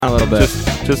little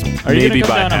bit. Just Are you maybe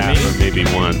gonna come by down on half me? or maybe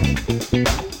one.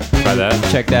 Try that.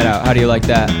 Check that out. How do you like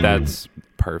that? That's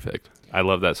perfect. I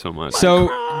love that so much. So,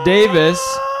 Davis,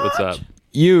 What's up?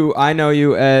 I know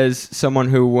you as someone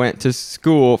who went to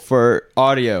school for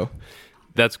audio.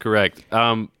 That's correct.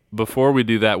 Before we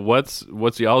do that, what's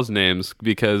y'all's names?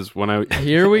 Because when I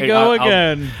Here we go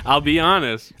again. I'll be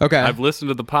honest. Okay. I've listened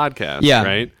to the podcast. Yeah.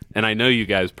 Right. And I know you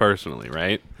guys personally,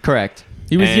 right? Correct.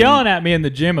 He was And- yelling at me in the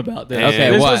gym about this.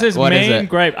 Okay, this what? was his What is main it?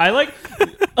 gripe. I like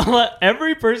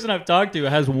every person I've talked to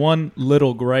has one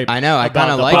little gripe. I know. I about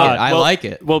kind of the like pod. it. I like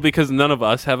it. Well, because none of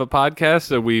us have a podcast,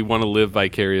 so we want to live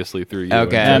vicariously through you.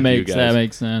 Okay. and That you makes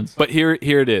guys. sense. But here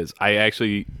it is. I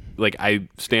actually I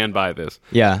stand by this.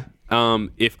 Yeah.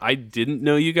 If I didn't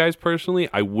know you guys personally,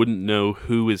 I wouldn't know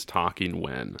who is talking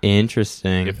when,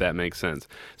 Interesting. if that makes sense.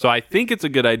 So I think it's a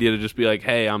good idea to just be like,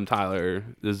 hey, I'm Tyler.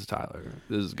 This is Tyler.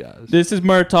 This is Gus. This is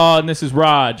Murtaugh and this is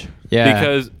Raj. Yeah.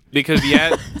 Because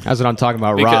yeah, That's what I'm talking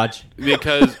about, Raj.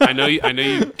 because I know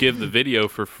you give the video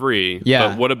for free. Yeah.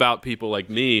 But what about people like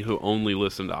me who only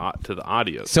listen to the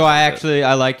audio? So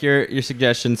I like your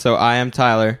suggestion. So I am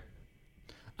Tyler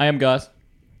I am Gus.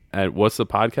 What's the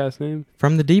podcast name?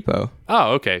 from the Depot.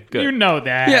 Oh, okay, good. You know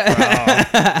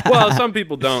that, bro. Well, some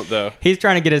people don't though. He's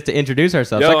trying to get us to introduce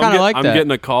ourselves. Yo, I kind of like I'm that.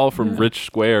 getting a call from Rich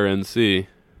Square NC.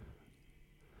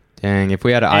 Dang, if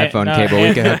we had an iPhone no, cable,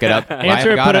 we could hook it up.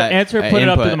 Answer, put it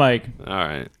up to the mic. All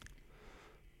right.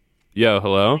 Yo,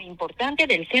 hello. Importante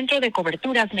del Centro de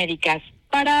Coberturas Médicas.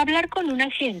 Para hablar con un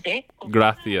agente.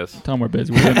 Gracias. Tell him we're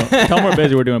busy.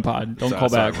 We're doing pod. Don't call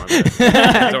back.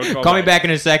 Call me back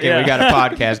in a second. Yeah. We got a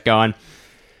podcast going.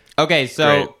 Okay,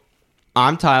 so Great.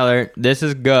 I'm Tyler. This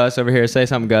is Gus over here. Say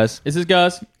something, Gus. This is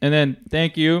Gus. And then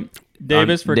thank you,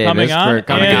 Davis, for Davis coming on. for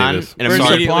coming and on Davis. and for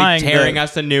immediately supplying tearing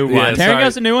us a new Yeah, one. tearing sorry.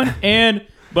 us a new one,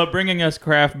 but bringing us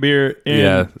craft beer in.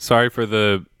 Yeah, sorry for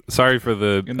the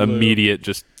In the immediate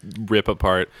just rip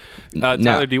apart.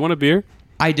 Tyler, do you want a beer?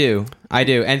 I do.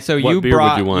 And so What you beer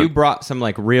would you want? you brought some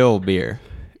like real beer.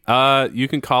 You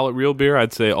can call it real beer.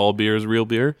 I'd say all beer is real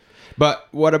beer. But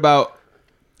what about?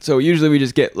 So usually we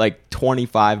just get like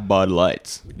 25 Bud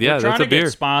Lights. Yeah, Trying that's to a beer.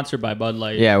 get sponsored by Bud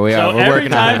Light. Yeah, we are. So We're every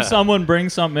working on time that. someone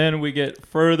brings something in, we get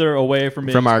further away from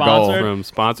being From our goal. sponsored. From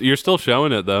sponsor. You're still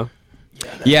showing it though.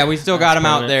 Yeah, we still got them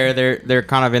out right. there. They're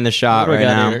kind of in the shop What do right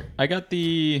I got now. here? I got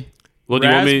the Well, do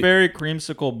you want me? raspberry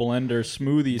creamsicle blender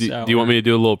smoothie sour. Do you want me to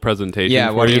do a little presentation? Yeah,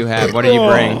 for what do you have? What did you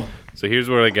bring? So here's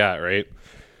what I got. Right,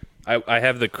 I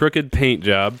have the Crooked Paint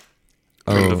Job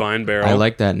from Divine Barrel. I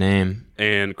like that name.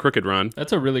 and Crooked Run.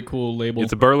 That's a really cool label.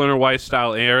 It's a Berliner Weiss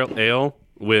style ale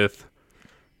with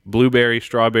blueberry,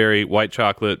 strawberry, white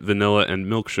chocolate, vanilla, and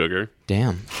milk sugar.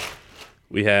 Damn.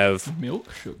 We have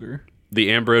milk sugar.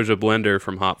 the Ambrosia Blender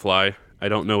from Hopfly. I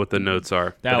don't know what the notes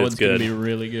are, That but one's it's gonna good. be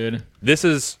really good. This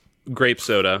is grape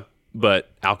soda, but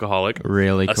alcoholic.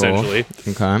 Really cool. Essentially.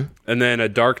 Okay. And then a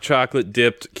dark chocolate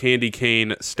dipped candy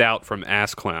cane stout from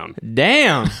Ass Clown.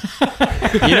 Damn.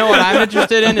 You know what I'm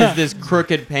interested in is this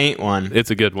Crooked Paint one. It's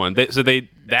a good one. They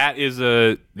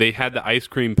had the ice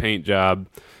cream paint job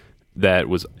that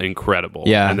was incredible.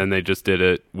 Yeah. And then they just did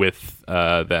it with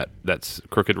that's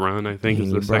Crooked Run, I think, is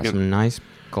You the brought second. some nice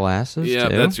glasses. Yeah,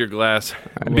 too. that's your glass.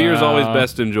 Beer's always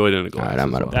best enjoyed in a glass. All right, I'm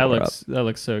as gonna- well. That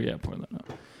looks so. Yeah, pour that up.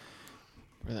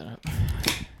 Pour that up.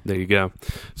 There you go.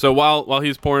 So while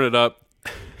he's pouring it up,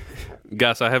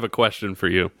 Gus, I have a question for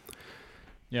you.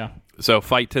 Yeah. So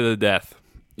fight to the death.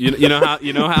 You know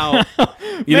how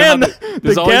Man,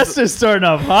 there's the always guest is starting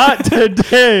off hot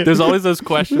today. there's always those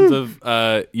questions of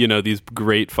these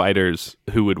great fighters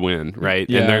who would win, right?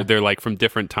 Yeah. And they're like from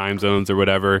different time zones or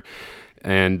whatever.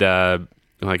 And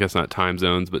I guess not time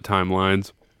zones, but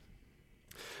timelines.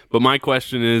 But my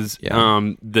question is,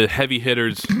 the heavy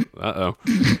hitters. A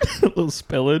little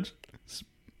spillage.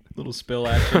 Little spill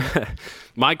action.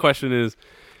 My question is,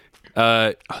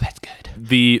 that's good.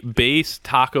 the base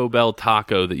Taco Bell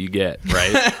taco that you get,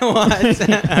 right? What?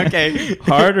 Okay.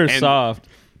 Hard or And- soft?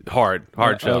 hard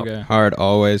shell. Okay. Hard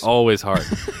always. Always hard.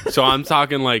 So I'm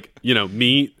talking like,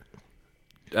 meat,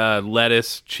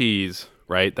 lettuce, cheese,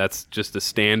 right? That's just a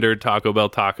standard Taco Bell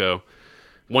taco.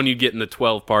 One you get in the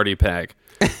 12 party pack.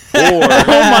 Oh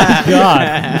my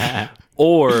god.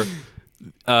 Or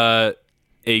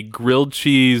a grilled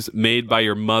cheese made by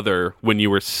your mother when you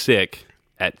were sick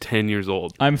at 10 years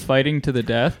old. I'm fighting to the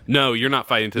death. No, you're not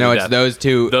fighting to No, the it's death. those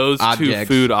two Those objects.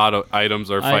 two food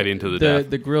items are fighting to the death.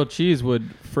 The grilled cheese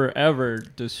would forever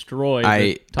destroy I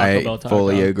the Taco Bell taco.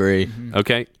 fully agree.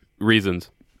 Okay, reasons.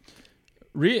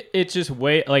 It's just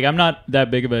way like I'm not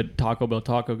that big of a Taco Bell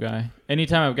taco guy.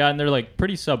 Anytime I've gotten, they're like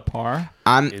pretty subpar.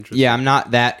 I'm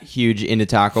not that huge into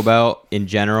Taco Bell in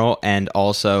general, and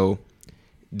also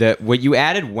what you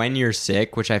added when you're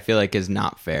sick, which I feel like is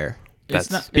not fair.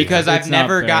 Because I've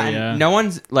never gotten no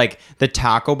one's like the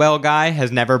Taco Bell guy has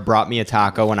never brought me a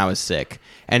taco when I was sick.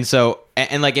 And so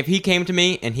and like if he came to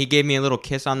me and he gave me a little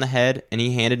kiss on the head and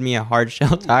he handed me a hard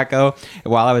shell taco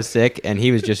while I was sick and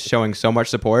he was just showing so much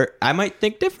support, I might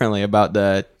think differently about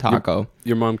the taco.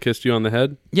 Your mom kissed you on the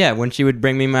head? Yeah, when she would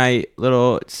bring me my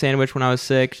little sandwich when I was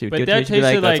sick, she would give it to me. She'd be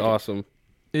like, that's awesome.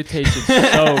 It tasted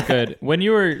so good. When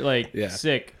you were like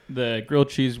sick, the grilled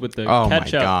cheese with the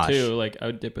ketchup too. Like I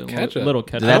would dip it in a little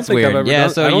ketchup. That's weird. Yeah,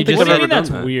 so you just that's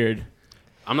weird.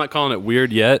 I'm not calling it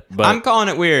weird yet, but I'm calling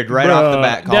it weird right off the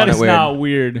bat. That is not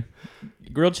weird.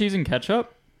 Grilled cheese and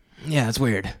ketchup? Yeah, it's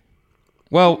weird.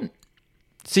 Well,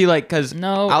 see, like, because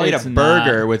I'll eat a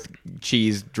burger with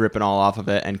cheese dripping all off of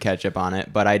it and ketchup on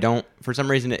it, but I don't. For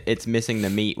some reason, it's missing the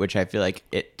meat, which I feel like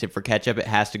for ketchup, it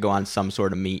has to go on some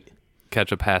sort of meat.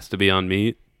 Ketchup has to be on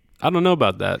meat. I don't know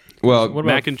about that. Well, what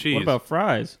mac and cheese. What about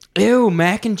fries? Ew,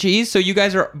 mac and cheese. So you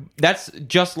guys that's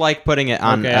just like putting it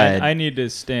on. Okay, I need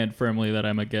to stand firmly that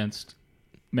I'm against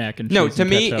mac and cheese. No, to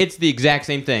me, ketchup. it's the exact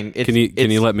same thing. Can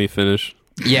you let me finish?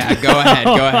 Yeah, go ahead.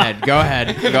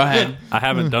 I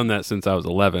haven't done that since I was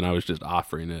 11. I was just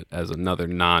offering it as another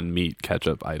non-meat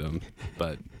ketchup item,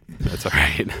 but that's all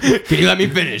right. Can you let me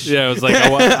finish? Yeah, I was like,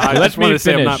 I just want to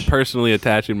say I'm not personally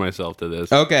attaching myself to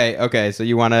this. Okay. So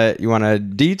you wanna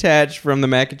detach from the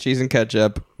mac and cheese and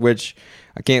ketchup, which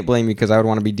I can't blame you because I would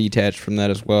want to be detached from that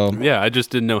as well. Yeah, I just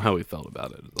didn't know how we felt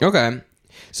about it. Okay.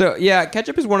 So yeah,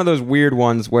 ketchup is one of those weird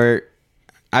ones where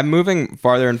I'm moving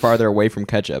farther and farther away from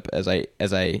ketchup as I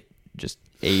just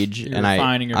age. You're and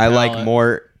refining your I like palate.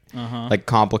 more like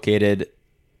complicated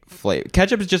flavor.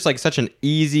 Ketchup is just like such an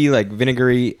easy, like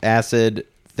vinegary acid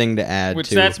thing to add. Which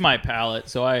that's my palate,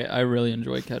 so I really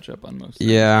enjoy ketchup on most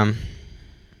things. Yeah.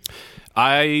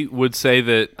 I would say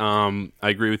that I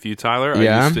agree with you, Tyler.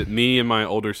 Yeah. Me and my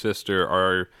older sister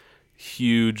are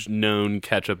huge known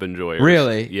ketchup enjoyers.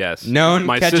 Really? Yes. Known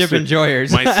ketchup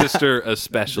enjoyers. My sister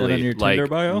especially Is that on your Tinder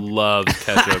bio? loves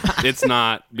ketchup. It's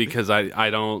not because I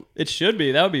don't. It should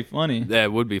be. That would be funny.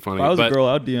 That would be funny. If I was a girl,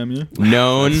 I'd DM you.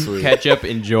 Known ketchup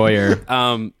enjoyer.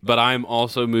 But I'm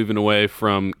also moving away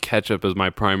from ketchup as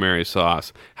my primary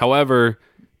sauce. However,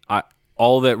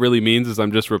 all that really means is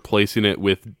I'm just replacing it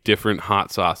with different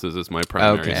hot sauces as my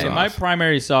primary sauce. My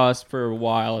primary sauce for a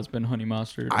while has been honey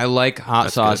mustard. I like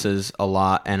hot sauces a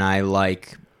lot, and I love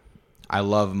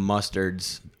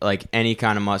mustards, like any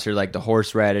kind of mustard, like the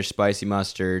horseradish spicy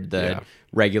mustard, the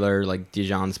regular like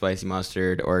Dijon spicy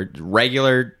mustard, or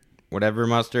regular whatever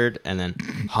mustard, and then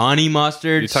honey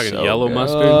mustard. You're talking so yellow good.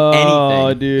 mustard?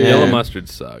 Anything. Dude. Yellow mustard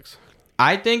sucks.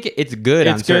 I think it's good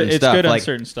on certain stuff. It's good like, on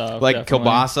certain stuff. Like definitely.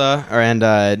 kielbasa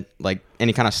and like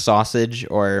any kind of sausage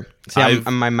or... See,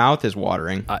 my mouth is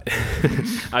watering.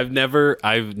 I've never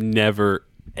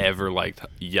ever liked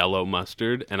yellow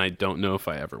mustard, and I don't know if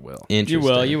I ever will.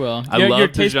 Interesting. You will. I love your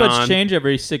taste buds Dijon. change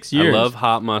every 6 years. I love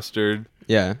hot mustard.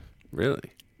 Yeah.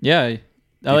 Really? Yeah.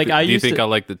 Do you think I'll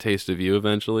like the taste of you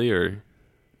eventually, or...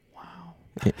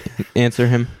 Answer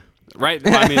him. Right.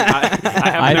 I mean,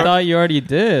 I thought you already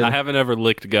did. I haven't ever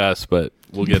licked Gus, but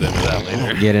we'll get into that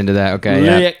later. Get into that. Okay.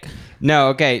 Yeah. No.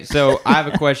 Okay. So I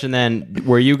have a question then.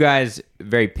 Were you guys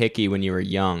very picky when you were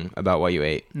young about what you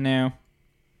ate? No.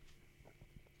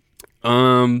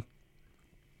 I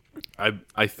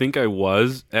think I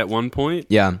was at one point.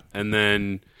 Yeah. And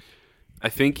then I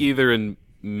think either in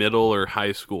middle or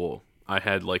high school, I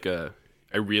had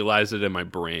I realized it in my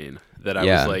brain that I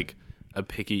was like a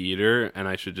picky eater and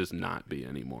I should just not be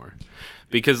anymore.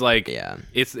 Because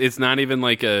it's not even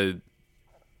like it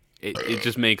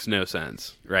just makes no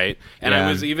sense, right? And I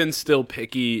was even still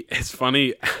picky. It's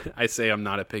funny, I say I'm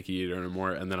not a picky eater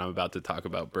anymore, and then I'm about to talk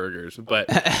about burgers. But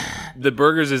the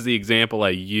burgers is the example I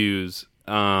use.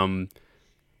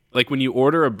 Like when you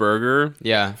order a burger,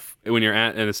 when you're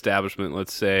at an establishment,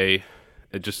 let's say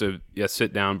just a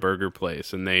sit-down burger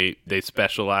place, and they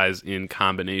specialize in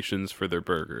combinations for their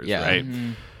burgers, right?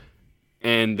 Mm-hmm.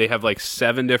 And they have like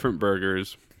 7 different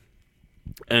burgers,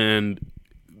 and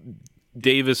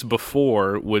Davis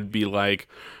before would be like,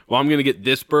 well, I'm going to get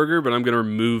this burger, but I'm going to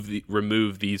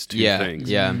remove these 2 things.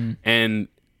 Yeah. And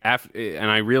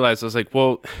and I realized I was like,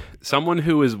 well, someone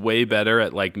who is way better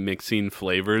at like mixing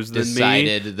flavors than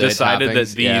decided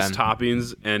that these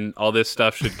toppings and all this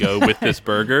stuff should go with this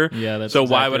burger. Yeah, that's so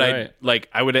exactly why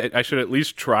would right. I should at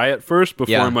least try it first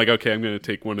before I'm like, okay, I'm going to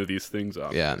take one of these things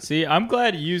off. Yeah. See, I'm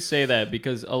glad you say that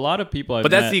because a lot of people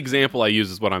that's the example I use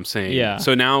is what I'm saying. Yeah.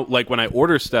 So now like when I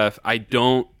order stuff, I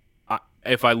don't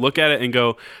if I look at it and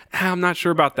go, I'm not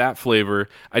sure about that flavor,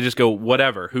 I just go,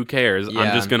 whatever, who cares? Yeah.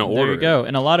 I'm just going to order There you go.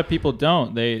 And a lot of people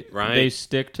don't. They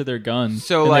stick to their guns,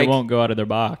 so and they won't go out of their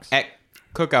box. At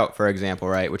Cookout, for example,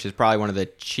 right, which is probably one of the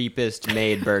cheapest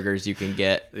made burgers you can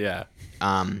get. Yeah.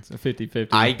 It's a 50-50.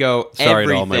 I go Sorry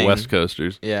to all my West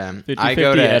Coasters. Yeah.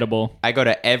 50-50 edible. I go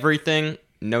to everything,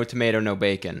 no tomato, no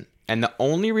bacon. And the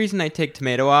only reason I take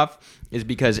tomato off is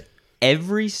because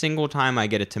every single time I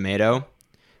get a tomato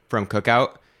from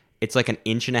Cookout, it's like 1.5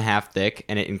 inches thick,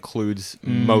 and it includes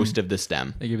most of the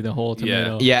stem. They give you the whole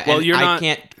tomato. Yeah. Well, I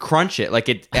can't crunch it. Like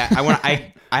it,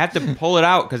 I have to pull it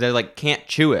out because I like can't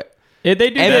chew it. They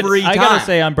do every time. I gotta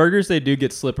say, on burgers they do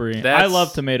get slippery. I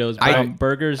love tomatoes, but on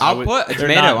burgers, I'll put a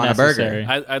tomato on a burger.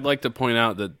 I'd like to point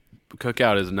out that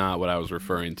Cookout is not what I was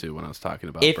referring to when I was talking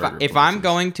about. If I'm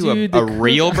going to a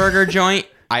real burger joint,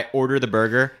 I order the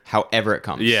burger however it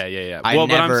comes. Yeah.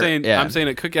 But I'm saying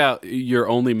at Cookout, you're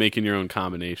only making your own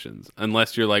combinations,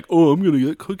 unless you're like, oh, I'm gonna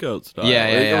get Cookout style.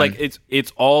 Yeah. Like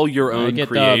it's all your own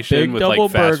creation with like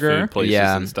fast food places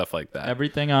and stuff like that.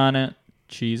 Everything on it,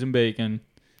 cheese and bacon.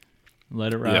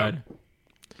 Let it ride.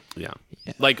 Yeah.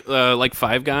 Like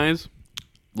Five Guys.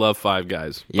 Love Five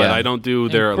Guys, but I don't do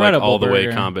their like all the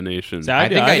way combinations. I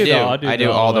think I do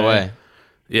all the way.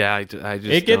 Yeah, I just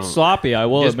it gets sloppy. I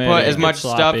will admit. Put as much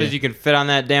stuff as you can fit on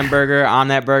that damn burger on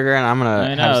that burger, and I'm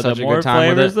gonna have such a good time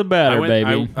with it. The more flavors, the better,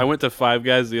 baby. I went to Five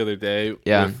Guys the other day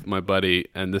with my buddy,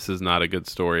 and this is not a good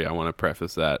story. I want to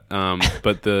preface that.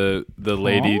 But the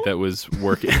lady that was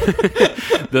working,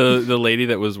 the lady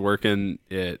that was working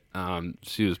it,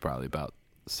 she was probably about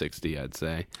 60, I'd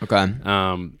say. Okay.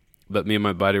 But me and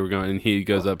my buddy were going, and he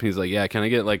goes up, and he's like, "Yeah, can I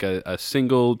get like a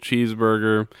single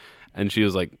cheeseburger?" And she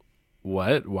was like,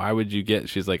 "What? Why would you get?"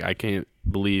 She's like, "I can't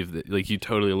believe that. Like, you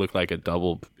totally look like a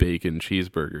double bacon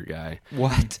cheeseburger guy."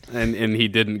 What? And he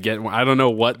didn't get one. I don't know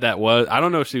what that was. I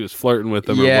don't know if she was flirting with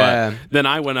him or what. Then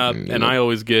I went up, and I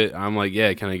always get. I'm like,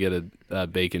 "Yeah, can I get a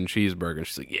bacon cheeseburger?"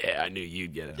 She's like, "Yeah, I knew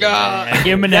you'd get it."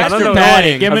 Give him an extra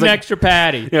patty. Give him an extra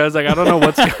patty. Yeah, I was like, I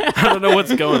don't know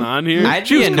what's going on here. I'd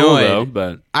be annoyed. Cool, though,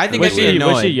 but I think I'd be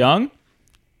annoyed. Was she young?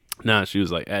 No, she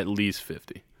was like at least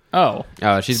 50. Oh,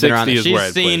 she's been around.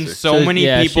 She's seen so many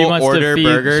people order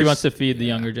burgers. She wants to feed the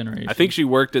younger generation. I think she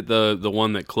worked at the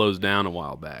one that closed down a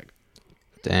while back.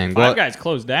 Dang, Five Guys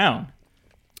closed down.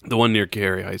 The one near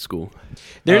Cary High School.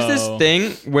 There's this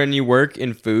thing when you work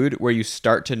in food where you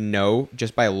start to know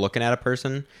just by looking at a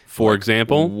person. For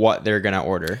example, what they're gonna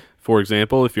order. For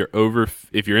example, if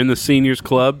you're in the seniors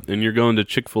club and you're going to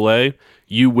Chick-fil-A,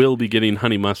 you will be getting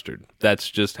honey mustard. That's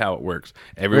just how it works.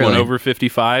 Everyone over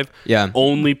 55,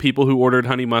 only people who ordered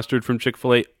honey mustard from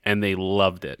Chick-fil-A, and they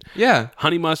loved it. Yeah.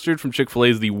 Honey mustard from Chick-fil-A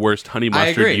is the worst honey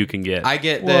mustard you can get. I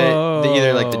get the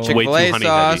either like the Chick-fil-A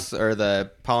sauce or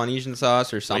the Polynesian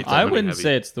sauce or something. I wouldn't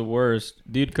say it's the worst.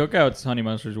 Dude, Cookout's honey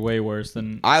mustard is way worse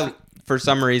than... For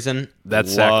some reason,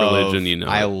 that's sacrilegion, you know.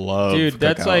 I love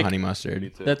that's like honey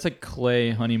mustard. That's a clay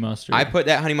honey mustard. I put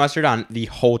that honey mustard on the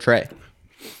whole tray.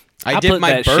 I dip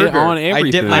my burger on everything.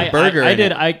 I dip my burger. I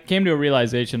did. I came to a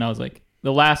realization. I was like,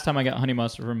 the last time I got honey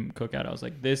mustard from Cookout, I was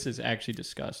like, this is actually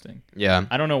disgusting. Yeah.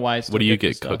 I don't know why. What do you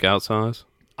get? Cookout sauce?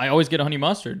 I always get honey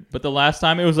mustard, but the last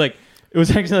time it was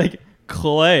actually like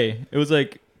clay. It was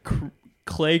like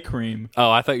clay cream.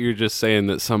 Oh, I thought you were just saying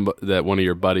that one of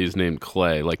your buddies named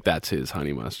Clay, like that's his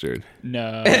honey mustard.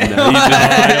 No,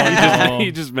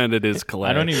 he just meant it is Clay.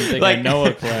 I don't even think I know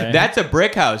a Clay. That's a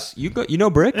brick house. You know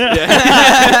brick? Yeah.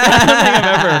 I don't think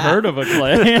I've ever heard of a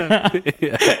Clay.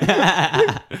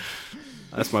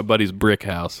 That's my buddy's brick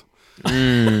house.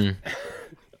 Yeah.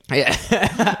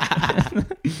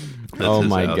 Oh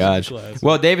my gosh.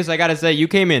 Well, Davis, I gotta say, you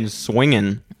came in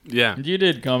swinging. Yeah, you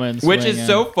did come in swinging. Which is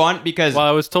so fun because... Well,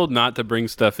 I was told not to bring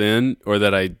stuff in or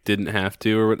that I didn't have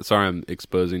to. Sorry, I'm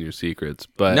exposing your secrets.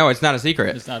 But no, it's not a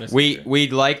secret. It's not a secret. We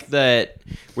like the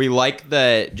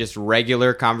just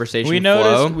regular conversation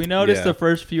flow. We noticed the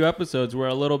first few episodes were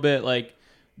a little bit like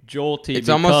jolty. It's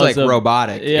almost like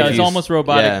robotic. Yeah, it's almost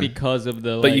robotic because of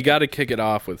the... But you got to kick it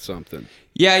off with something.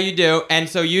 Yeah, you do. And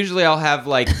so usually I'll have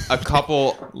like a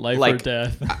couple life or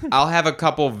death. I'll have a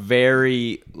couple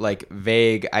very like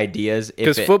vague ideas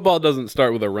because football doesn't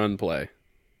start with a run play.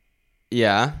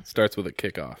 Yeah. It starts with a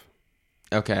kickoff.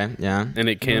 Okay, yeah. And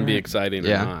it can be exciting or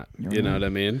not. You know what I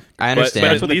mean? I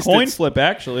understand. But with a coin flip,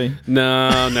 actually.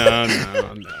 No.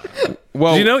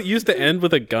 Well, you know it used to end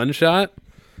with a gunshot?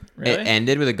 Really? It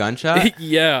ended with a gunshot?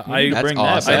 Yeah. That's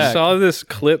awesome. I saw this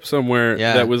clip somewhere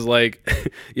that was like,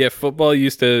 football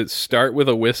used to start with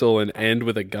a whistle and end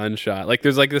with a gunshot. Like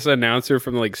there's like this announcer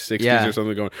from the 60s or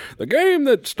something going, the game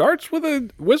that starts with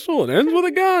a whistle and ends with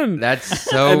a gun. That's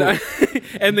so...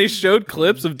 and they showed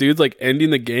clips of dudes like ending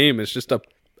the game. It's just a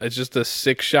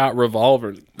 6-shot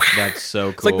revolver. That's so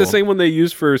cool. It's like the same one they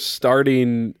use for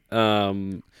starting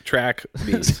track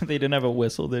meets. They didn't have a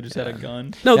whistle. They just had a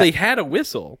gun. No, they had a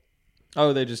whistle.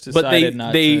 Oh, they just decided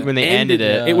not to. When they ended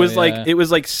it, it was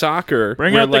like soccer.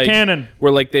 Bring out the cannon.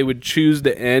 Where like they would choose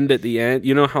the end at the end.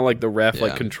 You know how like the ref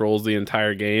like controls the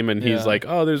entire game, and he's like,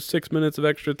 oh, there's 6 minutes of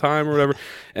extra time or whatever,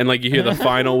 and like you hear the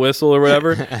final whistle or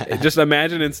whatever. Just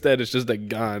imagine instead it's just a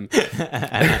gun.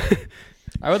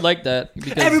 I would like that.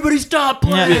 Because everybody stop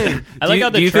playing. Yeah. I like how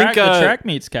the track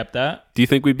meets kept that. Do you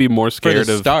think we'd be more scared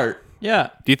of start? Yeah.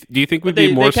 Do you think we'd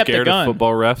be more scared of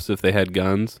football refs if they had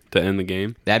guns to end the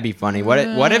game? That'd be funny. What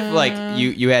if like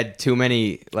you had too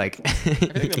many like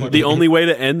the only way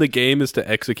to end the game is to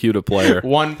execute a player.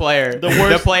 One player.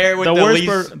 The player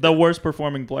with the worst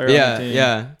performing player on the team.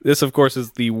 Yeah. This of course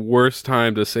is the worst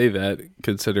time to say that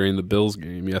considering the Bills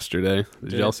game yesterday.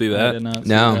 Did y'all see that? I did not see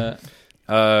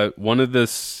that. One of the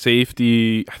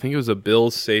safety, I think it was a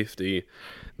Bills safety,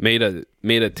 made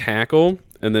a tackle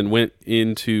and then went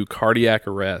into cardiac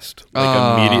arrest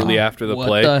immediately after the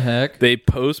play. What the heck? They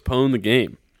postponed the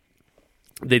game.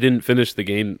 They didn't finish the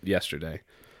game yesterday.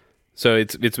 So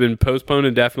it's been postponed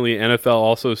indefinitely. NFL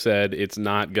also said it's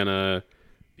not going to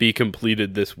be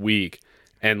completed this week.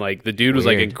 And like the dude was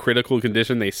like in critical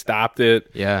condition. They stopped it.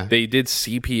 Yeah. They did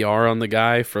CPR on the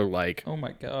guy for like oh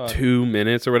my God 2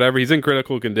 minutes or whatever. He's in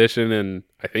critical condition and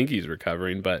I think he's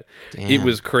recovering, but it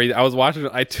was crazy. I was watching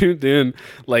it. I tuned in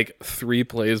like 3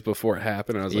 plays before it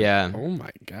happened. And I was like, oh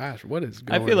my gosh, what is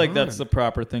going on? I feel like that's the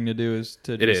proper thing to do is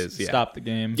to stop the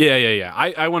game. Yeah.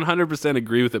 I 100%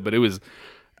 agree with it, but it was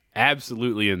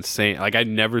absolutely insane. Like I'd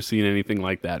never seen anything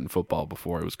like that in football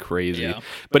before. It was crazy. Yeah.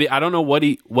 But I don't know what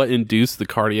induced the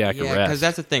cardiac arrest. Yeah, because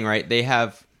that's the thing, right? They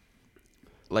have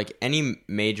like any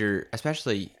major,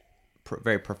 especially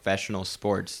very professional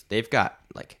sports, they've got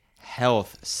like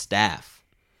health staff.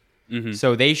 Mm-hmm.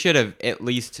 So they should have at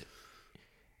least,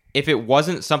 if it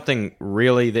wasn't something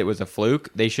really that was a fluke,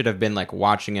 they should have been like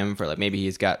watching him for like maybe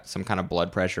he's got some kind of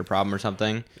blood pressure problem or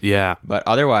something. Yeah. But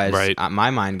otherwise,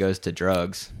 my mind goes to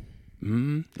drugs.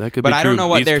 That could but be I don't know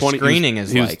what their screening is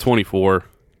like. He was 24.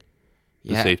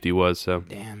 The safety was, so.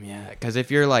 Damn, yeah. Because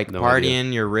if you're like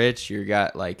partying, you're rich, you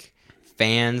got like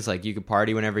fans, like you could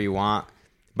party whenever you want.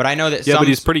 But I know that but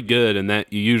he's pretty good, and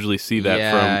that you usually see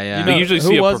that from. You usually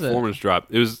see a performance drop.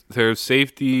 It was their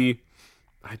safety.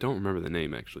 I don't remember the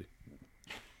name actually.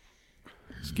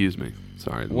 Excuse me.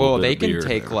 Sorry. Well, they can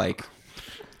take like.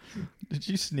 Did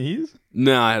you sneeze?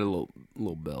 No, I had a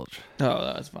little belch.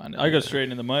 Oh, that's fine. I go straight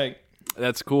into the mic.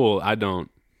 That's cool. I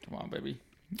don't. Come on, baby.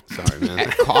 Sorry,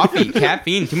 man. Coffee,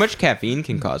 caffeine. Too much caffeine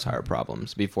can cause heart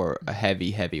problems before a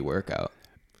heavy workout.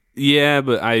 Yeah,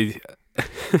 but I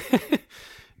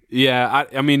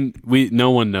mean,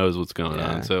 no one knows what's going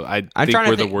on, so I think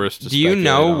we're the worst. Do you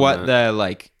know what the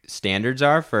like standards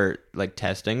are for like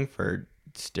testing for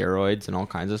steroids and all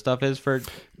kinds of stuff is for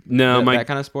that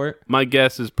kind of sport? My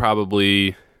guess is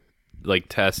probably like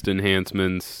test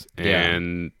enhancements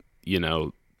and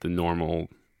the normal,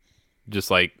 just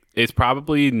like it's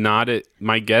probably not.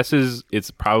 My guess is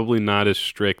it's probably not as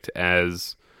strict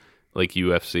as like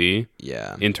UFC.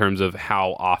 Yeah. In terms of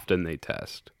how often they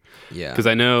test. Yeah. Because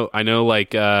I know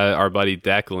like our buddy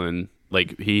Declan,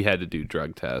 like he had to do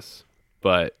drug tests,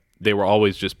 but they were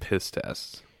always just piss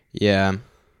tests. Yeah.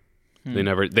 I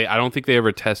don't think they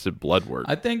ever tested blood work.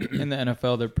 I think in the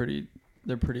NFL they're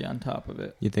pretty on top of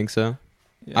it. You think so?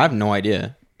 Yeah. I have no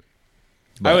idea.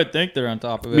 I would think they're on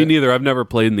top of it. Me neither. I've never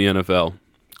played in the NFL,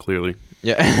 clearly.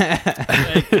 Yeah.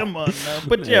 Hey, come on now.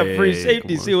 Put you at free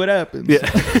safety, see what happens.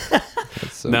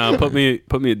 Yeah. Put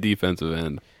me at defensive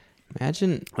end.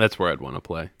 Imagine. That's where I'd want to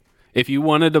play. If you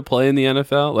wanted to play in the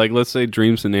NFL, like let's say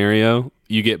dream scenario,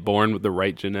 you get born with the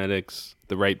right genetics,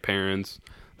 the right parents,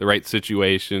 the right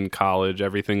situation, college,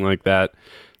 everything like that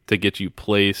to get you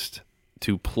placed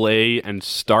to play and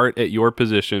start at your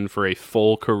position for a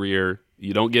full career.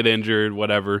 You don't get injured,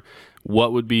 whatever.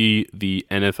 What would be the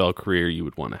NFL career you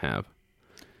would want to have?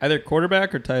 Either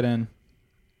quarterback or tight end.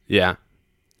 Yeah.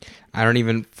 I don't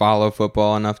even follow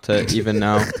football enough to even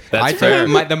know. That's fair.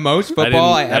 The most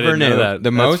football I ever knew.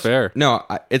 That's most fair. No,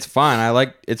 it's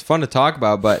fine. It's fun to talk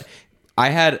about, but I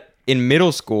had in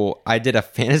middle school, I did a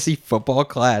fantasy football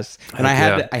class, and I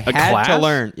had to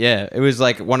learn. Yeah, it was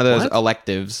like one of those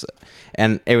electives,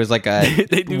 and it was like a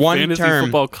they do one fantasy term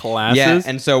football classes. Yeah,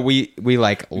 and so we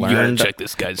like learned. You gotta check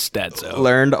this guy's stats out.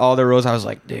 Learned all the rules. I was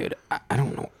like, dude, I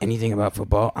don't know anything about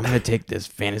football. I'm gonna take this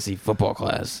fantasy football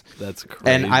class. That's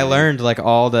crazy. And I learned like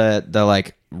all the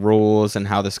like rules and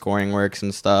how the scoring works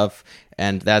and stuff.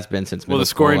 And that's been since middle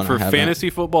school. Well, the scoring for fantasy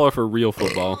football or for real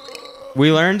football?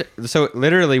 We learned, so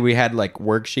literally we had like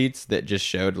worksheets that just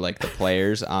showed like the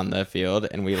players on the field,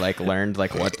 and we like learned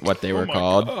like what they were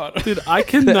called. God. Dude, I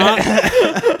cannot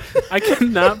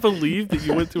believe that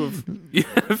you went to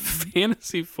a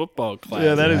fantasy football class.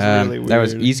 Yeah, that is really weird. That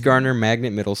was East Garner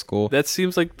Magnet Middle School. That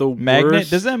seems like the Magnet?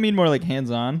 worst. Does that mean more like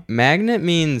hands-on? Magnet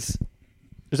means...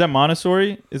 Is that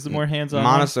Montessori? Is it more hands-on?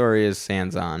 Montessori is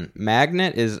hands-on.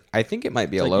 Magnet is, I think it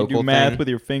might be a local thing. You do math with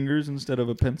your fingers instead of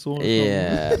a pencil. Or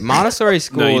yeah, Montessori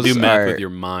schools. No, you do math with your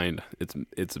mind. It's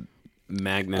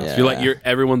magnets. Yeah. You're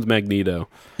everyone's Magneto.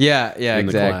 Yeah,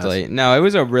 exactly. No, it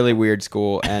was a really weird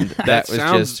school, and that was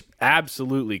sounds just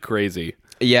absolutely crazy.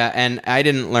 Yeah, and I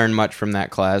didn't learn much from that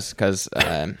class because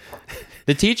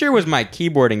the teacher was my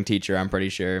keyboarding teacher. I'm pretty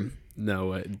sure.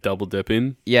 No, double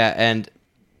dipping. Yeah, and.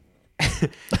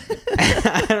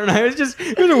 I don't know. It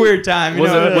was a weird time.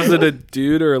 Was it a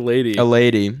dude or a lady? A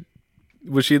lady.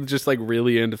 Was she just like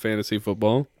really into fantasy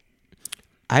football?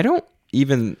 I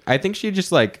think she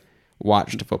just like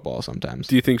watched football sometimes.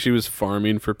 Do you think she was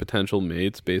farming for potential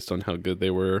mates based on how good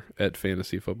they were at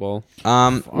fantasy football?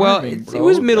 It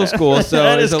was middle school,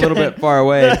 so it's a little bit far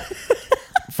away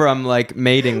from like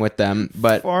mating with them.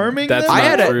 But farming. That's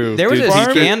not true. There was a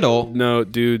scandal. No,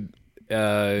 dude.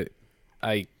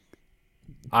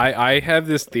 I have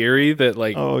this theory that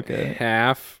like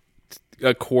a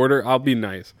quarter, I'll be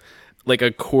nice, like a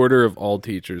quarter of all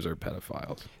teachers are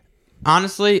pedophiles.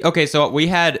 Honestly, okay, so we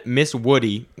had Miss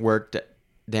Woody worked.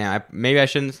 Maybe I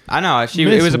shouldn't. I know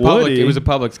it was a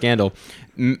public scandal.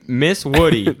 Miss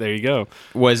Woody. There you go.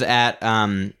 Was at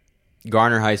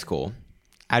Garner High School.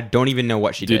 I don't even know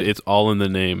what she did. Dude, it's all in the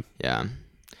name. Yeah,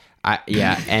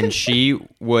 and she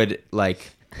would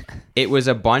like. It was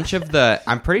a bunch of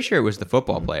I'm pretty sure it was the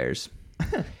football players.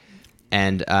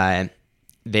 And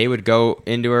they would go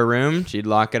into her room, she'd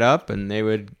lock it up, and they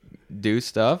would do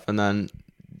stuff. And then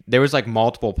there was like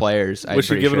multiple players. Was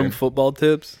she giving them football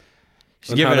tips?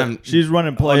 She's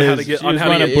running plays. On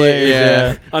how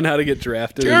to get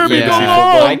drafted.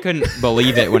 I couldn't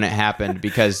believe it when it happened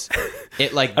because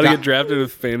it like how to get drafted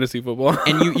with fantasy football.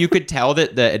 And you could tell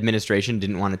that the administration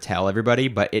didn't want to tell everybody,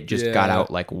 but it just got out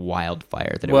like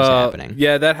wildfire that it was happening.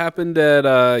 Yeah, that happened at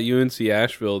UNC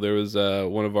Asheville. There was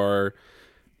one of our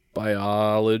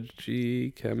biology,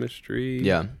 chemistry.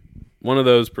 Yeah. One of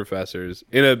those professors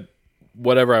in a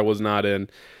whatever I was not in.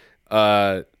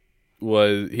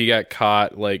 He got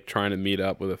caught like trying to meet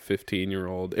up with a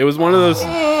 15-year-old. It was one of those.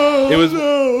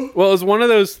 It was one of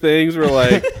those things where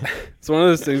like it's one of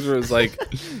those things where it's like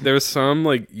there's some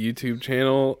like YouTube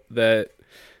channel that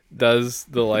does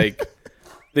the like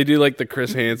they do like the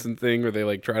Chris Hansen thing where they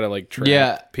like try to like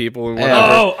trap people and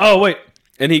whatever. Oh wait.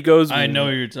 And he goes. I know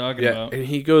what you're talking about. And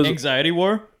he goes Anxiety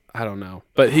War. I don't know,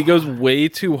 but he goes way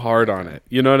too hard on it.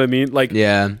 You know what I mean? Like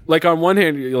like on one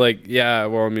hand you're like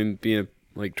well I mean being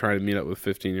like trying to meet up with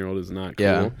 15-year-old is not cool.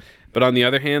 Yeah. But on the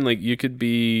other hand, like you could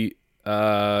be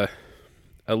a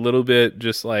little bit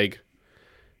just like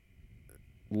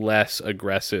less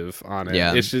aggressive on it.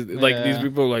 Yeah. It's just like these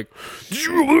people are like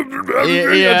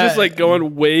just like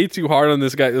going way too hard on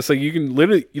this guy. It's like you can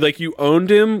literally like you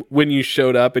owned him when you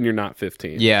showed up and you're not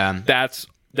 15. Yeah. That's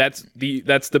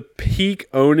the peak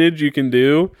ownage you can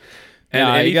do. And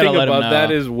anything above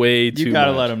that is way too much. You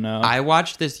gotta let him know. I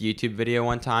watched this YouTube video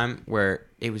one time where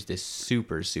it was this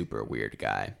super, super weird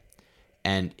guy.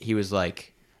 And he was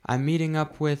like, I'm meeting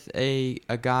up with a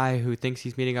guy who thinks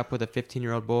he's meeting up with a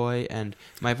 15-year-old boy, and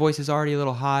my voice is already a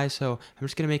little high, so I'm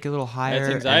just going to make it a little higher.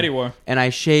 That's Anxiety War. And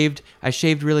I shaved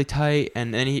really tight,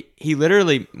 and then he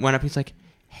literally went up, he's like,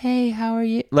 hey, how are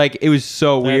you? Like, it was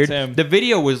so weird. Him. The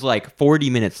video was like 40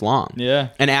 minutes long. Yeah.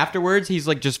 And afterwards, he's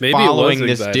like just following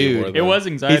this dude. It was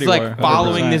Anxiety He's like 100%.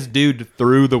 following this dude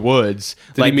through the woods.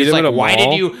 Did he meet him at a why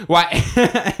mall? did you? Why?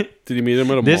 Did he meet him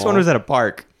at a mall? This one was at a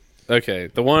park. Okay,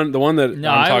 the one that I'm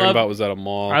talking about was at a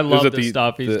mall. I love the the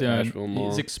stuff he's doing. Mall.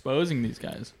 He's exposing these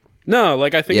guys. No,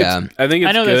 like I think it's I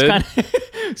know good.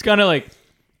 It's kind of like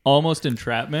almost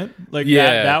entrapment, like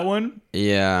that one.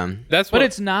 Yeah, but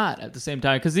it's not at the same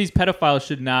time because these pedophiles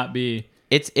should not be.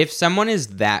 It's if someone is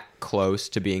that close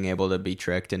to being able to be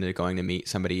tricked into going to meet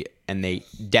somebody and they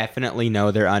definitely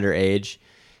know they're underage,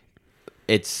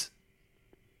 it's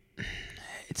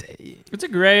It's a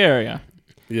gray area.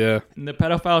 Yeah. And the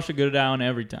pedophile should go down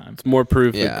every time. It's more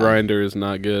proof that Grindr is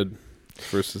not good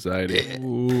for society.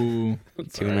 Ooh.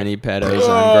 Too many pedos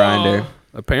on Grindr.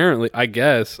 Apparently, I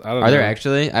guess. I don't know. Are there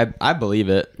actually? I believe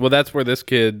it. Well, that's where this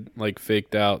kid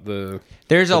faked out the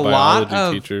There's the a lot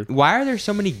of teacher. Why are there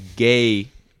so many gay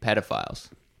pedophiles?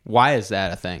 Why is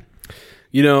that a thing?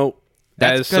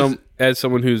 As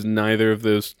someone who's neither of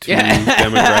those two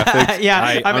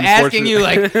demographics, I'm asking you,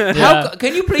 how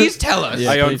can you please tell us?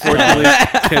 I unfortunately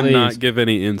cannot give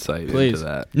any insight into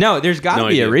that. No, there's got to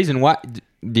be a reason. Why?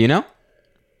 Do you know?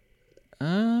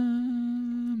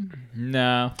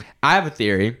 No. I have a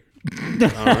theory. All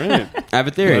right. I have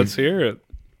a theory. Let's hear it.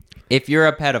 If you're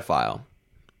a pedophile,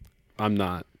 I'm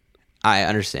not. I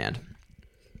understand.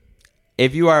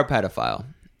 If you are a pedophile,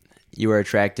 you are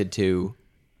attracted to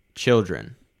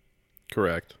children.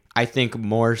 Correct. I think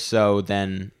more so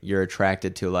than you're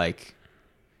attracted to like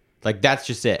that's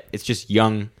just it. It's just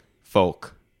young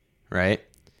folk, right?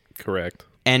 Correct.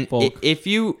 And if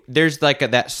there's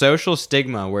that social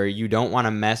stigma where you don't want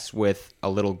to mess with a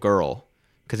little girl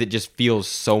because it just feels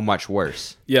so much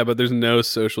worse. Yeah, but there's no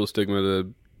social stigma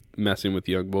to messing with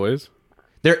young boys.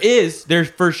 There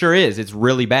for sure is. It's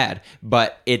really bad,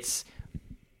 but it's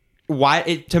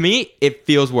to me it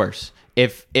feels worse.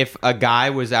 If a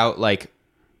guy was out like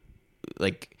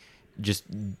just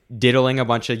diddling a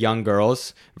bunch of young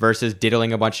girls versus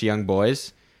diddling a bunch of young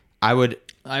boys, I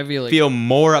feel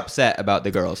more upset about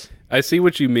the girls. I see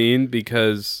what you mean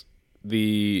because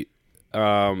because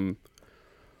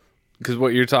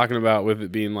what you're talking about with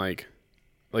it being like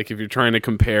if you're trying to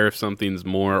compare if something's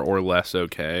more or less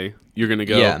okay, you're going to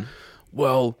go,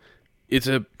 well, it's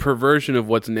a perversion of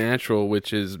what's natural,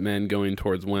 which is men going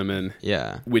towards women.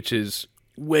 Yeah. Which is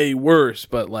way worse,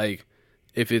 but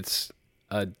if it's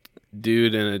a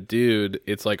dude and a dude,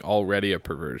 it's already a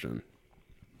perversion.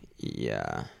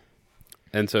 Yeah.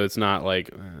 And so it's not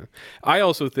I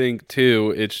also think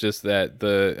too, it's just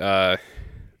that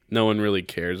no one really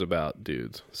cares about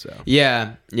dudes. So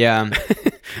yeah.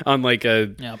 on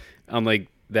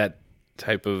that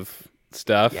type of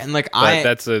stuff. Yeah, and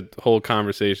that's a whole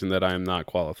conversation that I am not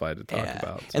qualified to talk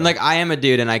about. So. And I am a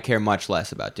dude and I care much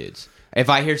less about dudes. If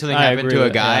I hear something happen to a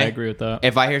guy, I agree with that.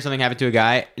 If I hear something happen to a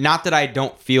guy, not that I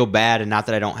don't feel bad and not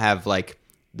that I don't have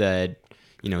the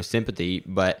sympathy,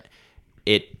 but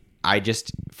I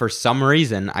just, for some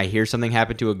reason, I hear something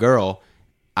happen to a girl,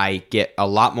 I get a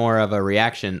lot more of a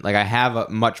reaction. I have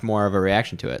much more of a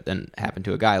reaction to it than happened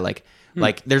to a guy.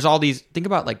 There's all these, think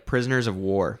about prisoners of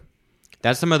war.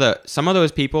 That's some of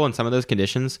those people and some of those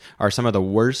conditions are some of the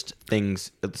worst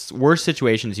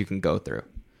situations you can go through.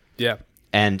 Yeah.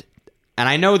 And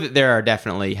I know that there are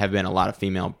definitely have been a lot of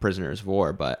female prisoners of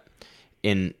war, but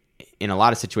in a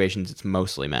lot of situations, it's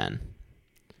mostly men.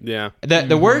 Yeah.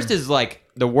 The worst is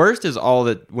all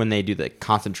that when they do the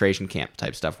concentration camp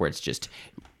type stuff where it's just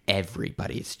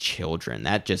everybody's children.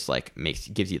 That just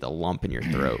gives you the lump in your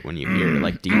throat when you hear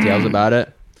details about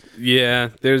it. Yeah,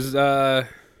 there's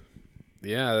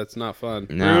that's not fun.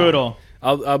 No. Brutal.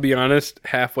 I'll be honest,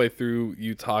 halfway through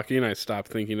you talking, I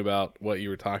stopped thinking about what you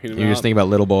were talking about. You're just thinking about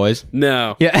little boys?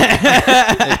 No.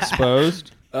 Yeah.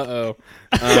 Exposed? Uh-oh.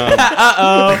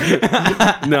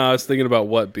 No, I was thinking about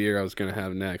what beer I was going to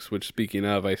have next, which, speaking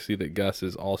of, I see that Gus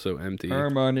is also empty.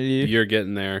 Harmony. You're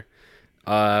getting there.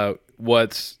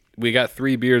 We got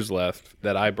 3 beers left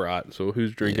that I brought, so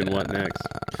who's drinking what next?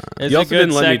 It's you also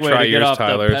didn't let me try yours,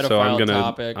 Tyler, so I'm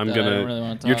gonna.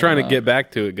 Really you're trying to get back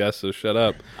to it, Gus. So shut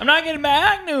up. I'm not getting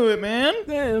back to it, man.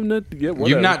 Yeah, I'm not. Yeah,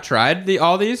 You've not tried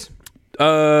all these?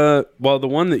 Well, the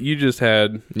one that you just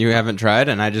had, you haven't tried,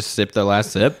 and I just sipped the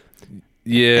last sip.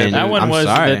 Yeah, and that one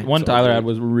that one Tyler had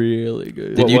was really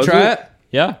good. Did you try it?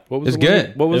 Yeah, what was it's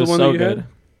good. What was the one that you had?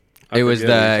 It was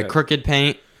the crooked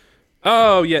paint.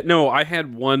 Oh yeah, no, I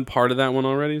had one part of that one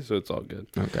already, so it's all good.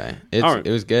 Okay, it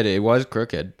was good. It was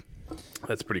crooked.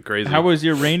 That's pretty crazy. How was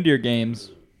your reindeer games?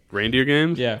 Reindeer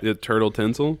games? Yeah. The turtle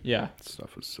tinsel? Yeah. That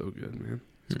stuff was so good, man.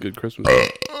 It's a good Christmas.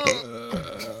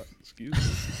 Excuse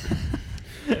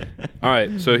me. All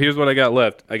right, so here's what I got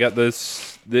left. I got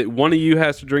this. One of you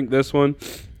has to drink this one.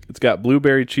 It's got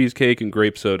blueberry cheesecake and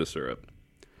grape soda syrup.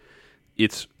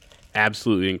 It's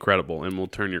absolutely incredible and will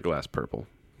turn your glass purple.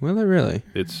 Will it really?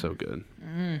 It's so good.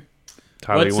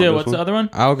 Tyler, what's the other one?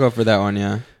 I'll go for that one,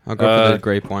 yeah. I'll go for the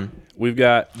grape one. We've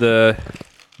got the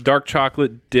dark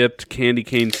chocolate dipped candy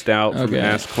cane stout from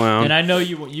Ass Clown. And I know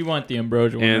you want the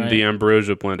ambrosia one, and right? the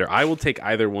ambrosia blender. I will take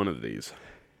either one of these.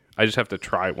 I just have to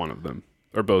try one of them.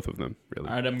 Or both of them, really.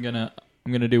 All right, I'm gonna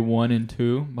do 1 and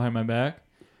 2 behind my back.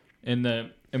 And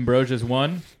the ambrosia's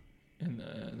 1. And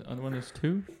the other one is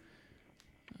 2.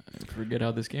 Forget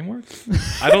how this game works.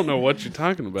 I don't know what you're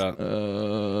talking about.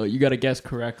 You got to guess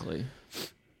correctly.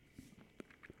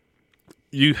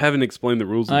 You haven't explained the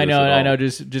rules of I this at all. I know.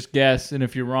 Just guess, and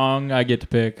if you're wrong, I get to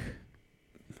pick.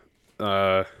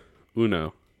 Uno.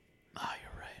 Oh,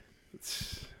 you're right.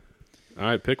 All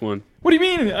right, pick one. What do you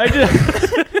mean? I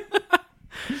just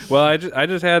Well, I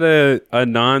just had a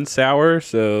non-sour,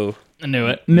 so I knew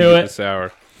it. Knew it. A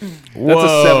sour.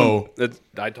 Whoa! That's a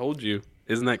 7. I told you.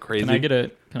 Isn't that crazy? Can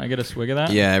I get a swig of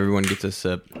that? Yeah, everyone gets a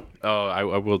sip. Oh, I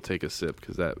will take a sip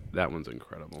because that one's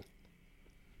incredible.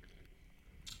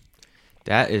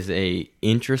 That is a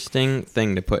interesting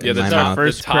thing to put in my mouth.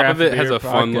 mouth. The top of it has a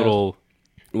fun little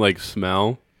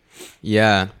smell.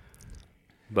 Yeah.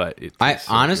 But I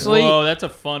honestly, whoa, that's a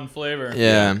fun flavor.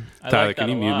 Yeah. Tyler, like can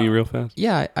you mute lot. me real fast?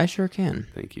 Yeah, I sure can.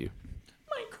 Thank you.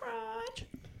 My crotch.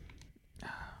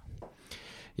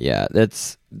 Yeah,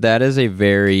 that is a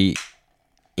very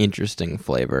interesting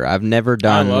flavor. I've never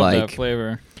done I love that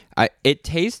flavor. It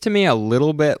tastes to me a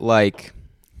little bit like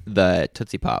the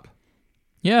Tootsie Pop.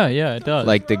 Yeah, it does.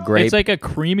 Like the grape. It's like a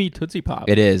creamy Tootsie Pop.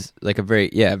 It is like a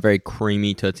very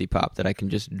creamy Tootsie Pop that I can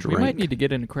just drink. We might need to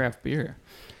get into craft beer.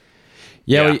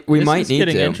 Yeah, we might need to.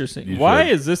 This is getting interesting. Why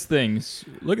is this thing?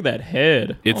 Look at that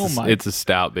head. It's a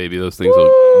stout, baby. Those things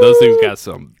got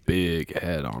some big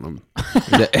head on them.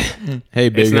 Hey,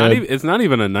 big head. It's not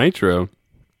even a nitro.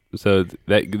 So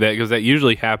that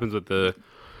usually happens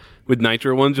with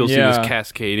nitro ones. You'll see this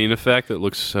cascading effect that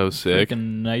looks so sick.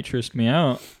 Freaking nitrous me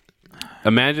out.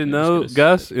 Imagine though,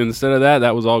 Gus, instead of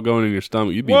that was all going in your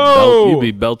stomach. You'd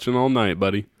be belching all night,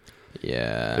 buddy.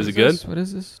 Yeah. Is it good? What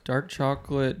is this? Dark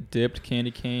chocolate dipped candy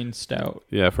cane stout.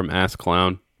 Yeah, from Ass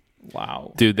Clown.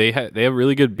 Wow. Dude, they have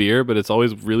really good beer, but it's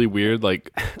always really weird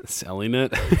like selling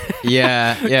it.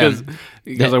 Yeah.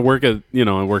 Because I work at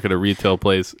a retail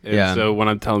place. And so when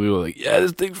I'm telling people like, yeah,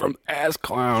 this thing's from Ass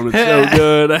Clown, it's so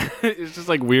good. It's just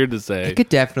like weird to say. It could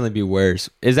definitely be worse.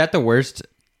 Is that the worst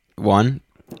one?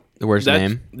 The worst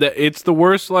name? It's the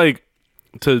worst like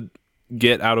to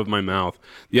get out of my mouth.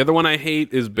 The other one I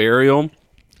hate is Burial.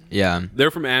 Yeah.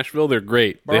 They're from Asheville. They're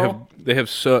great. They have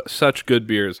such good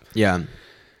beers. Yeah.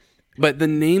 But the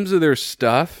names of their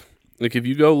stuff, like if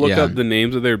you go look up the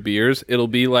names of their beers, it'll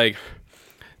be like,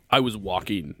 I was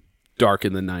walking dark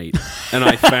in the night and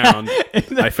I found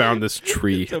this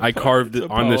tree. I carved it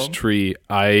on this tree.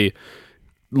 I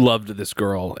loved this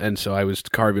girl, and so I was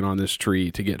carving on this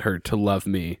tree to get her to love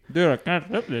me. Dude, I can't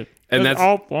flip it. And that's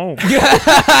all foam.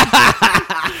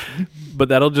 But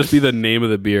that'll just be the name of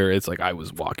the beer. It's like I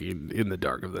was walking in the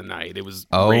dark of the night. It was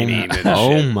raining and shit.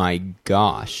 Oh my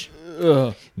gosh.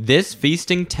 Ugh. This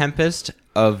feasting tempest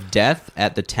of death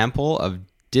at the temple of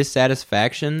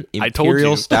dissatisfaction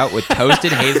imperial stout with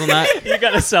toasted hazelnut. You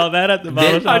gotta sell that at the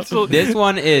bottle shop. This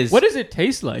one is. What does it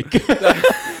taste like?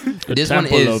 This one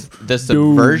is the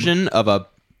subversion of a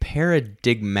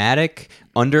paradigmatic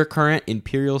undercurrent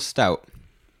imperial stout.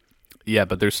 Yeah,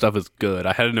 but their stuff is good.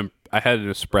 I had an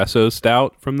espresso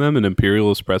stout from them, an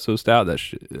imperial espresso stout. That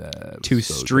to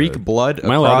so streak good. blood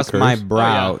across my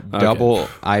brow, Oh, yeah. double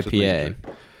Okay. IPA.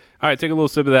 All right, take a little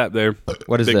sip of that there.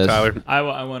 What is Big this? Tyler. I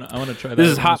want to try that.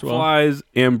 This is Hot as well. Flies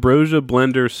Ambrosia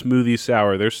Blender Smoothie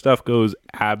Sour. Their stuff goes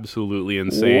absolutely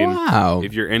insane. Wow.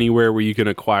 If you're anywhere where you can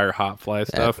acquire Hot Fly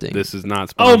stuff, thing. this is not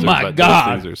sponsored. Oh my but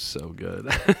God. Those things are so good.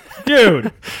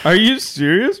 Dude, are you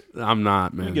serious? I'm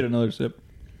not, man. Let me get another sip.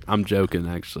 I'm joking,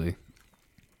 actually.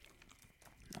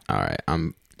 All right,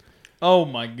 Oh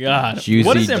my God. Juicy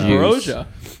what is juice. ambrosia?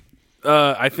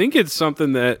 I think it's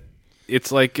something that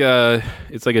it's like a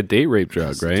date rape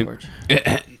drug, right?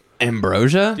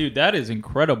 ambrosia. Dude, that is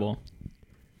incredible.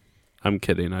 I'm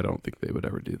kidding. I don't think they would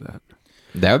ever do that.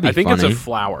 That would be. I think funny. it's a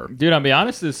flower. Dude, I'll be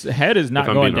honest, this head is not If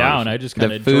I'm going being down. honest. I just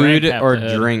kind The of food or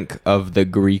drink of the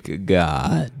Greek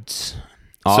gods,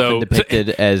 often depicted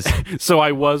as. So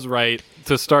I was right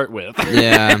to start with.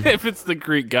 Yeah. If it's the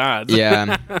Greek gods.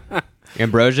 Yeah.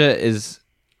 Ambrosia is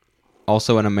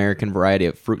also an American variety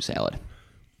of fruit salad.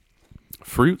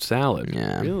 Fruit salad.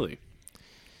 Yeah. Really?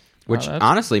 Which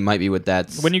honestly might be what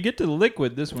that's. When you get to the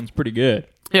liquid, this one's pretty good.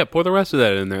 Yeah, pour the rest of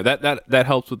that in there. That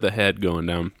helps with the head going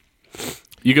down.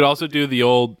 You could also do the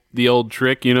old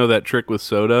trick, that trick with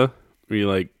soda where you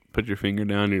like put your finger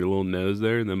down your little nose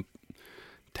there and then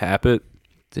tap it.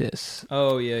 This.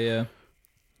 Oh, yeah.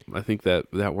 I think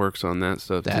that works on that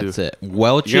stuff too. That's it.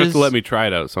 Welch's. You have to let me try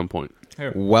it out at some point.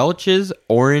 Here. Welch's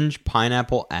orange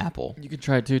pineapple apple. You could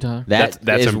try it 2 times. That's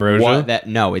is ambrosia?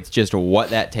 No, it's just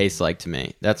what that tastes like to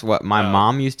me. That's what my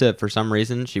mom used to, for some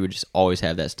reason, she would just always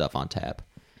have that stuff on tap.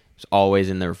 It's always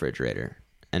in the refrigerator.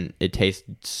 And it tastes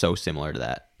so similar to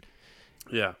that.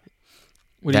 Yeah.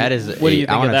 What do you think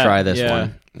I want to try this Yeah.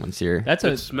 one once you're.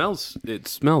 It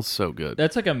smells so good.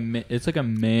 That's like it's like a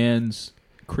man's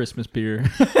Christmas beer.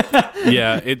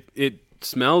 Yeah, it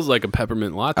smells like a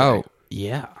peppermint latte. Oh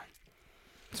yeah,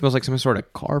 it smells like some sort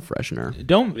of car freshener.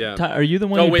 Are you the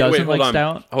one who doesn't like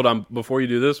stout? Hold on, before you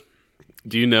do this,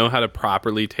 do you know how to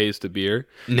properly taste a beer?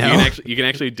 No, you can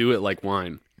actually do it like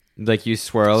wine. Like you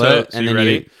swirl it, and then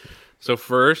ready? So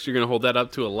first, you're gonna hold that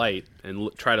up to a light and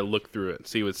try to look through it,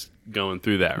 see what's going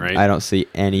through that. Right? I don't see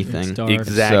anything. It's dark.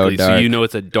 Exactly. So you know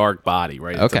it's a dark body,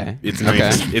 right? Okay. It's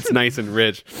nice. Okay. It's nice and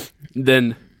rich.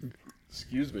 Then,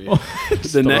 excuse me.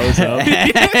 The next,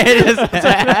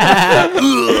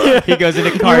 he goes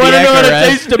into cardiac arrest. You want to know how to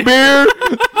taste the beer?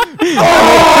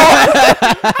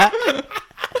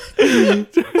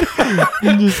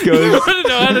 He just goes. You want to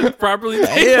know how to properly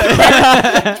taste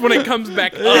it? It's when it comes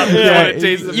back up. You want to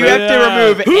taste the You have to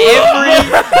remove every.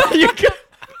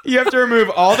 You have to remove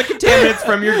all the contaminants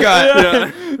from your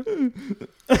gut.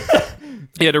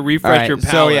 You had to refresh your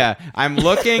palate. So yeah, I'm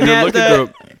looking at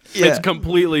the. Yeah. It's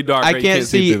completely dark. I can't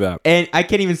see through that. And I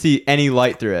can't even see any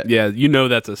light through it. Yeah, you know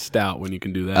that's a stout when you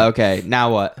can do that. Okay,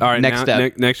 now what? All right, next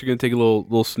step. Next, you're gonna take a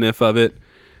little sniff of it.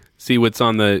 See what's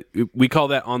on the. We call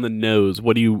that on the nose.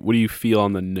 What do you feel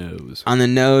on the nose? On the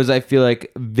nose, I feel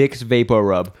like Vicks Vapor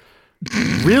Rub.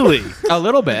 Really? A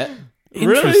little bit.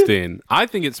 Interesting. Really? I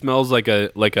think it smells like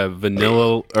a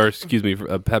vanilla, or excuse me,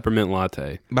 a peppermint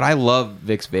latte. But I love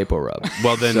Vicks Vapor Rub.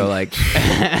 Well then, so like,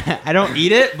 I don't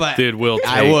eat it, but dude,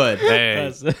 I would.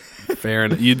 Hey, fair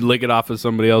enough. You'd lick it off of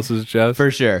somebody else's chest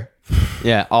for sure.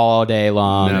 Yeah, all day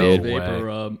long, dude. Vapor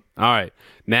Rub. All right,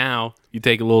 now you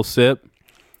take a little sip,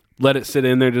 let it sit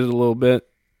in there just a little bit,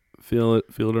 feel it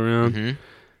around, and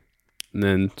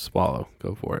then swallow.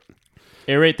 Go for it.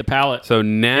 Aerate the palate. So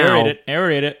now,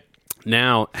 aerate it.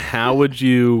 Now, how would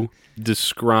you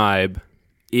describe,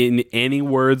 in any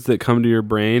words that come to your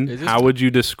brain, how would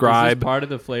you describe is this part of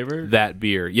the flavor? That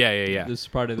beer? Yeah. This is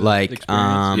part of the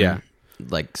experience?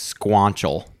 Like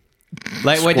squanchal.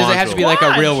 Like, wait, does it have to be like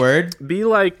a real word? Be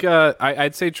like,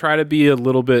 I'd say try to be a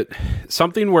little bit,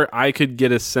 something where I could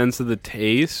get a sense of the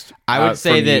taste. I would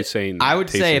say that, I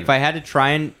would say if I had to try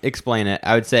and explain it,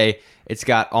 I would say it's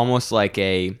got almost like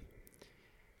a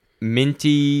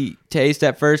minty taste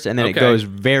at first, and then it goes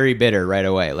very bitter right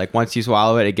away. Like once you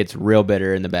swallow it, it gets real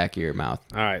bitter in the back of your mouth.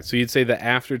 All right, so you'd say the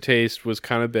aftertaste was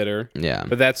kind of bitter. Yeah,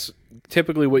 but that's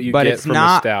typically what you get from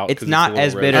a stout. It's not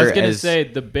as bitter. I was gonna say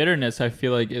the bitterness I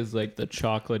feel like is like the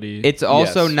chocolatey. It's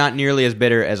also not nearly as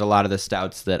bitter as a lot of the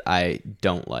stouts that I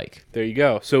don't like. There you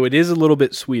go. So it is a little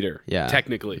bit sweeter. Yeah,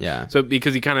 technically. Yeah. So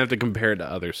because you kind of have to compare it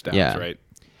to other stouts, right?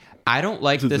 I don't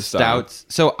like the stouts,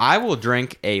 so I will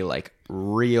drink a like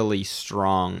really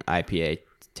strong IPA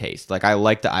taste. Like I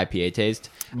like the IPA taste.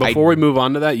 Before we move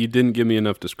on to that, you didn't give me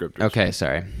enough descriptors. Okay,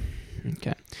 sorry.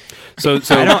 Okay. So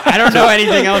I don't know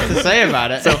anything else to say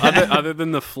about it. So other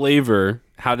than the flavor,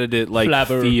 how did it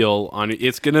feel on it?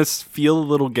 It's gonna feel a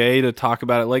little gay to talk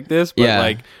about it like this,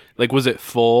 but like was it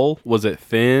full? Was it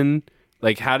thin?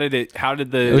 Like how did the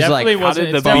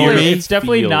beer it's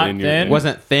definitely not thin. It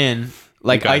wasn't thin.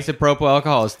 Like isopropyl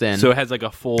alcohol is thin. So it has like a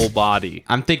full body.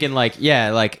 I'm thinking like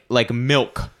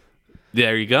milk.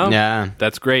 There you go. Yeah.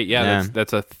 That's great. Yeah.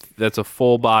 That's a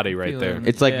full body right there.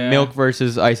 It's like milk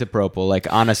versus isopropyl,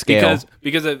 like on a scale.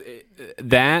 Because of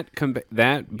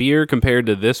that beer compared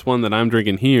to this one that I'm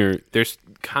drinking here, they're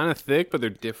kind of thick, but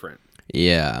they're different.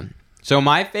 Yeah. So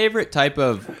my favorite type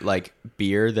of like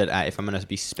beer that if I'm going to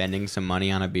be spending some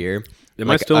money on a beer. Am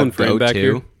I still in frame back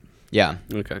here? Yeah.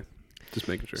 Okay. Just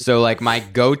making sure. So, like, my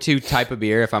go-to type of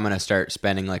beer, if I'm going to start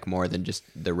spending, like, more than just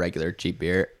the regular cheap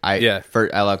beer, I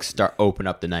like open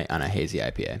up the night on a hazy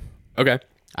IPA. Okay.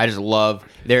 I just love,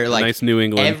 they're like, nice New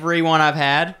England. Every one I've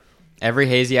had, every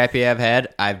hazy IPA I've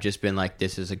had, I've just been like,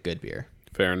 this is a good beer.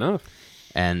 Fair enough.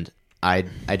 And I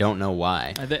don't know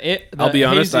why. I'll be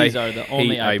honest, I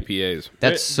hate IPAs.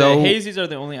 The hazies are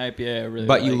the only IPA I really like.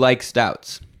 But you like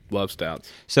stouts. Love stouts.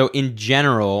 So in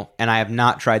general, and I have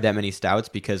not tried that many stouts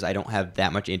because I don't have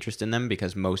that much interest in them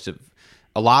because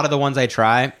a lot of the ones I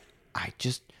try, I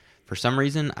just, for some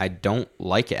reason, I don't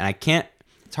like it. And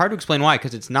it's hard to explain why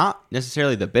because it's not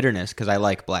necessarily the bitterness because I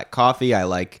like black coffee, I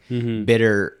like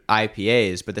bitter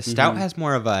IPAs, but the stout has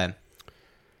more of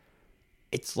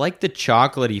it's like the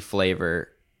chocolatey flavor.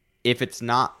 If it's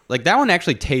not, like that one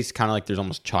actually tastes kind of like there's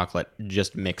almost chocolate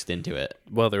just mixed into it.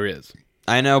 Well, there is.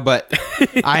 I know, but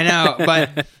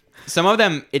some of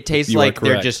them, it tastes like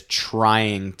they're just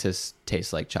trying to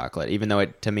taste like chocolate, even though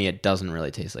to me, it doesn't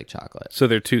really taste like chocolate. So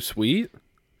they're too sweet?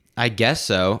 I guess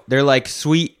so. They're like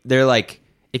sweet. They're like,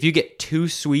 if you get too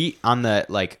sweet on the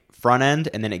like front end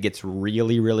and then it gets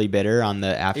really, really bitter on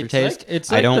the aftertaste.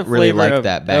 It's like I don't really like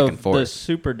that back and forth. The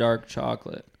super dark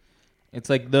chocolate. It's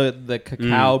like the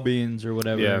cacao beans or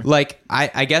whatever. Yeah. Like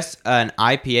I guess an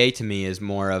IPA to me is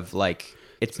more of like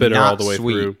it's bitter not all the way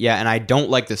sweet. Through. Yeah, and I don't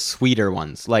like the sweeter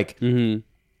ones. Like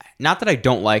not that I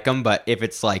don't like them, but if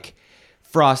it's like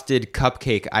frosted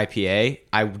cupcake IPA,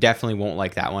 I definitely won't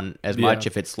like that one as much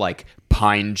if it's like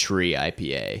pine tree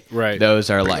IPA. Right. Those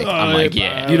are like I'm like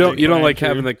you don't like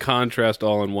having the contrast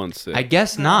all in one sip. I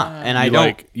guess not. And I you don't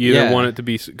like you either want it to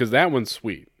be because that one's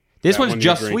sweet. This one's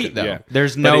just sweet though. Yeah.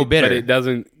 There's no bitter. But it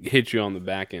doesn't hit you on the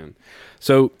back end.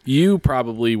 So you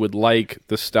probably would like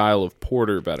the style of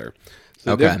porter better.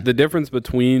 So the difference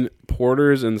between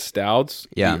porters and stouts,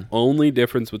 the only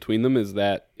difference between them is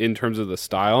that in terms of the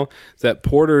style, is that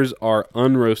porters are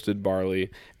unroasted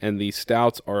barley and the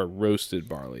stouts are roasted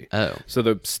barley. Oh. So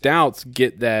the stouts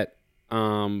get that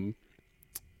that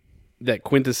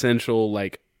quintessential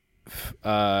like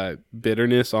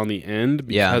bitterness on the end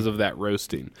because of that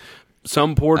roasting.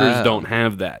 Some porters don't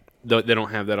have that. They don't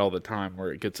have that all the time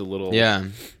where it gets a little That's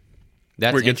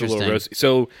where it gets interesting. a little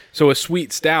roasty. So a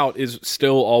sweet stout is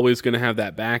still always going to have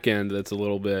that back end that's a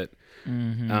little bit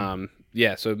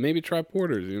so maybe try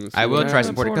porters. I will try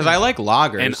some porter because I like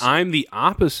lagers. And I'm the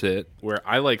opposite where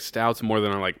I like stouts more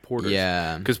than I like porters.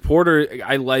 Yeah. Because porter,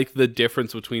 I like the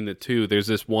difference between the two. There's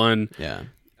this one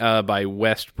by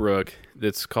Westbrook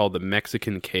that's called the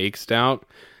Mexican Cake Stout.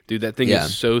 Dude, that thing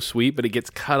is so sweet, but it gets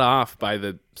cut off by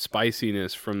the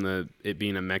spiciness from it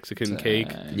being a Mexican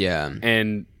cake. Yeah.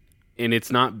 And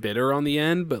it's not bitter on the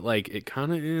end, but like it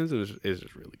kind of is. It's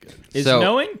just really good. Is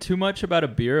knowing too much about a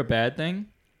beer a bad thing?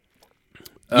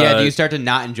 Yeah, do you start to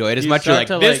not enjoy it as much? You're like,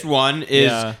 this one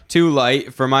is too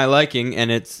light for my liking,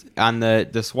 and it's on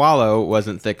the swallow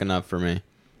wasn't thick enough for me.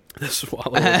 The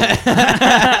swallow.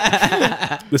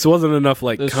 This wasn't enough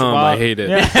like cum. I hate it.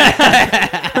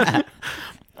 Yeah.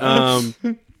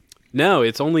 No,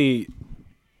 it's only.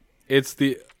 It's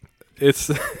the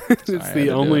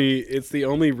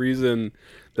only reason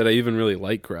that I even really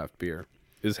like craft beer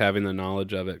is having the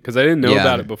knowledge of it because I didn't know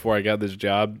about it before I got this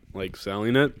job like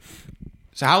selling it.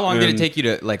 So how long did it take you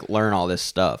to like learn all this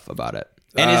stuff about it?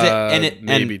 And is it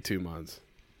maybe 2 months?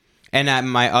 And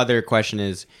my other question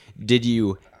is, did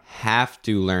you have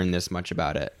to learn this much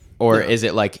about it, or is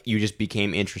it like you just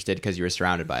became interested because you were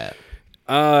surrounded by it?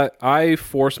 I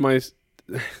forced I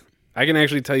can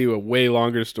actually tell you a way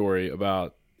longer story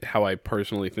about how I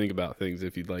personally think about things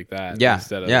if you'd like that. Yeah.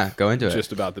 Instead of go into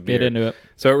just about the beer. Get into it.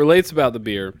 So it relates about the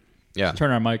beer. Yeah.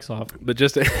 Turn our mics off. But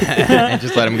just and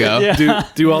just let them go. Yeah.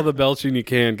 Do all the belching you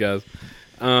can, guys.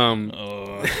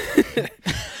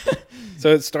 So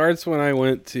it starts when I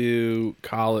went to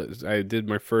college. I did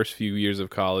my first few years of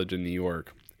college in New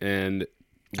York. And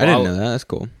I didn't know that. That's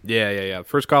cool. Yeah.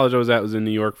 First college I was at was in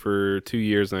New York for 2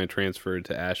 years, and I transferred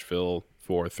to Asheville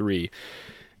for 3.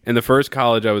 And the first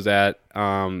college I was at,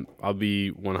 I'll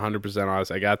be 100%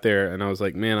 honest, I got there and I was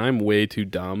like, man, I'm way too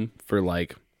dumb for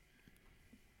like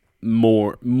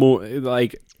more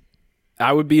like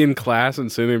I would be in class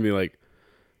and sitting there and be like,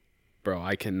 bro,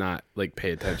 I cannot like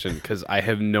pay attention because I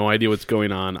have no idea what's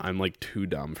going on. I'm like too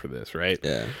dumb for this, right?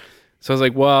 Yeah. So I was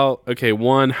like, well, okay,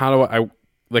 one, how do I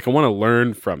want to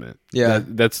learn from it. Yeah.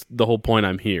 That's the whole point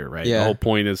I'm here, right? Yeah. The whole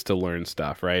point is to learn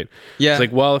stuff, right? Yeah. It's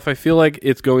like, well, if I feel like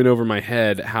it's going over my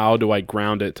head, how do I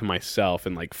ground it to myself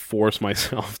and like force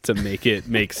myself to make it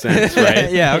make sense,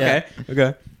 right? Yeah, okay. Yeah.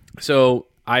 Okay. So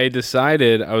I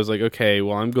decided, I was like, okay,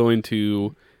 well, I'm going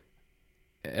to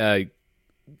have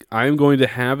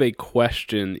a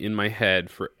question in my head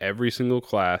for every single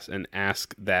class and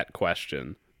ask that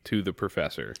question to the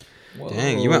professor. Whoa.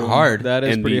 Dang, you went hard. That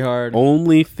is pretty hard.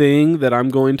 Only thing that I'm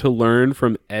going to learn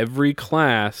from every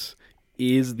class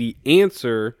is the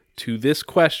answer to this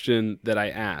question that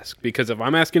I ask. Because if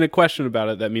I'm asking a question about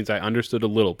it, that means I understood a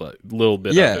little bit of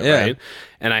it, right?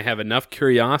 And I have enough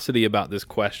curiosity about this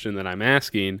question that I'm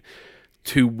asking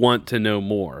to want to know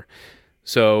more.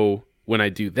 So when I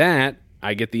do that,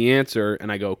 I get the answer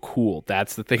and I go, cool,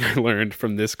 that's the thing I learned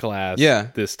from this class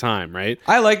this time, right?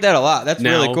 I like that a lot. That's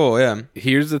really cool, yeah.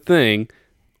 Here's the thing.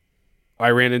 I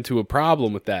ran into a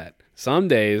problem with that. Some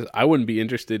days I wouldn't be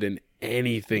interested in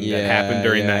anything that happened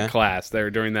during that class,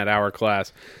 during that hour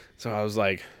class. So I was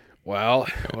like, well,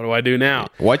 what do I do now?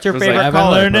 What's your favorite like,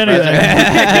 color? I haven't learned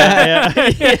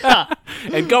anything. Yeah.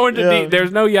 And go into deep.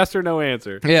 There's no yes or no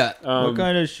answer. Yeah. What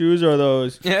kind of shoes are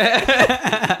those?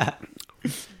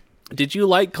 Did you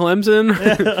like Clemson?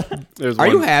 Are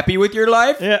you happy with your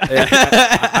life? Yeah.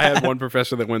 I had one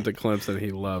professor that went to Clemson.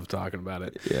 He loved talking about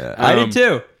it. Yeah, I did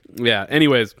too. Yeah.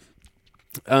 Anyways,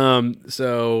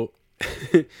 so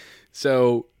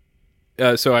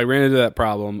so I ran into that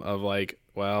problem of like,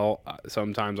 well,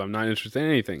 sometimes I'm not interested in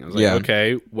anything. I was like,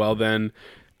 okay, well then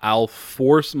I'll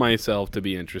force myself to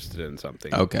be interested in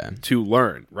something. Okay. To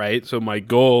learn, right? So my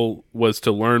goal was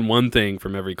to learn one thing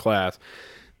from every class.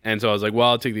 And so I was like, well,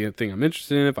 I'll take the thing I'm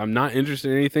interested in. If I'm not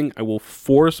interested in anything, I will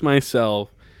force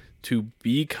myself to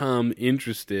become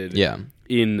interested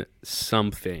in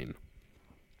something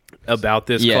about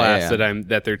this class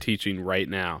that they're teaching right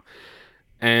now.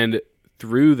 And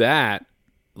through that,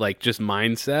 like just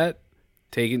mindset,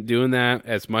 doing that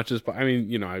as much as, I mean,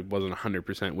 you know, I wasn't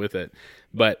 100% with it,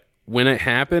 but when it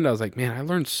happened, I was like, man, I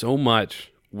learned so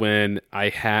much when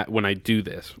I do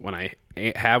this. When I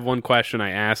have one question,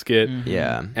 I ask it,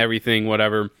 everything,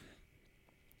 whatever.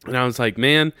 And I was like,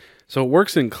 man, so it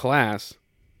works in class.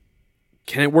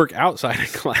 Can it work outside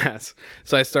of class?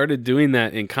 So I started doing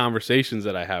that in conversations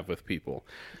that I have with people.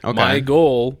 Okay. My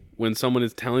goal when someone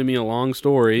is telling me a long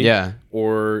story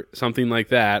or something like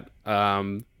that,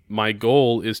 my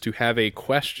goal is to have a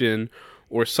question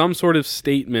or some sort of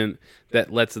statement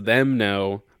that lets them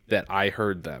know that I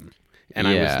heard them. And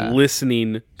I was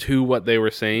listening to what they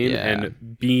were saying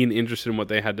and being interested in what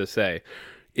they had to say.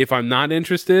 If I'm not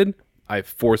interested, I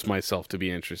force myself to be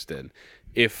interested.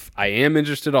 If I am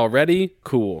interested already,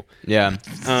 cool. Yeah.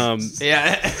 And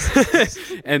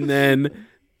then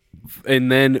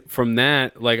from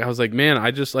that, like I was like, man,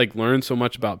 I just like learned so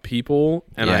much about people,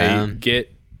 and I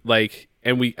get like,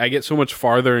 I get so much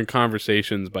farther in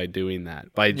conversations by doing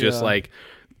that, by just like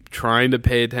trying to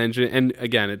pay attention. And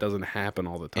again, it doesn't happen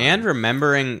all the time. And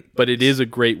remembering, but it is a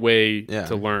great way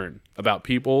to learn about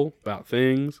people, about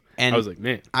things. And I was like,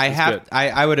 man,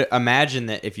 I would imagine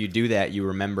that if you do that, you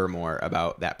remember more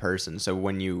about that person. So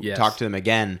when you talk to them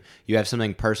again, you have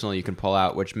something personal you can pull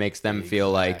out, which makes them feel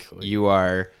like you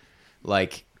are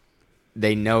like,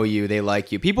 they know you, they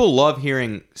like you. People love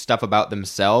hearing stuff about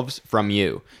themselves from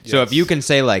you. Yes. So if you can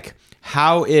say like,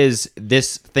 how is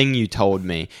this thing you told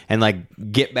me, and like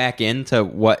get back into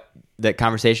what that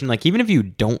conversation, like even if you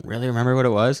don't really remember what it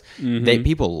was,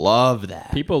 people love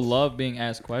that. People love being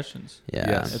asked questions.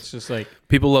 It's just like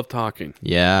people love talking.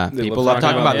 People love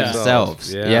talking about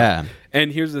themselves.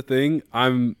 And here's the thing,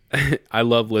 I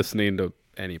love listening to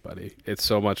anybody. It's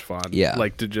so much fun.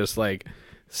 Like to just like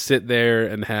sit there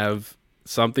and have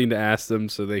something to ask them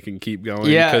so they can keep going.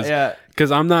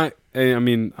 Because I'm not, I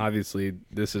mean, obviously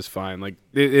this is fine. Like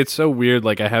it's so weird.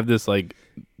 Like I have this like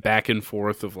back and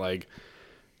forth of like,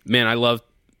 man,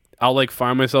 I'll like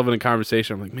find myself in a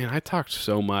conversation. I'm like, man, I talked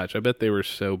so much. I bet they were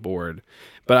so bored.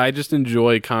 But I just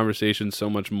enjoy conversations so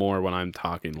much more when I'm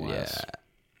talking less. Yeah.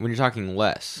 When you're talking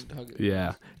less.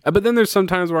 Yeah. But then there's some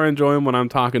times where I enjoy them when I'm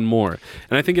talking more.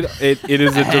 And I think it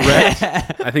is a direct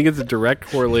I think it's a direct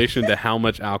correlation to how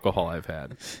much alcohol I've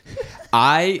had.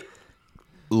 I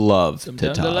love sometimes to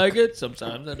talk. Sometimes I like it,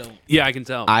 sometimes I don't. Yeah, I can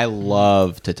tell. I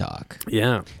love to talk.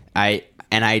 Yeah. I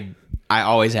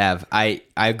always have. I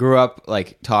grew up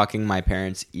like talking my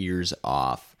parents' ears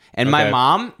off. And my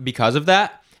mom, because of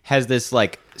that, has this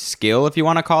like skill, if you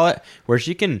want to call it, where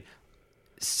she can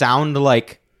sound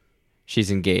like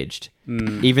she's engaged,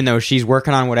 even though she's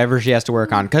working on whatever she has to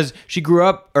work on. Because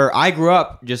I grew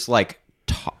up just like,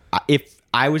 if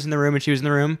I was in the room and she was in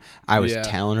the room, I was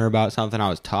telling her about something. I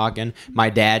was talking. My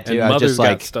dad too. And I was just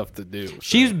like, got stuff to do. So.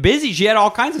 She's busy. She had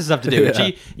all kinds of stuff to do.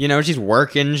 She, she's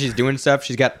working. She's doing stuff.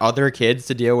 She's got other kids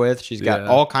to deal with. She's got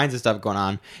all kinds of stuff going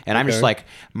on. And I'm just like,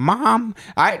 Mom,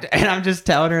 and I'm just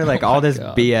telling her like all this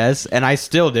BS. And I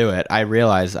still do it. I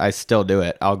realize I still do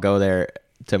it. I'll go there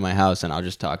to my house and I'll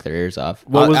just talk their ears off.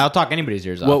 I'll talk anybody's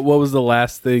ears off. What was the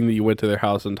last thing that you went to their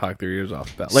house and talked their ears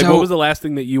off about? Like, what was the last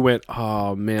thing that you went,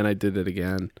 oh man, I did it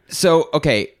again? So,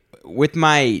 okay, with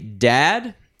my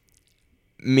dad,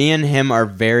 me and him are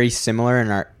very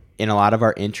similar in a lot of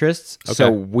our interests. Okay. So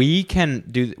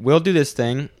we'll do this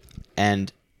thing,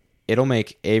 and it'll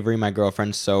make Avery, my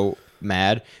girlfriend, so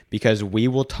mad because we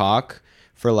will talk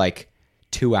for like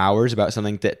 2 hours about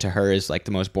something that to her is like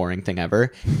the most boring thing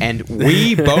ever, and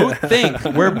we both think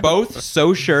we're both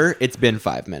so sure it's been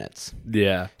 5 minutes.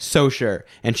 Yeah, so sure.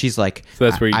 And she's like, so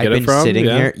that's where you get it from? I've been sitting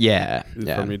here. Yeah,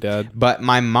 from your dad. But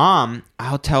my mom,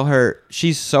 I'll tell her,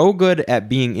 she's so good at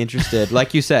being interested.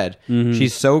 Like you said,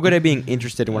 she's so good at being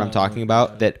interested in what I'm talking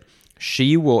about that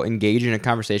she will engage in a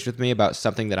conversation with me about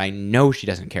something that I know she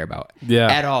doesn't care about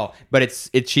at all. But it's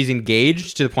she's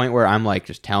engaged to the point where I'm like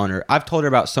just telling her. I've told her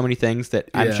about so many things that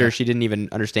I'm sure she didn't even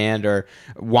understand or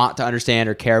want to understand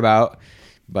or care about.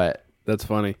 But that's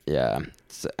funny. Yeah.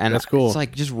 And that's cool. It's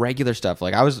like just regular stuff.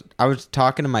 Like I was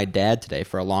talking to my dad today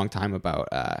for a long time about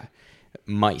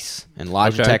mice and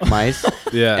Logitech mice.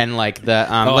 Yeah. And like the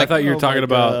I thought you were talking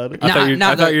about.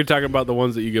 I thought you were talking about the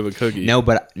ones that you give a cookie.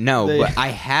 But I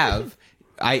have.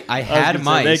 I had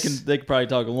mice. They can probably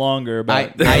talk longer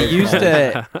about.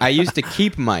 I used to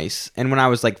keep mice, and when I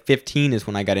was like 15 is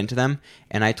when I got into them,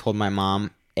 and I told my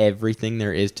mom everything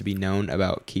there is to be known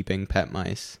about keeping pet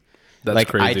mice. That's like,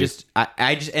 crazy.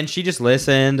 I just, and she just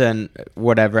listened, and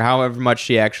whatever, however much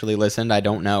she actually listened, I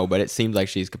don't know, but it seemed like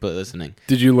she's completely listening.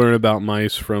 Did you learn about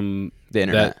mice from the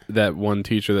internet? That one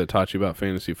teacher that taught you about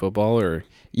fantasy football, or?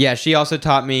 Yeah, she also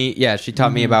taught me. Yeah, she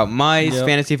taught me about mice,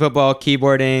 fantasy football,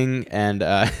 keyboarding, and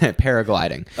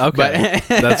paragliding. Okay,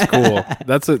 that's cool.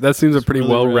 That seems a pretty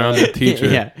really well-rounded teacher.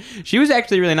 Yeah, she was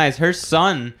actually really nice. Her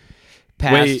son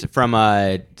passed from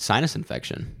a sinus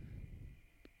infection.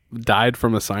 Died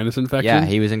from a sinus infection? Yeah,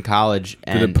 he was in college.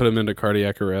 And did it put him into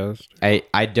cardiac arrest?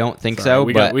 I don't think so.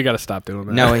 We got to stop doing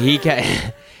that. No,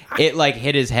 it like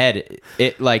hit his head.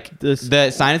 It like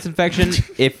the sinus infection.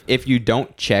 If you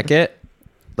don't check it.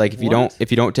 Like if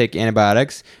you don't take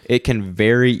antibiotics, it can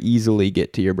very easily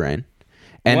get to your brain,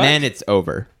 and then it's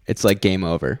over. It's like game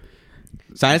over.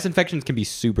 Sinus infections can be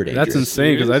super dangerous. That's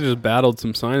insane because I just battled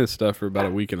some sinus stuff for about a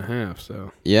week and a half.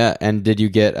 So yeah, and did you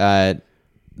get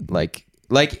like?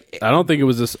 I don't think it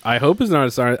was this. I hope it's not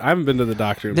a sinus. I haven't been to the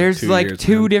doctor. In there's like 2 like years,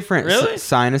 two different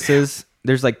sinuses.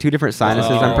 There's like 2 different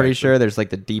sinuses. I'm pretty sure. There's like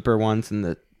the deeper ones and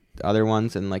the other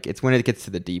ones, and like it's when it gets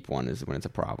to the deep one is when it's a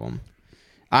problem.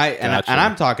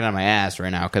 I'm talking on my ass right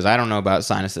now because I don't know about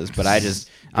sinuses, but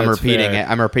I'm repeating it.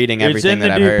 I'm repeating everything that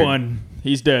I've heard. It's in the deep one.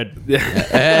 He's dead.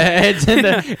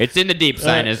 It's in the deep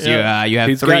sinus. You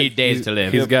have 3 days to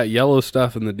live. He's got yellow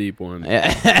stuff in the deep one.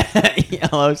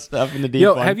 Yellow stuff in the deep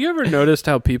one. Have you ever noticed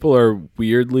how people are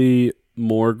weirdly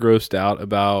more grossed out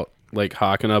about like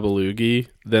hawking up a loogie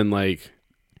than like,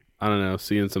 I don't know,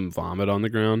 seeing some vomit on the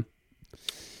ground?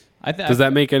 Does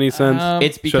that make any sense?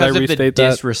 It's because of the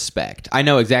disrespect. I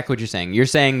know exactly what you're saying. You're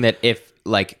saying that if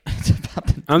like,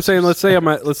 I'm saying let's say I'm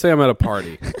at a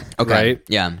party, okay, right?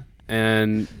 Yeah,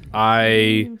 and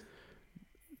I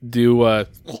do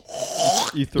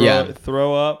you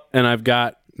throw up, and I've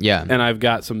got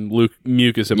some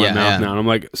mucus in my mouth now, and I'm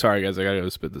like, sorry guys, I gotta go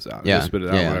spit this out. Spit it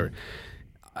out, whatever.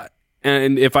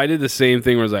 And if I did the same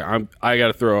thing, where it's like I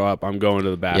gotta throw up, I'm going to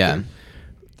the bathroom.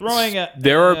 Yeah.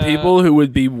 There are people who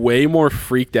would be way more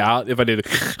freaked out if I did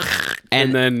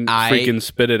and then freaking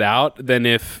spit it out than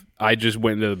if I just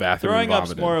went into the bathroom and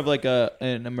vomited. Throwing up's more of like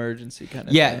an emergency kind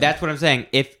of thing. That's what I'm saying.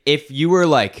 If you were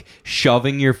like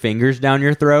shoving your fingers down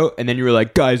your throat and then you were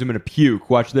like, guys, I'm gonna puke,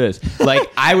 watch this. Like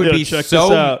I would be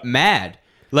so mad.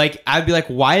 Like I'd be like,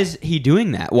 why is he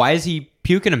doing that? Why is he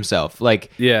puking himself? Like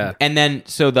and then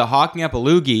so the hawking up a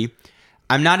loogie,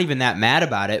 I'm not even that mad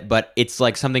about it, but it's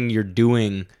like something you're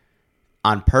doing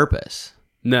on purpose.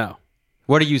 No.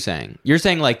 What are you saying? You're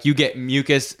saying like you get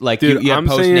mucus, like dude, you have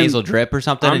post-nasal drip or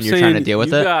something, and you're trying to deal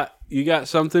with it? You got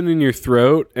something in your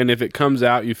throat, and if it comes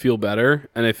out, you feel better.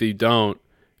 And if you don't,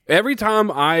 every time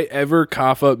I ever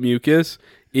cough up mucus,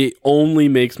 it only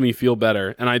makes me feel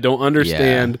better. And I don't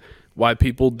understand why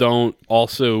people don't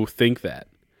also think that.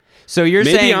 So you're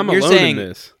Maybe saying... I'm alone in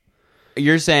this.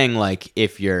 You're saying like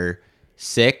if you're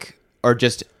sick or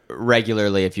just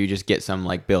regularly if you just get some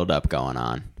like buildup going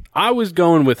on. I was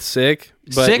going with sick.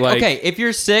 But sick? Like, okay, if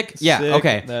you're sick,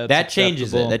 okay. That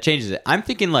changes it. That changes it. I'm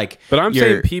thinking like... But I'm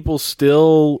saying people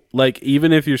still, like,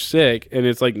 even if you're sick and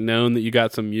it's like known that you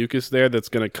got some mucus there that's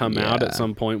going to come out at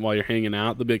some point while you're hanging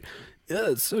out, they'll be like,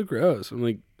 yeah, it's so gross. I'm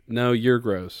like, no, you're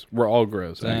gross. We're all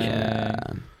gross, actually. Yeah.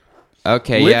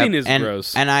 Okay, Living is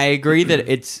gross. And I agree that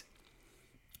it's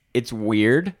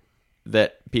weird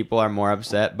that people are more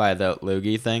upset by the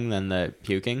loogie thing than the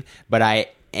puking, but I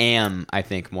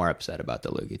think more upset about the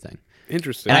loogie thing.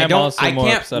 Interesting. And I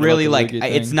can't really like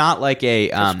it's not like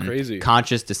a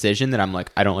conscious decision that I'm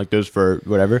like I don't like this for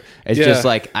whatever. It's just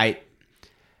like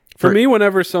for me,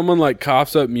 whenever someone like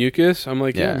coughs up mucus, I'm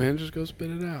like, yeah, man, just go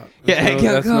spit it out. Go,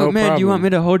 man. Problem. Do you want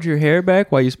me to hold your hair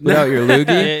back while you spit out your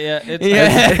loogie?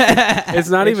 It's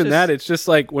not even that. It's just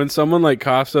like when someone like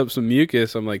coughs up some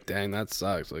mucus, I'm like, dang, that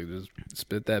sucks. Like, just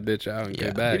spit that bitch out and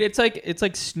get back. Dude, it's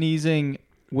like sneezing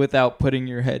without putting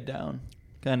your head down,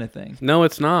 kind of thing. No,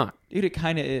 it's not. Dude, it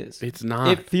kind of is. It's not.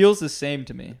 It feels the same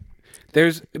to me.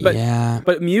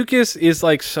 But mucus is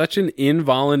like such an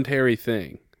involuntary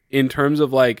thing in terms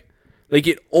of like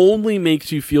it only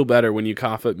makes you feel better when you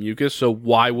cough up mucus, so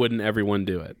why wouldn't everyone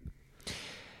do it?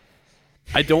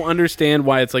 I don't understand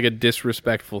why it's like a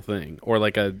disrespectful thing or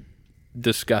like a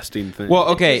disgusting thing. Well,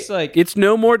 okay. It's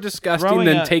no more disgusting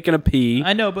than taking a pee.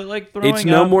 I know, but like throwing It's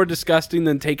no more disgusting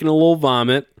than taking a little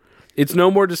vomit. It's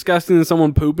no more disgusting than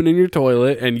someone pooping in your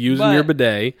toilet and using your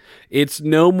bidet. It's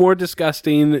no more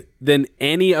disgusting than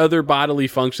any other bodily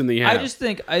function that you have.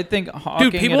 I think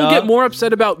hawking dude, people get more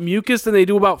upset about mucus than they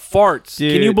do about farts.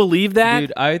 Dude, can you believe that?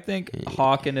 Dude, I think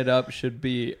hawking it up should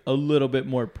be a little bit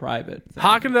more private.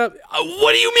 Hawking it up?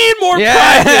 What do you mean more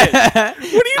private? What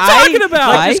are you talking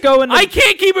about? Like, just go in I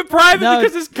can't keep it private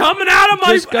because it's coming out of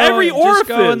my every orifice.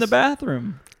 Just go in the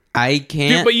bathroom. I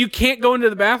can't. Dude, but you can't go into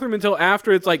the bathroom until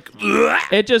after it's like.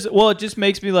 It just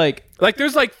makes me like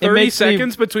there's like 30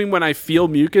 seconds between when I feel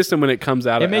mucus and when it comes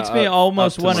out. It makes me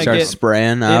almost want to start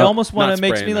spraying out. It almost want to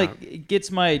makes me like it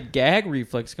gets my gag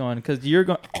reflex going because you're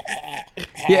going.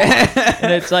 Yeah,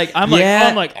 and it's like I'm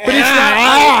like, but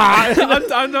it's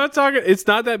not. I'm not talking. It's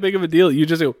not that big of a deal. You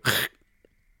just go.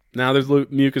 Now there's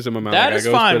mucus in my mouth. That is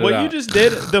fine. What you just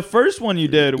did, the first one you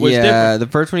did was different. Yeah, the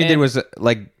first one you did was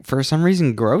like for some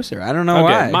reason grosser. I don't know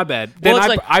why. My bad. Well,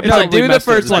 then do the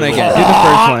first one again. Do the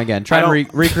first one again. Try to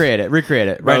recreate it. Recreate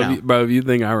it right now. Bro, if you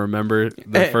think I remember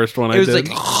the first one I did. It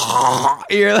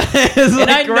was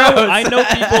like, I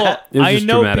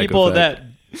know people that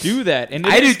do that, and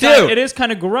I do too. It is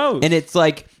kind of gross, and it's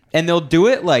like, and they'll do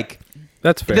it like.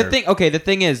 That's fair. The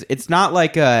thing is, it's not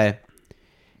like a.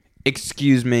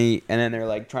 Excuse me, and then they're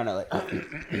like trying to like.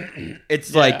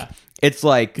 It's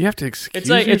like you have to excuse.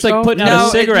 It's like putting out a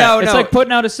cigarette. It's like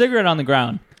putting out a cigarette on the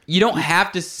ground. You don't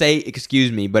have to say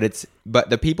excuse me, but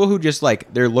the people who just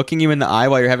like they're looking you in the eye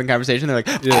while you're having a conversation. They're like,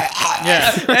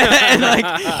 yeah, and like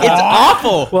it's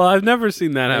awful. Well, I've never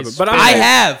seen that happen, but I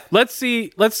have. Let's say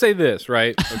this,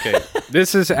 right? Okay,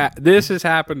 this has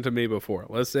happened to me before.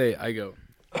 Let's say I go.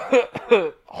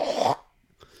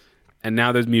 And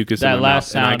now there's mucus in my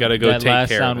mouth, and I gotta go take care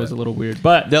of it. That last sound was a little weird,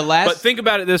 but think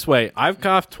about it this way: I've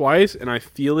coughed twice, and I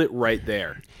feel it right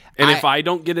there. And if I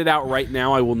don't get it out right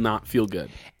now, I will not feel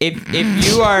good. If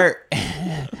you are,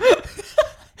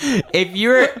 if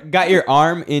you're got your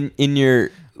arm in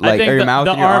your or your mouth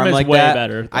in your arm like that,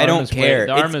 better. I don't care.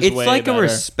 It's like a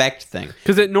respect thing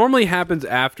because it normally happens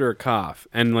after a cough,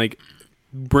 and like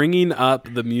bringing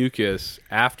up the mucus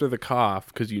after the cough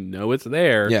because you know it's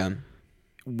there. Yeah.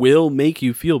 Will make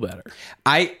you feel better.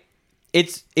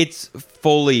 It's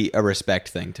fully a respect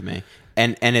thing to me,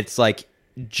 and it's like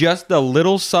just the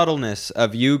little subtleness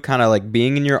of you kind of like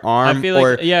being in your arm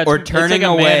or turning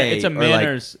away. It's a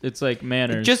manners. It's like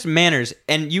manners. Just manners,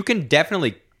 and you can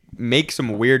definitely make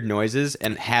some weird noises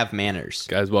and have manners.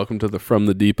 Guys, welcome to the From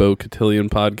the Depot Cotillion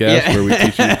podcast where we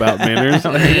teach you about manners.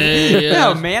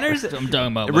 No, manners. I'm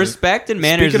talking about respect and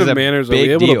manners. Speaking is of manners, big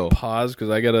are we able deal. to pause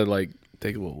because I gotta like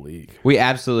take a little leak? We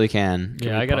absolutely can.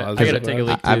 Yeah, I gotta take a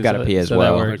leak too. I've got to pee as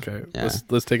well. Okay, yeah.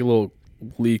 Let's take a little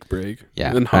leak break. Yeah,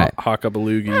 and then hawk up a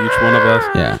loogie, each one of us.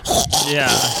 Yeah.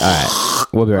 All right,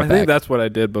 we'll be right back. I think that's what I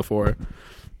did before,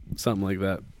 something like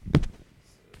that.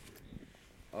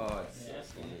 Oh, it's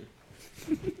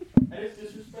it's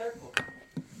disrespectful.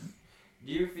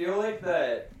 Do you feel like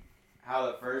how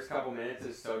the first couple minutes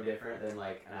is so different than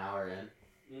like an hour in?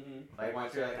 Mm-hmm. Like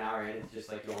once you're like an hour in, it's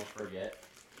just like you won't forget.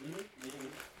 Mm-hmm.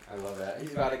 Mm-hmm. I love that.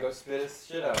 He's about to go spit his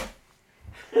shit out.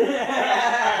 I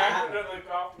accidentally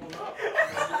coughed him up.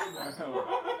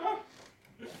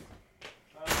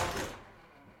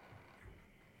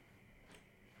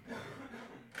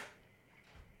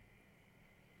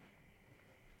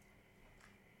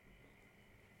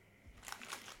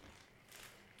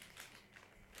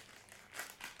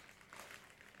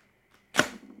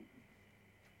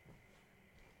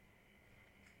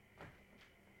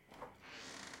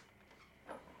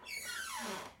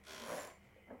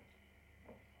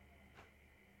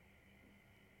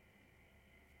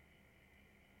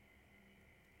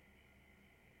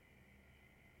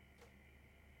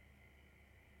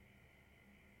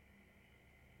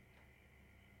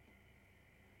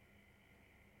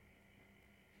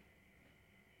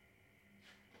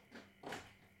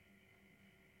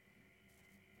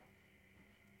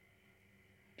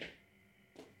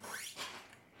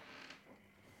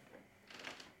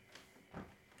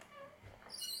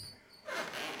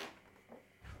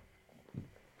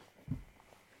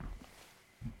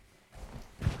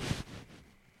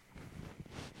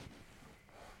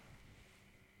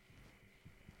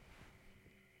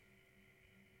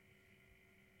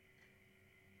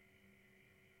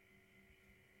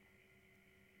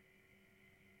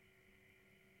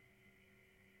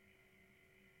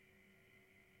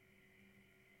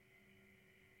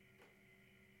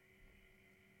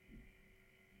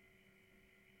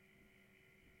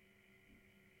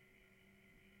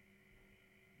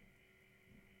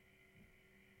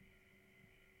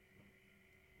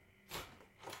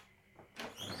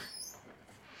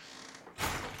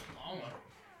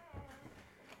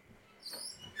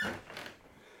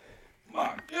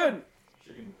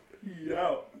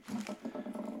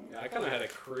 kind of had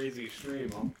a crazy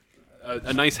stream.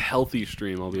 A nice healthy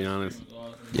stream, I'll be honest.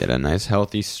 You had a nice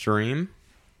healthy stream.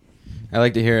 I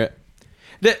like to hear it.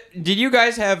 Did you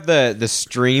guys have the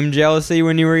stream jealousy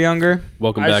when you were younger?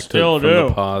 Welcome back to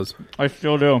the pause. I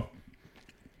still do.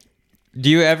 Do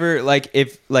you ever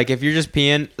if you're just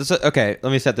peeing? So, okay,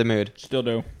 let me set the mood. Still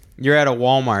do. You're at a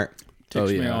Walmart.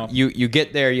 Ticks me off. You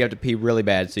get there, you have to pee really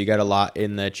bad, so you got a lot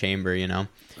in the chamber, you know.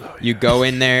 Oh, yeah. You go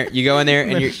in there,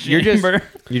 and you're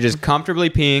just comfortably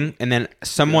peeing, and then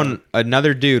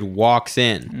another dude walks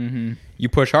in. Mm-hmm. You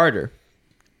push harder.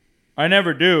 I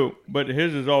never do, but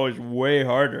his is always way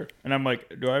harder, and I'm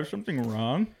like, do I have something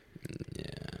wrong? Yeah.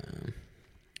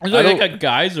 It's like a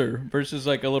geyser versus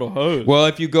like a little hose. Well,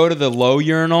 if you go to the low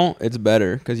urinal, it's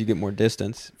better because you get more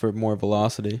distance for more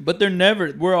velocity. But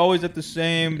we're always at the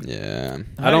same. Yeah.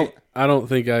 I don't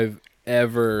think I've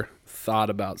ever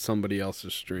thought about somebody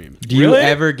else's stream. Do you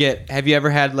ever have you ever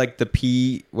had like the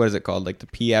pee, what is it called? Like the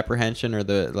pee apprehension or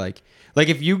the like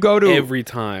if you go to every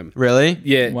time. Really?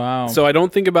 Yeah. Wow. So I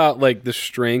don't think about like the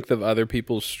strength of other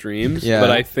people's streams, but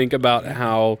I think about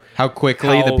how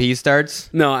quickly the pee starts.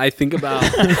 No, I think about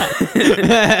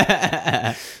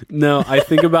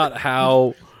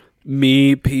how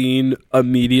me peeing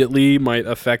immediately might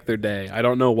affect their day. I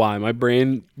don't know why. My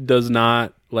brain does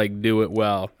not like do it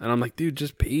well. And I'm like, dude,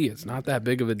 just pee. It's not that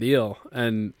big of a deal.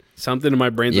 And something in my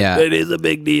brain's like, it is a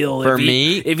big deal. For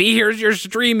me, if he hears your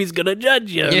stream, he's going to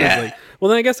judge you. Yeah. Like, well,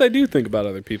 then I guess I do think about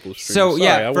other people's streams. So,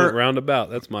 Sorry, I went roundabout.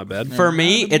 That's my bad. For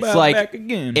me, it's like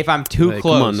if I'm too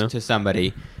close to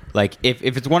somebody, like if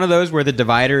it's one of those where the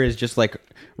divider is just like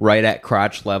right at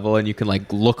crotch level and you can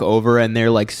like look over and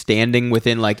they're like standing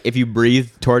within like if you breathe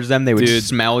towards them they would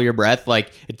smell your breath,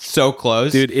 like it's so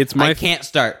close. Dude, I can't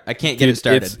get it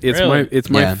started. It's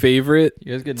my favorite.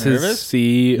 You guys get nervous? To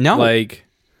see like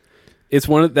that's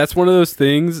one of those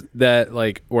things that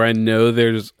like where I know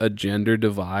there's a gender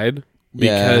divide.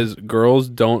 Because girls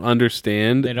don't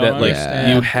understand that like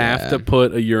you have to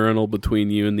put a urinal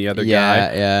between you and the other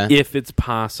guy if it's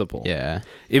possible. Yeah.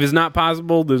 If it's not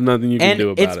possible, there's nothing you can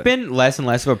do about it. It's been less and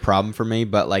less of a problem for me,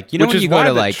 but like when you go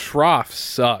to like trough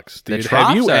sucks, dude.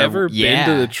 Have you ever been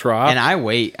to the trough? And I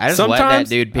just let that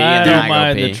dude pee and then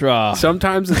I go pee. The trough.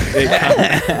 Sometimes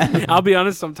I'll be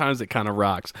honest, sometimes it kind of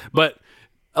rocks. But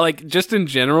like, just in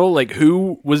general, like,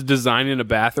 who was designing a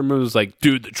bathroom and was like,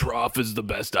 dude, the trough is the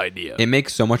best idea? It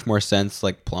makes so much more sense,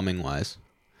 like, plumbing-wise.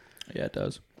 Yeah, it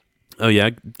does. Oh,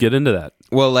 yeah? Get into that.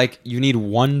 Well, like, you need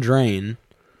one drain.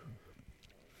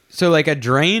 So, like, a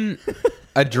drain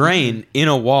in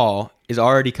a wall is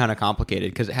already kind of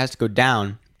complicated because it has to go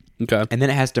down. Okay. And then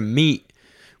it has to meet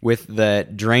with the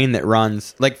drain that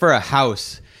runs. Like, for a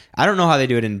house, I don't know how they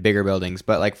do it in bigger buildings,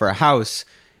 but, like, for a house...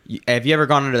 Have you ever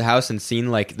gone into the house and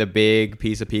seen like the big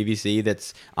piece of PVC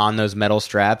that's on those metal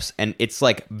straps, and it's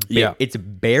like it's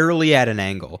barely at an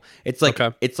angle. It's like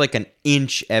it's like an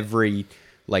inch every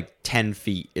like 10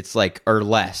 feet. It's like or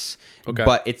less. Okay.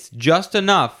 But it's just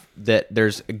enough that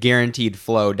there's a guaranteed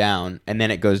flow down, and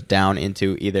then it goes down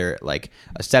into either like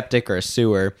a septic or a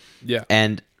sewer. Yeah.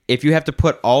 And if you have to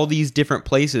put all these different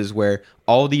places where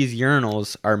all these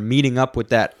urinals are meeting up with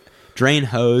that drain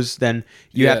hose, then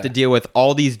you have to deal with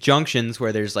all these junctions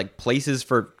where there's like places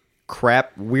for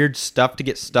crap, weird stuff to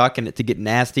get stuck and it to get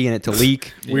nasty and it to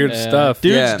leak. Weird stuff.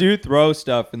 Dudes do throw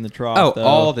stuff in the trough. Oh, though.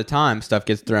 All the time stuff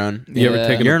gets thrown. You ever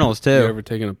taken urinals too? You ever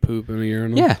taken a poop in a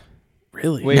urinal? Yeah.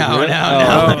 Really? Wait, no.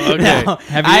 Okay. No.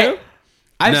 Have you?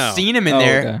 I've seen him in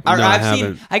there.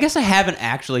 Okay. I guess I haven't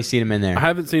actually seen him in there. I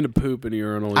haven't seen a poop in a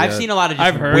urinal. I've seen a lot of just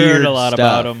I've heard weird a lot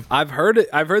stuff. about him. I've heard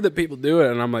that people do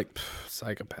it, and I'm like,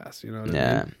 psychopaths. You know what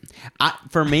I mean?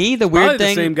 For me, the weird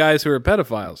thing, the same guys who are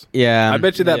pedophiles. Yeah, I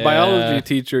bet you that biology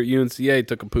teacher at UNCA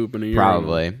took a poop in a urinal.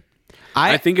 Probably.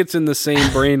 I think it's in the same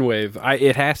brainwave.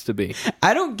 It has to be.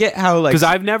 I don't get how like because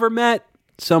I've never met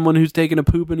someone who's taken a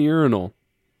poop in a urinal.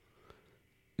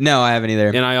 No, I haven't either.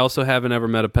 And I also haven't ever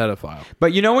met a pedophile.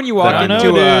 But you know when you walk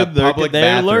into a public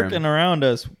they're bathroom, lurking around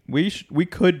us. We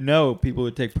could know people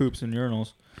would take poops in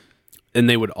urinals. And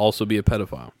they would also be a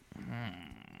pedophile. No.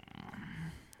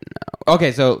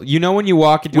 Okay, so you know when you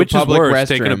walk into a public restroom, worse,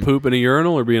 taking a poop in a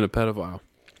urinal or being a pedophile?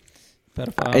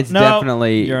 Pedophile. It's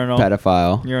definitely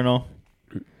pedophile. Urinal.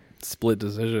 Split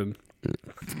decision.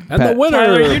 And the winner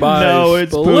Tyler, by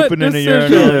it's pooping in a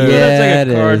urinal. Yeah, that's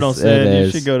like a cardinal sin. You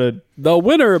should go to the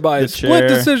winner by split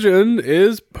decision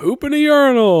is poop in a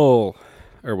urinal.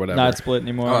 Or whatever. Not split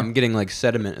anymore. Oh, I'm getting like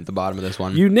sediment at the bottom of this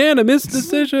one. Unanimous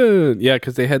decision. Yeah,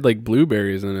 because they had like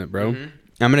blueberries in it, bro. Mm-hmm.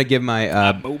 I'm gonna give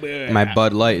my my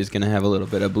Bud Light is gonna have a little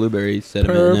bit of blueberry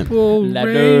sediment Purple in it.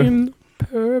 rain,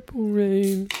 Purple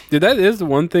Rain. Dude, that is the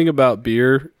one thing about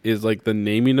beer is like the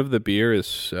naming of the beer is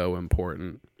so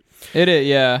important. It is,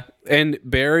 yeah. And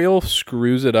Burial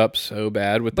screws it up so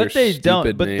bad with their stupid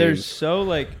names. But they're so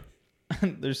like,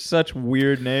 there's such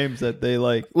weird names that they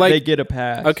like they get a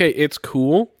pass. Okay, it's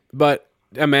cool, but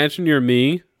imagine you're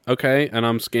me, okay, and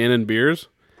I'm scanning beers,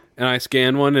 and I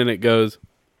scan one and it goes,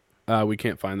 we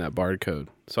can't find that barcode.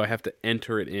 So I have to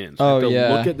enter it in. So I have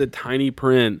to look at the tiny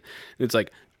print. And it's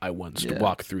like, I once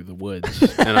walked through the woods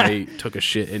and I took a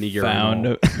shit in a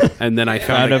urinal. And then I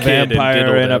found a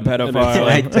vampire and a pedophile.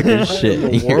 I took a shit.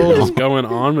 What in the world is going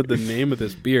on with the name of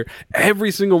this beer?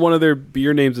 Every single one of their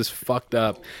beer names is fucked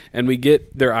up. And we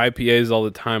get their IPAs all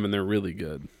the time and they're really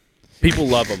good. People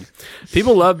love them.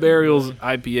 People love Burial's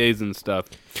IPAs and stuff.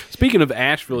 Speaking of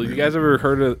Asheville, you guys ever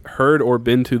heard or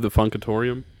been to the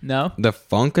Funkatorium? No. The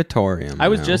Funkatorium. I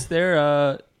was just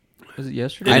there. Was it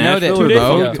yesterday? I know that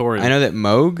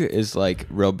Moog is like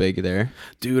real big there.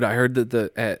 Dude, I heard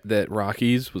that that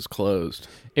Rocky's was closed.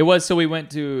 It was. So we went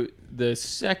to the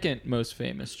second most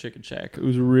famous Chicken Shack. It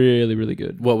was really, really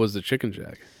good. What was the Chicken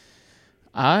Shack?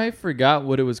 I forgot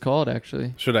what it was called,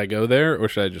 actually. Should I go there, or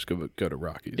should I just go to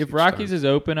Rocky's? If Rocky's is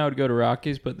open, I would go to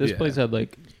Rocky's, but this place had,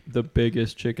 like, the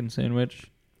biggest chicken sandwich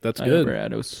That's I good. ever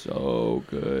had. It was so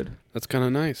good. That's kind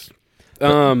of nice.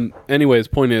 Anyways,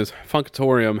 point is,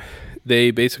 Funkatorium,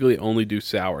 they basically only do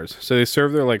sours. So they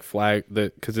serve their, like,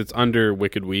 because it's under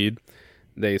Wicked Weed.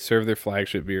 They serve their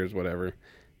flagship beers, whatever.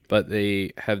 But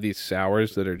they have these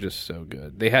sours that are just so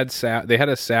good. They had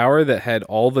a sour that had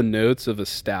all the notes of a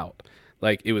stout.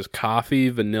 Like, it was coffee,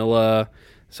 vanilla,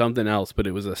 something else, but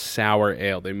it was a sour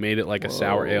ale. They made it like a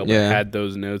sour ale that had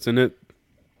those notes in it.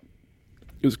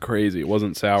 It was crazy. It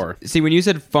wasn't sour. See, when you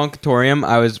said Funkatorium,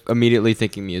 I was immediately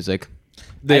thinking music.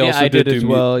 They also did as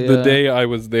well, yeah. The day I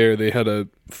was there, they had a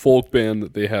folk band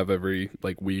that they have every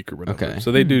like week or whatever. Okay.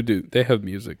 So they they have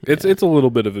music. It's a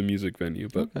little bit of a music venue,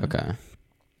 but okay.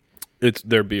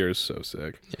 Their beer is so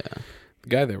sick. Yeah. The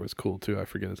guy there was cool too. I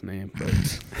forget his name.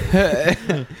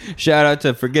 But Shout out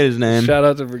to forget his name.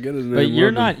 But you're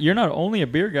not only a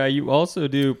beer guy. You also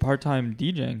do part-time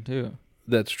DJing too.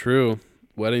 That's true.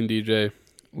 Wedding DJ.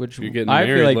 Which if you're getting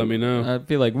married, let me know. I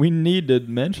feel like we need to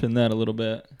mention that a little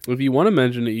bit. If you want to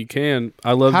mention it, you can.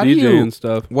 I love DJing and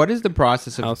stuff. What is the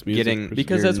process of getting?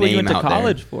 Because that's what you went to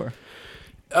college for.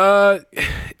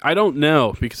 I don't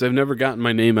know because I've never gotten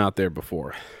my name out there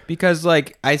before. Because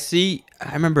like I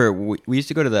remember we used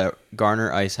to go to the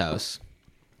Garner Ice House,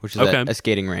 which is a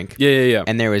skating rink. Yeah.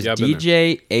 And there was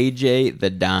DJ AJ the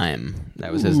Dime.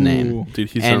 That was his name. Dude,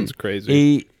 he sounds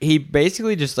crazy. He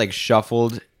basically just like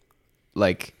shuffled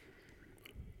like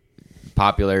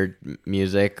popular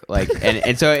music, like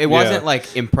and so it wasn't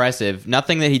like impressive.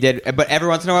 Nothing that he did, but every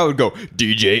once in a while it would go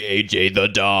DJ AJ the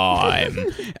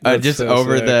Dime, just so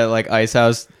over sick. The like Ice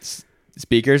House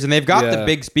speakers, and they've got the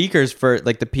big speakers for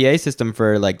like the PA system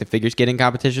for like the figure skating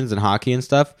competitions and hockey and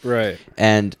stuff. Right.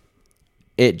 And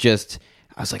it just,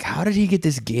 I was like, how did he get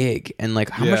this gig? And like,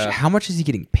 how much is he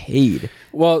getting paid?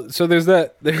 Well, so there's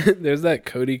that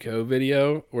Cody Co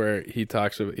video where he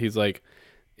talks about, he's like,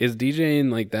 is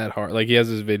DJing like that hard? Like he has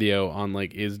this video on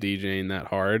like, is DJing that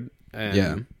hard?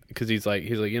 And because he's like,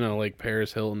 you know, like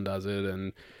Paris Hilton does it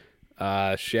and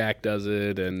Shaq does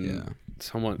it and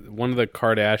one of the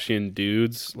Kardashian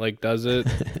dudes like does it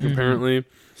apparently.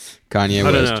 Kanye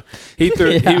West.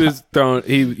 I don't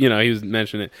know. He was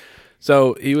mentioning it.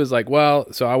 So he was like,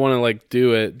 well, so I want to like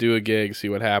do a gig, see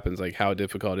what happens. Like, how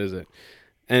difficult is it?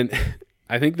 And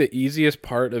I think the easiest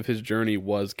part of his journey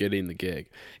was getting the gig.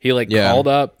 He like called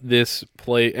up this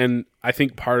play, and I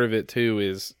think part of it too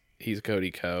is he's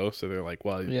Cody Co. So they're like,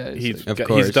 well, he's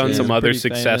done some other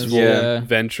successful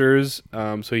ventures,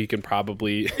 so he can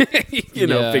probably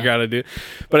figure out how to do it.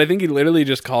 But I think he literally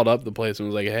just called up the place and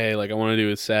was like, hey, like I want to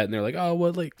do a set, and they're like, oh,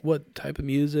 what type of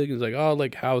music? And he's like, oh,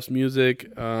 like house music.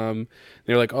 They're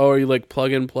like, oh, are you like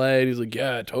plug and play? And he's like,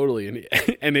 yeah, totally.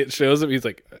 And it shows him. He's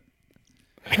like,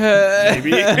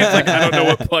 maybe. It's like, I don't know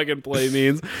what plug and play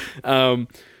means.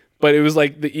 But it was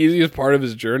like the easiest part of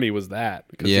his journey was that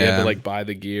because he had to like buy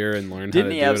the gear and learn. Didn't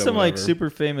he have some like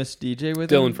super famous DJ with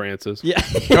Dylan him? Francis? Yeah.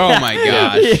 Oh my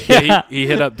gosh. Yeah, he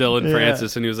hit up Dylan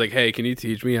Francis and he was like, "Hey, can you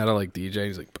teach me how to like DJ?"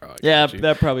 He's like, "Bro,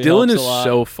 that probably Dylan helps is a lot.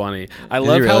 so funny. I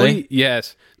love how dude,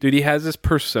 he has this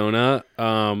persona.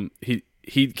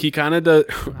 He kind of does.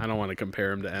 I don't want to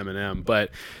compare him to Eminem, but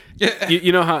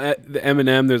you know how the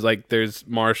Eminem there's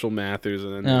Marshall Mathers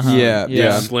and then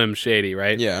there's Slim Shady,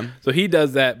 right? Yeah. So he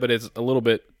does that, but it's a little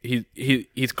bit.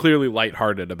 He's clearly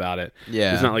lighthearted about it.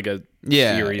 Yeah. It's not like a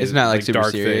serious, it's not like super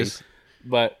dark serious thing.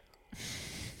 But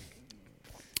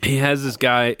he has this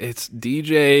guy. It's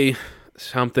DJ.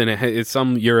 something. It's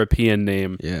some European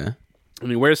name. Yeah. And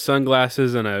he wears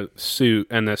sunglasses and a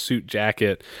suit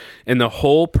jacket, and the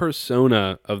whole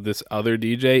persona of this other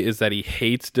DJ is that he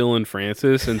hates Dylan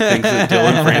Francis and thinks that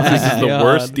Dylan Francis is the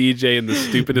worst DJ and the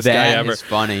stupidest guy ever. That is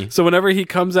funny. So whenever he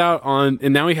comes out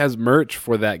and now he has merch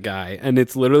for that guy, and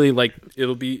it's literally like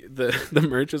it'll be the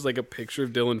merch is like a picture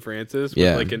of Dylan Francis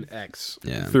with like an X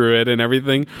through it and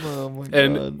everything. Oh my God.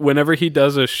 And whenever he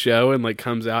does a show and like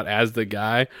comes out as the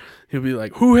guy, he'll be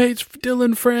like, "Who hates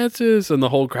Dylan Francis?" And the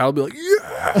whole crowd will be like,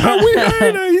 "Yeah, we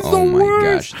hate him. He's the worst." Oh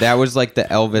my gosh, that was like the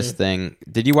Elvis thing.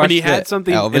 Did you watch the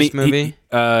Elvis movie?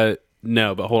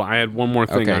 No, but hold on. I had one more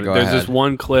thing on it. There's this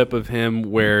one clip of him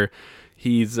where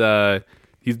he's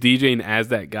DJing as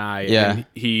that guy. Yeah. And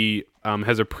he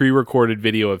has a pre-recorded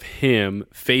video of him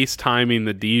FaceTiming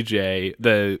the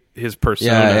DJ, his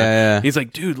persona. Yeah. He's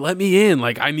like, "Dude, let me in.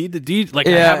 Like, I need the DJ. Like,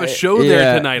 I have a show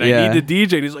there tonight. I need the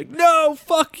DJ." And he's like, "No,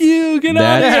 fuck you. Get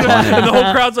out of here." And the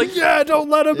whole crowd's like, "Yeah, don't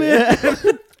let him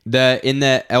in." In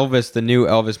the new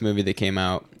Elvis movie that came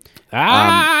out.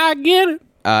 I get it.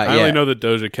 I only yeah. know the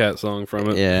Doja Cat song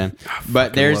from it. Yeah,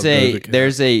 but there's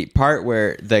a part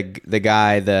where the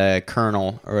guy, the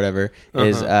colonel or whatever,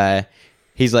 is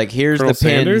he's like, here's Colonel the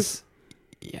pins. Sanders?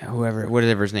 Yeah,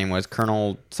 whatever his name was,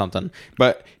 Colonel something.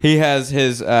 But he has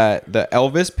his the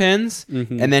Elvis pins,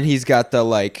 and then he's got the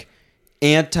like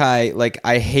anti, like,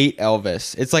 I hate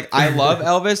Elvis. It's like, I love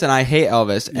Elvis and I hate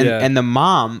Elvis, and the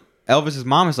mom, Elvis's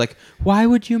mom, is like, why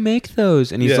would you make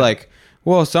those? And he's like,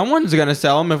 well, someone's going to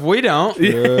sell them if we don't.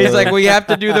 He's like, we have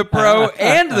to do the pro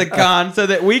and the con so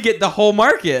that we get the whole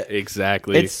market.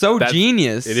 Exactly. It's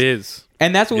genius. It is.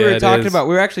 And that's what we were talking about.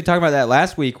 We were actually talking about that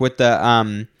last week with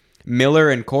the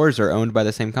Miller and Coors are owned by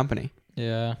the same company.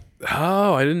 Yeah.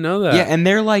 Oh, I didn't know that. Yeah, and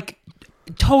they're like,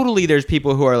 totally there's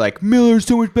people who are like, Miller's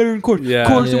so much better than Coors. Yeah.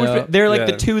 Coors so much better. They're like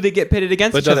the two that get pitted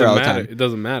against each other all the time. It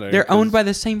doesn't matter. They're owned by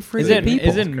the same freaking people.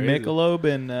 Isn't Michelob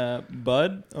and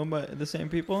Bud owned by the same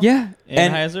people? Yeah.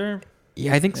 Anheuser?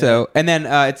 Yeah, I think so. And then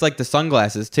it's like the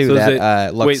sunglasses too. So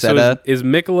Luxetta. Wait, so is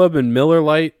Michelob and Miller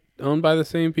Lite owned by the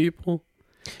same people?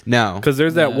 No, because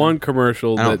there's that one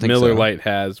commercial that Miller Lite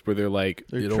has where they're like,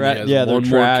 it only has one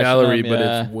more calorie, but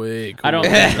it's way cool. I don't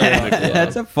think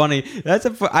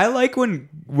I like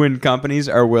when companies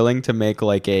are willing to make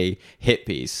like a hit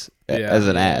piece as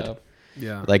an ad.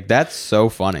 Yeah, like that's so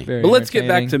funny. But let's get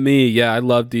back to me. Yeah, I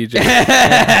love DJ.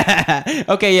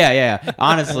 Okay, yeah.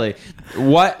 Honestly,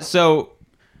 what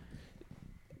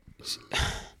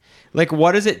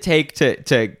does it take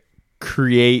to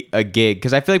create a gig?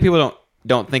 Because I feel like people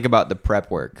don't think about the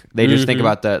prep work. They just think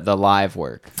about the live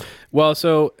work. Well,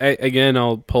 so again,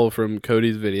 I'll pull from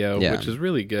Cody's video, which is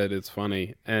really good. It's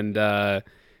funny. And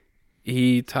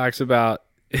he talks about,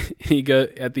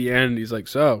 at the end, he's like,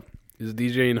 so, is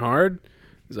DJing hard?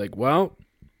 He's like, well,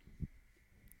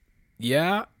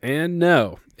 yeah and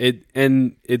no.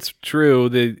 It's true.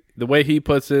 The way he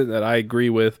puts it, that I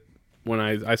agree with, when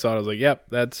I saw it, I was like, yep,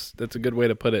 that's a good way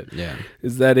to put it. Yeah.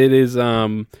 Is that it is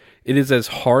as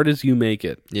hard as you make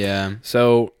it. Yeah.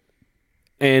 So,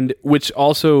 and which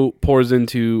also pours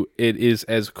into it is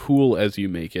as cool as you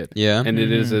make it. Yeah. And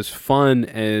it is as fun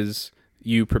as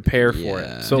you prepare for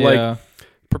it. So like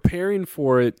preparing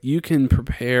for it, you can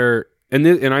prepare,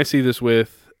 and I see this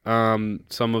with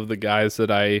some of the guys that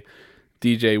I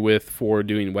DJ with for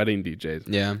doing wedding DJs.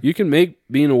 Yeah. You can make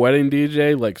being a wedding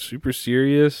DJ like super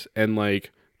serious and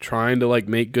like trying to like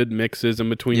make good mixes in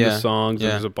between the songs.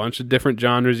 There's a bunch of different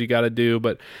genres you got to do,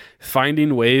 but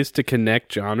finding ways to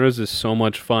connect genres is so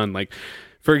much fun. Like,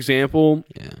 for example,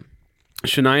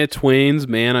 Shania Twain's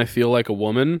 "Man, I Feel Like a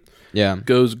Woman"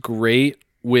 goes great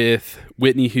with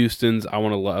Whitney Houston's "I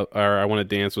Want to Love" or "I Want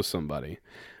to Dance with Somebody."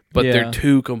 But they're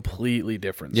two completely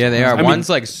different songs. Yeah, they are. One's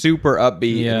like super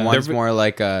upbeat and one's more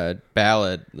like a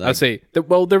ballad. I'd say, they're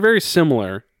very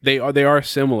similar. They are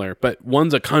similar, but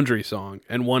one's a country song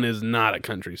and one is not a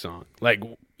country song. Like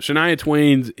Shania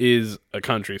Twain's is a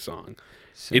country song.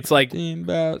 It's like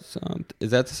about something.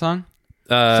 Is that the song?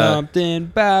 Something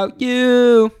about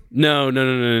you.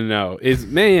 No. It's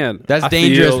man. That's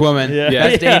Dangerous Woman. Yeah,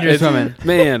 that's Dangerous Woman.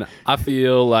 Man, I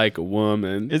feel like a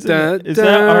woman. Is that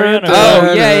Ariana Grande?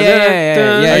 Oh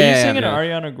yeah. Are you singing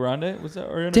Ariana Grande? Was that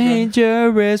Ariana Grande?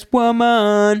 Dangerous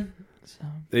Woman.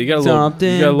 You got a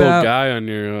little guy on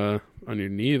your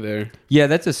knee there. Yeah,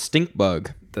 that's a stink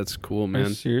bug. That's cool, man. Are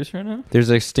you serious right now? There's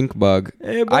a stink bug.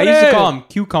 Hey, I used to call them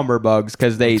cucumber bugs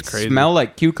because they smell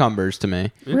like cucumbers to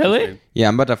me. Really? Yeah,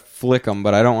 I'm about to flick them,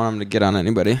 but I don't want them to get on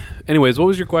anybody. Anyways, what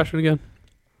was your question again?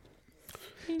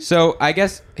 So I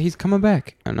guess he's coming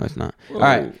back. Oh, no, it's not. Whoa. All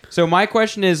right. So my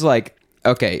question is like,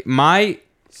 okay, my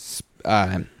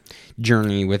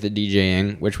journey with the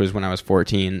DJing, which was when I was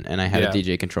 14 and I had a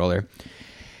DJ controller.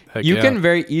 Heck you can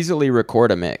very easily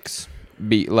record a mix.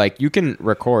 You can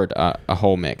record a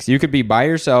whole mix. You could be by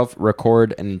yourself,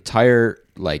 record an entire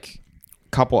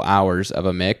couple hours of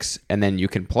a mix, and then you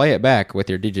can play it back with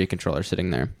your DJ controller sitting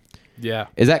there. Yeah.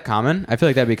 Is that common? I feel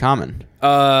like that'd be common.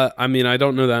 I mean, I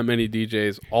don't know that many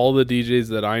DJs. All the DJs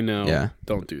that I know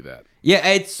don't do that. Yeah,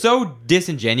 it's so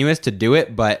disingenuous to do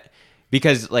it, but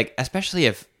because especially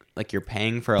if you're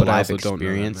paying for a live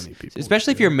experience,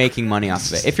 especially if you're making money off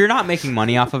of it. If you're not making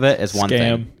money off of it, is one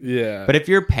thing. Yeah. But if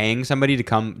you're paying somebody to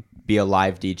come be a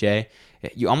live DJ,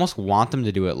 you almost want them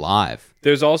to do it live.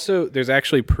 There's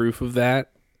actually proof of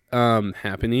that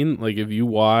happening. Like if you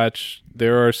watch,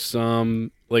 there are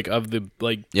some of the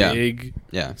big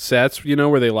sets,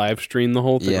 where they live stream the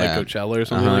whole thing, like Coachella or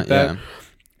something like that. Yeah.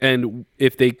 And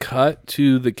if they cut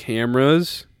to the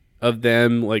cameras of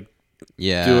them doing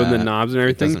the knobs and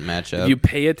everything, it doesn't match up. If you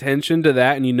pay attention to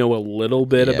that and you know a little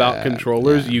bit about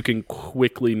controllers, you can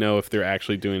quickly know if they're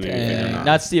actually doing anything or not.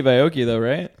 Not Steve Aoki though,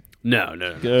 right? No.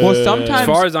 Well, sometimes, as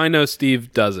far as I know,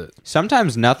 Steve does it.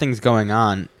 Sometimes nothing's going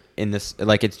on in this,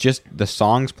 it's just the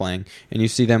songs playing, and you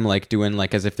see them doing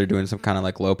as if they're doing some kind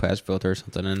of low pass filter or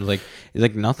something, and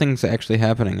it's nothing's actually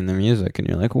happening in the music, and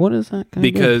you're like, what is that?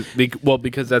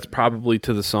 Because that's probably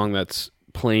to the song that's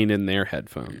playing in their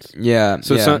headphones. Yeah.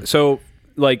 So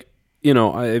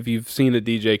if you've seen a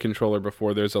DJ controller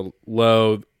before, there's a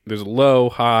low,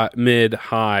 high, mid,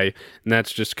 high, and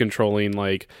that's just controlling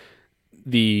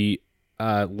the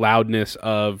loudness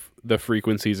of the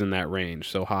frequencies in that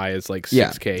range. So high is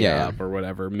 6K up or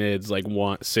whatever. Mid's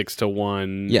 6 to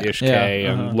 1 ish K,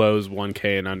 and low's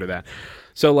 1K and under that.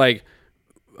 So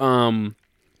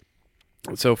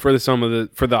so for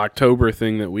the October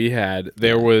thing that we had,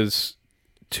 there was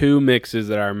 2 mixes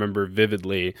that I remember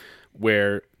vividly,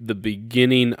 where the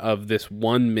beginning of this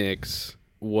one mix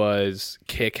was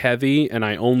kick heavy, and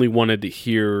I only wanted to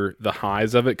hear the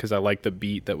highs of it because I liked the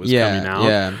beat that was coming out.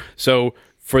 Yeah. So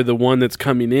for the one that's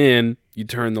coming in, you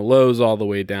turn the lows all the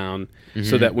way down,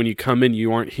 so that when you come in,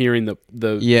 you aren't hearing the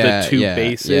two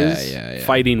basses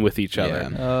fighting with each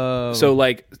other. Oh. So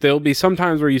there'll be some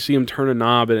times where you see them turn a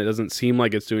knob and it doesn't seem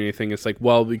like it's doing anything. It's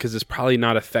because it's probably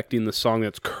not affecting the song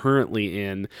that's currently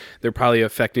in. They're probably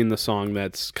affecting the song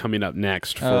that's coming up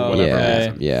next for whatever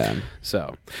reason. Yeah.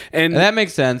 So and that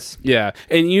makes sense. Yeah,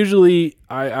 and usually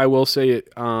I will say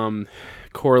it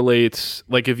correlates.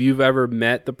 If you've ever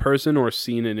met the person or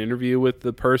seen an interview with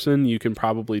the person, you can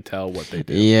probably tell what they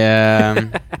do.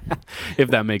 Yeah. If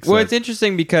that makes sense. Well, it's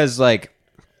interesting because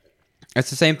it's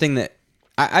the same thing that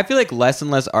I feel like less and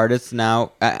less artists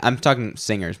now, I'm talking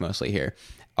singers mostly here,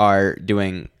 are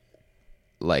doing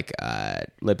lip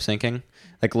syncing.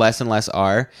 Less and less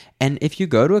are. And if you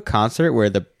go to a concert where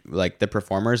the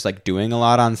performer's doing a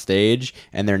lot on stage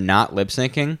and they're not lip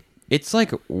syncing, it's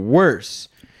worse.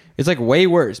 It's way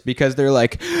worse because they're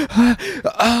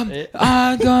I'm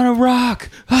gonna rock,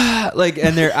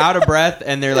 and they're out of breath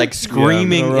and they're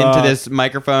screaming into this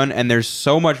microphone, and there's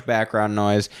so much background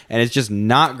noise, and it's just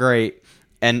not great.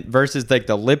 And versus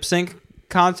the lip sync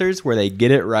concerts where they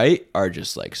get it right are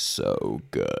just so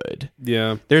good.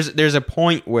 Yeah, there's a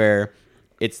point where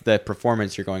it's the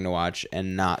performance you're going to watch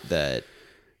and not the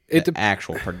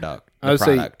actual product. I would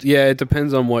say, it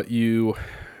depends on what you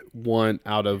want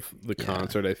out of the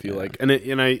concert. I feel and it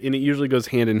usually goes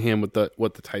hand in hand with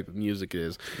what the type of music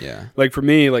is. Yeah, for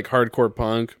me, hardcore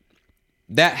punk,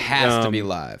 that has to be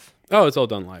live. Oh, it's all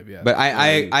done live. Yeah, but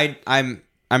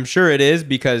I'm sure it is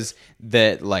because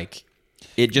that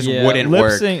it just wouldn't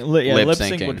work. Lip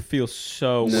sync would feel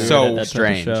so weird so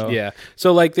strange. Yeah,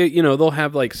 so they they'll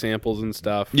have samples and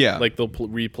stuff. Yeah, they'll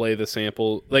replay the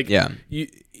sample. And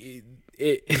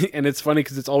it's funny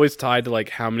because it's always tied to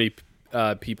how many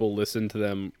people listen to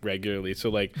them regularly.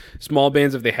 So small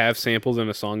bands, if they have samples in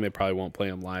a song, they probably won't play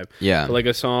them live. Yeah. But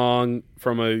a song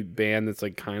from a band that's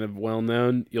kind of well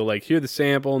known, you'll hear the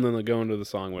sample and then they'll go into the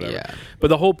song, whatever. Yeah. But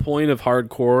the whole point of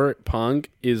hardcore punk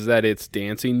is that it's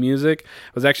dancing music.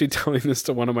 I was actually telling this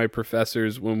to one of my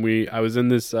professors when I was in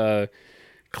this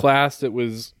class that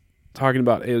was talking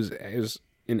about it was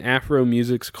an Afro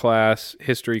music class,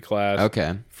 history class.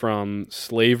 Okay. From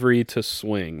slavery to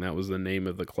swing. That was the name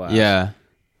of the class. Yeah.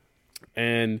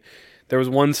 And there was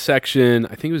one section,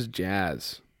 I think it was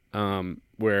jazz,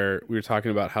 where we were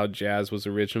talking about how jazz was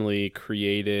originally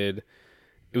created.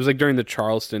 It was during the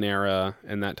Charleston era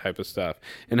and that type of stuff.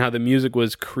 And how the music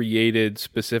was created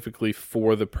specifically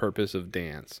for the purpose of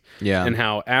dance. Yeah. And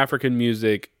how African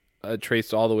music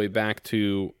traced all the way back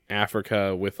to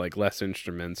Africa with less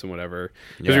instruments and whatever,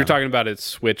 because we were talking about its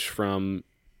switch from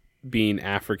being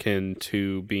African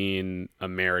to being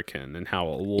American, and how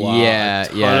a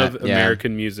ton of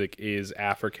American music is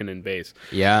African in base.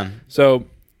 Yeah. So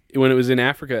when it was in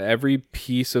Africa, every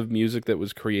piece of music that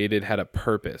was created had a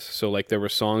purpose. So like there were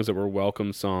songs that were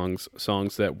welcome songs,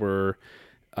 songs that were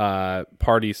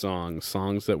party songs,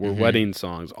 songs that were wedding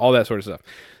songs, all that sort of stuff.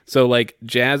 So like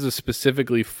jazz is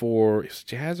specifically for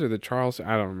jazz or the Charleston,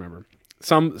 I don't remember.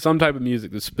 Some type of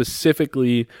music that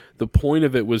specifically the point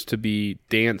of it was to be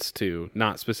danced to,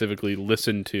 not specifically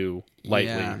listened to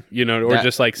lightly, you know, or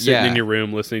just like sitting in your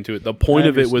room listening to it. The point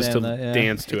of it was to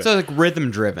dance to it. It's like rhythm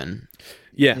driven.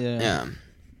 Yeah.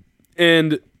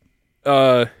 And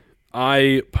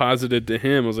I posited to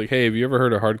him, I was like, hey, have you ever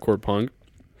heard of hardcore punk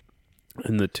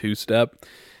and the two-step?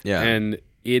 Yeah. And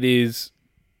it is,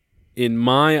 in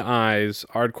my eyes,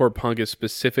 hardcore punk is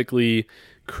specifically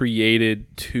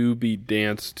created to be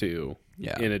danced to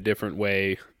in a different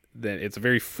way. That it's a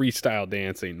very freestyle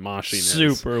dancing, moshing.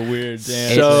 Super weird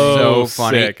dance. It's so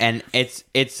funny. Sick. And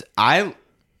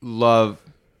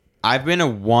I've been to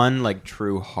one like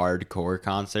true hardcore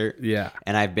concert. Yeah.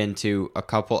 And I've been to a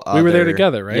couple other. We were there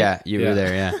together, right? Yeah, you were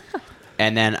there, yeah.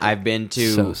 And then I've been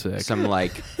to some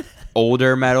like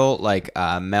older metal, like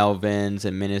Melvins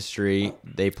and Ministry.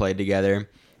 They played together.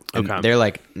 Okay. They're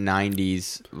like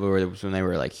 90s when they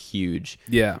were like huge.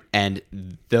 Yeah. And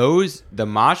the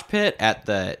mosh pit at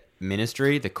the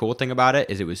Ministry, the cool thing about it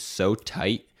is it was so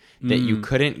tight that you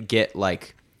couldn't get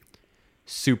like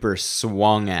super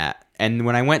swung at. And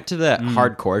when I went to the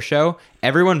hardcore show,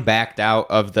 everyone backed out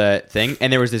of the thing,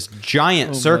 and there was this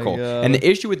giant circle. And the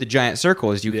issue with the giant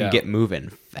circle is you can get moving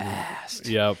fast.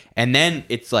 Yep. And then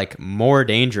it's like more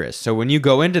dangerous. So when you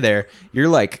go into there, you're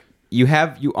like, you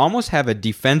almost have a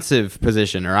defensive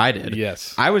position, or I did.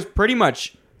 Yes. I was pretty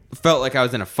much felt like I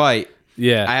was in a fight.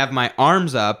 Yeah. I have my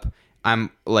arms up.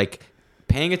 I'm like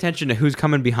paying attention to who's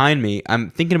coming behind me. I'm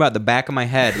thinking about the back of my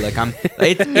head. Like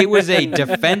it was a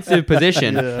defensive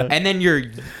position. Yeah. And then you're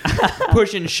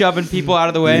pushing, shoving people out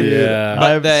of the way. Yeah.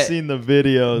 But I've seen the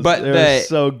videos. But they're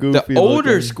so goofy. The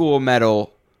older school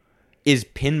metal is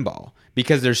pinball.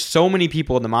 Because there's so many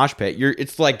people in the mosh pit,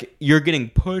 it's like you're getting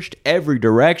pushed every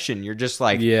direction. You're just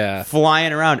like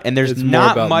flying around, and there's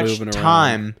not much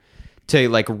time to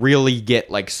like really get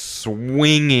like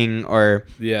swinging or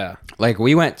like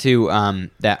we went to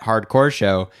that hardcore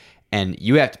show, and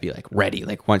you have to be like ready.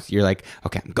 Like once you're like,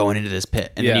 okay, I'm going into this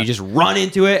pit, and then you just run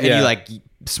into it, and you like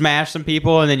smash some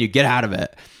people, and then you get out of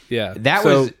it. Yeah, that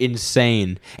was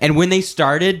insane. And when they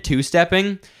started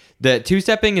two-stepping, the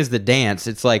two-stepping is the dance.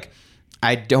 It's like,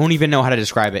 I don't even know how to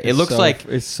describe it. It looks like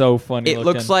it's so funny. It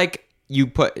looks like you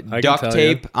put duct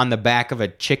tape on the back of a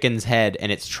chicken's head,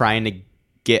 and it's trying to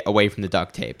get away from the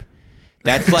duct tape.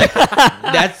 That's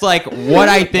like what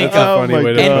I think of.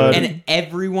 And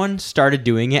everyone started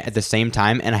doing it at the same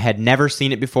time, and I had never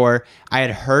seen it before. I had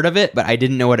heard of it, but I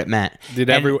didn't know what it meant.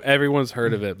 Everyone's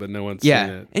heard of it, but no one's seen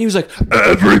it. And he was like,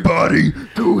 "Everybody,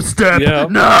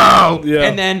 two-step now!" Yeah.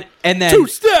 And then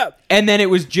two-step. And then it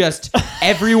was just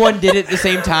everyone did it at the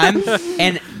same time,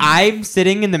 and I'm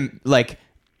sitting in the like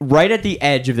right at the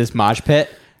edge of this mosh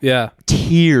pit. Yeah.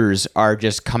 Tears are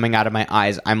just coming out of my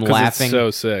eyes. I'm laughing. It's so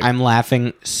sick. I'm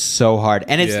laughing so hard.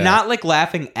 And it's not like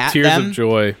laughing at tears them. Of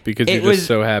joy because you're just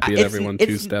so happy that everyone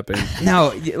two-stepping.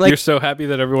 No, like, you're so happy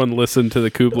that everyone listened to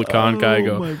the Kubla Khan guy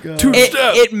go,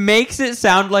 two-step. It makes it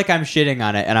sound like I'm shitting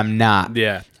on it, and I'm not.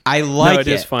 Yeah. I like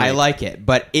it. I like it.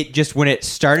 But it just, when it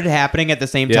started happening at the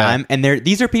same time, and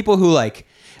these are people who like,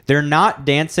 they're not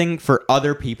dancing for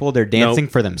other people. They're dancing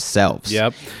for themselves.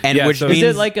 Yep. And which means,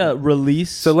 is it like a release?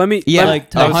 So let me,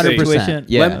 like 100%.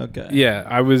 Yeah. Okay. Yeah.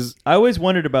 I always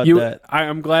wondered about that.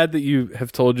 I'm glad that you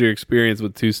have told your experience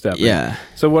with two-stepping. Yeah.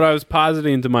 So what I was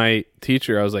positing to my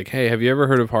teacher, I was like, hey, have you ever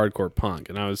heard of hardcore punk?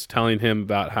 And I was telling him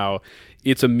about how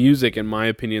it's a music, in my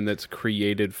opinion, that's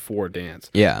created for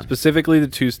dance. Yeah. Specifically the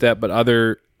two-step, but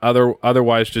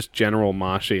otherwise just general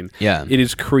moshing. Yeah. It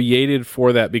is created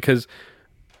for that because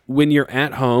when you're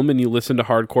at home and you listen to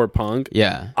hardcore punk,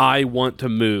 I want to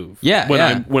move.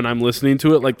 When I'm listening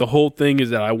to it, like the whole thing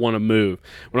is that I want to move.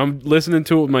 When I'm listening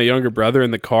to it with my younger brother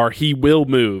in the car, he will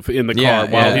move in the car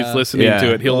while he's listening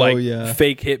to it. He'll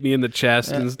fake hit me in the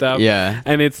chest and stuff. Yeah.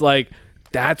 And it's like,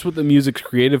 that's what the music's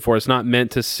created for. It's not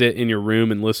meant to sit in your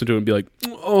room and listen to it and be like,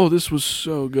 "Oh, this was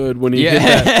so good." When he hit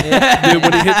that, dude,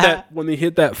 when he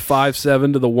hit that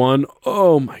 5/7 to the 1,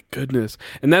 oh my goodness!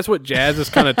 And that's what jazz has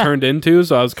kind of turned into.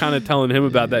 So I was kind of telling him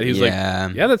about that. He's like,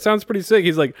 "Yeah, that sounds pretty sick."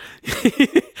 He's like,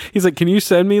 "Can you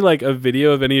send me like a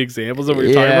video of any examples of what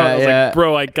you're talking about?" I was like,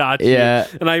 "Bro, I got you." Yeah.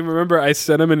 And I remember I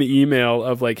sent him an email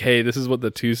of like, "Hey, this is what the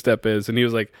two-step is," and he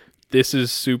was like, this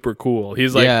is super cool.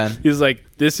 He's like,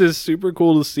 this is super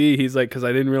cool to see. He's like, because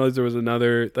I didn't realize there was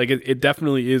another, like, it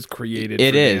definitely is created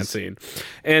for dancing.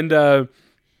 And the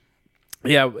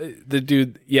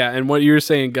dude, and what you were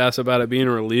saying, Gus, about it being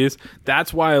a release,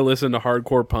 that's why I listen to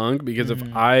hardcore punk, because if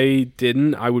I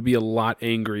didn't, I would be a lot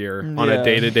angrier on a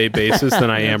day-to-day basis than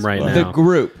I am right now.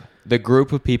 The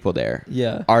group of people there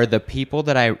are the people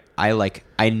that I like.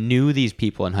 I knew these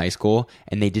people in high school,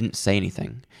 and they didn't say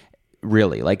anything.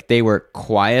 Really, like, they were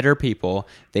quieter people.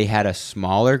 They had a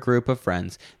smaller group of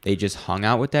friends. They just hung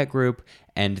out with that group,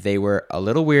 and they were a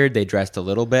little weird. They dressed a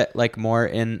little bit like more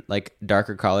in like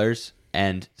darker colors,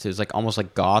 and so it was like almost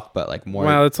like goth, but like more.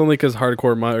 Wow, that's only because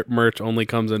hardcore merch only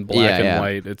comes in black and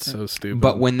white. It's so stupid.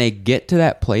 But when they get to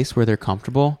that place where they're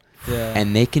comfortable.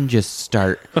 And they can just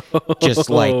start just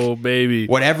like baby.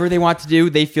 Whatever they want to do.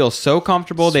 They feel so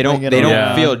comfortable. They don't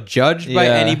feel judged by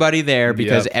anybody there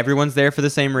because everyone's there for the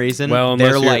same reason. Well,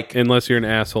 unless you're an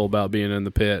asshole about being in the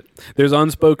pit. There's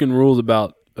unspoken rules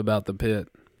about the pit.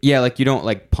 Yeah, like you don't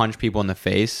like punch people in the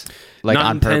face like not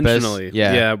on intentionally. Purpose.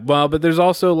 Yeah. Well, but there's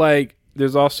also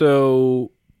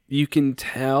you can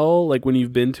tell, like, when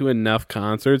you've been to enough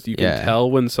concerts, you can tell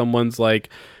when someone's like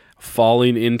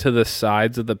falling into the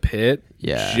sides of the pit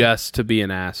just to be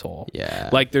an asshole.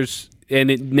 Like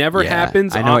and it never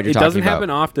happens. I know what you're it doesn't about.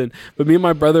 happen often, but me and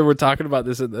my brother were talking about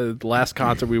this at the last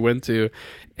concert we went to,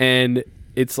 and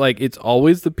it's like it's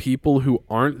always the people who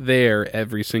aren't there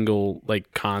every single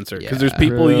like concert, because there's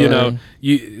people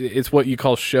it's what you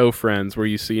call show friends, where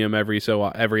you see them every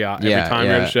time you're at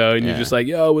a show, and you're just like,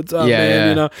 yo, what's up, man?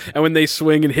 You know, and when they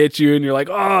swing and hit you, and you're like,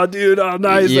 oh, dude, oh,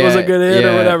 nice, that was a good hit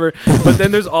or whatever. But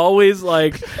then there's always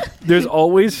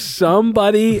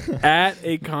somebody at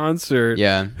a concert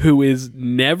who is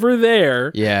never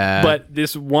there, but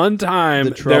this one time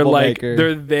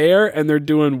they're there and they're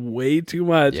doing way too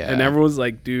much, and everyone's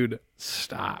like, dude,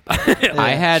 stop.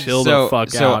 Chill the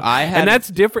fuck out. And that's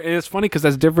different. And it's funny because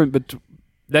that's different, but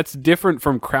that's different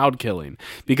from crowd killing,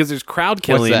 because there's crowd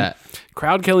killing. What's that?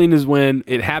 Crowd killing is when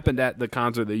it happened at the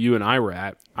concert that you and I were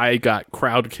at. I got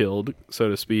crowd killed, so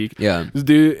to speak.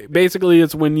 Basically,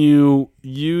 it's when you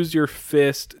use your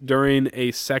fist during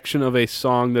a section of a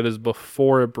song that is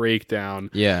before a breakdown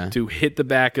to hit the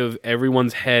back of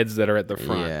everyone's heads that are at the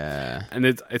front. And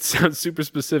it sounds super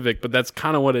specific, but that's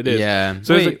kind of what it is.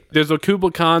 So there's a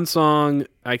Kubla Khan song.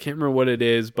 I can't remember what it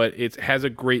is, but it has a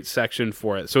great section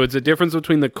for it. So it's a difference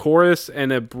between the chorus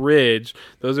and a bridge.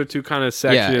 Those are two kind of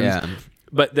sections.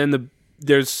 But then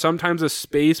there's sometimes a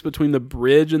space between the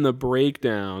bridge and the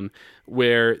breakdown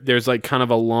where there's like kind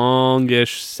of a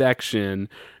longish section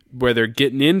where they're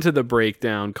getting into the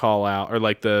breakdown call out, or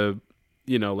like the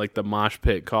mosh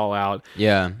pit call out.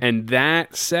 And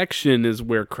that section is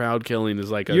where crowd killing is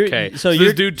like, okay. So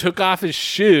this dude took off his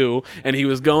shoe and he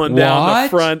was going down the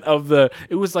front of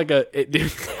it was like I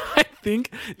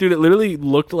think, dude, it literally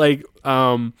looked like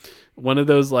one of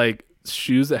those like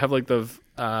shoes that have like the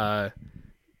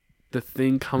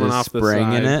thing coming off the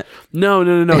side. In it? No.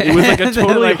 It was like a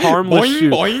totally harmless shoe.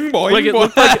 Boing, boing, like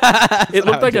it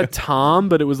looked like a Tom,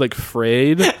 but it was like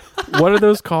frayed. What are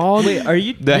those called? Wait, are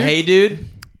you Hey Dude?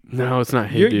 No, it's not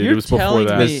Hey Dude. It was before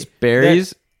that. The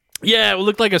Sperry's? Yeah, it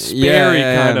looked like a Sperry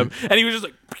kind of. And he was just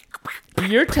like...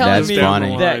 You're telling me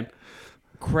that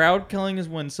crowd killing is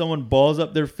when someone balls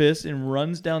up their fist and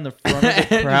runs down the front of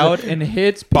the crowd and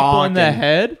hits people in the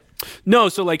head? No,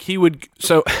 so like he would...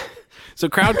 So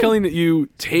crowd killing, that you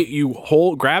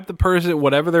grab the person,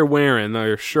 whatever they're wearing,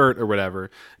 their shirt or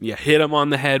whatever, and you hit them on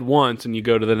the head once, and you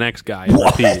go to the next guy and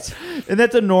repeat. And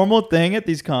that's a normal thing at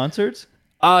these concerts?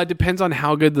 It depends on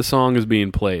how good the song is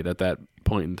being played at that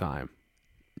point in time.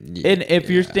 And if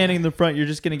you're standing in the front, you're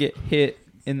just going to get hit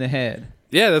in the head.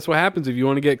 Yeah, that's what happens. If you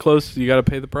want to get close, you got to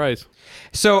pay the price.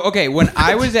 So, okay, when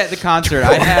I was at the concert,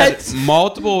 I had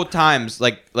multiple times,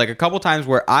 like a couple times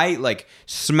where I like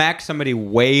smacked somebody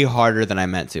way harder than I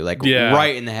meant to,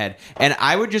 right in the head. And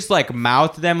I would just like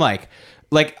mouth them like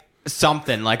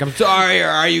something like, I'm sorry, or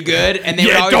are you good? And they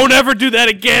would always, don't ever do that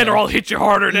again or I'll hit you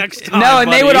harder next time. No, and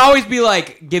buddy. They would always be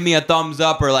like, give me a thumbs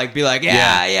up, or like be like,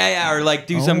 yeah, or like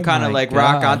do some kind of like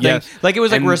rock on thing. Like it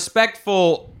was like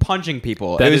respectful punching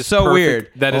people. It was so weird.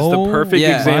 That is the perfect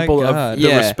example of the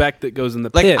respect that goes in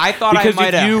the pit. I thought I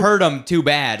might have hurt him too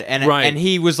bad, and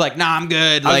he was like, nah, I'm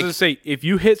good. I was gonna say, if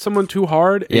you hit someone too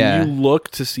hard and you look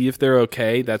to see if they're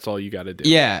okay, that's all you got to do.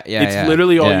 It's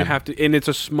literally all you have to, and it's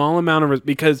a small amount of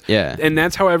because and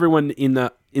that's how everyone in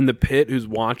the in the pit who's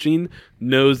watching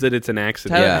knows that it's an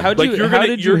accident. Yeah. How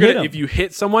did you hit him? If you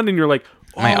hit someone and you're like,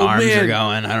 my arms man. are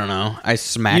going. I don't know. I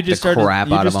smacked the crap out of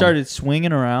him. You just started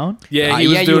swinging around? Yeah,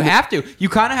 you have to. You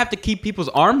kind of have to keep people's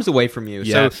arms away from you.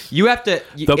 Yes. So you have to.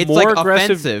 It's more like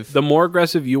aggressive, offensive. The more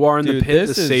aggressive you are in the pit,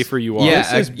 the safer you are. Yeah,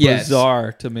 this is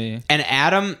bizarre to me. And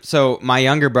Adam, so my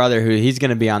younger brother, who he's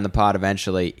going to be on the pod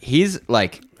eventually, he's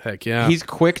like, heck yeah, he's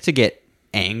quick to get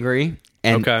angry,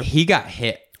 and he got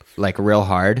hit like real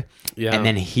hard. Yeah, and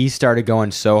then he started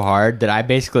going so hard that I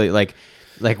basically like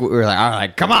we were like, all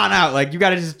right, come on out. Like, you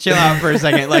got to just chill out for a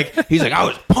second. Like, he's like, I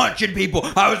was punching people.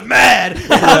 I was mad.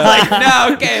 And I was like,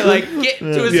 no, okay, like, get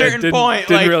to a certain point.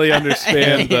 Didn't like, really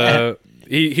understand the...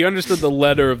 He understood the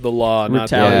letter of the law, not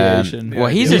the retaliation. Well,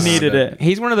 he needed it.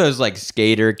 He's one of those, like,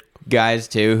 skater guys,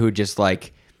 too, who just,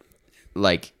 like,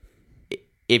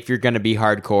 if you're going to be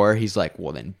hardcore, he's like,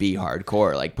 well, then be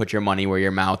hardcore. Like, put your money where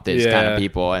your mouth is kind of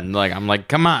people. And, like, I'm like,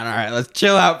 come on, all right, let's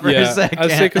chill out for a second. I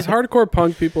say, because hardcore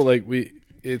punk people, like,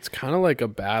 it's kind of like a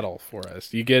battle for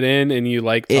us. You get in and you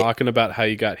like talking about how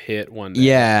you got hit one day.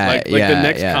 Yeah. Like the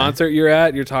next concert you're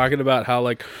at, you're talking about how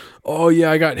like, oh yeah,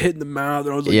 I got hit in the mouth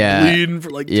and I was like bleeding for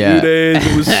like 2 days.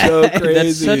 It was so crazy.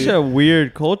 That's such a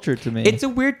we're culture to me. It's a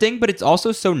weird thing, but it's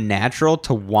also so natural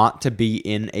to want to be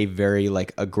in a very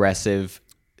like aggressive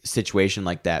situation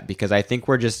like that, because I think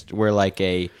we're like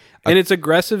and it's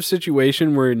aggressive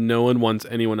situation where no one wants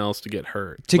anyone else to get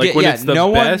hurt.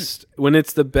 When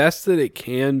it's the best that it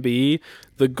can be,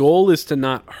 the goal is to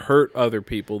not hurt other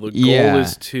people. The goal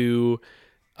is to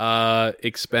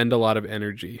expend a lot of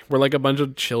energy. We're like a bunch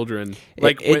of children.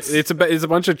 Like it's a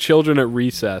bunch of children at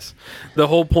recess. The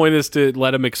whole point is to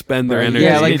let them expend their energy.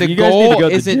 Yeah, like the goal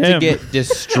isn't to get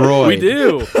destroyed. We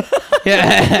do.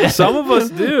 Yeah, some of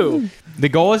us do. The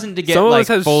goal isn't to get some of like us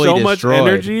have fully so destroyed. much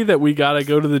energy that we gotta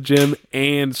go to the gym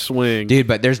and swing, dude.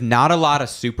 But there's not a lot of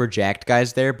super jacked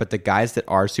guys there. But the guys that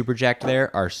are super jacked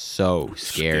there are so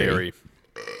scary.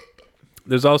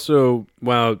 There's also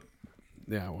I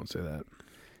won't say that.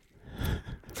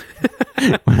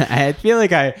 I feel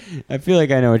like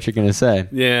I know what you're gonna say.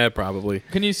 Yeah, probably.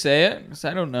 Can you say it? Because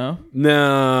I don't know.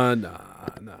 No.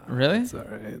 Really? That's all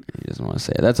right. He doesn't want to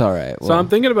say it. That's all right. Well, so I'm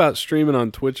thinking about streaming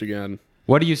on Twitch again.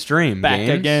 What do you stream? Back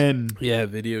games? again. Yeah,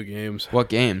 video games. What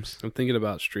games? I'm thinking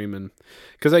about streaming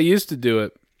because I used to do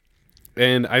it,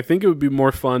 and I think it would be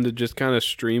more fun to just kind of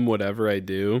stream whatever I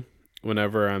do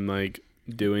whenever I'm like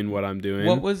doing what I'm doing.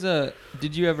 What was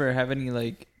did you ever have any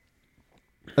like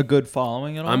a good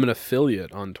following at all? I'm an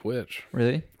affiliate on Twitch.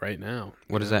 Really? Right now.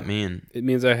 What does that mean? It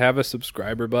means I have a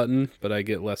subscriber button, but I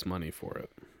get less money for it.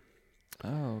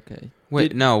 Oh, okay.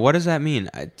 Wait, no. What does that mean?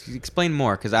 Explain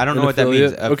more, because I don't know what that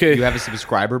means. Okay. You have a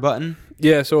subscriber button?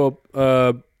 Yeah. So,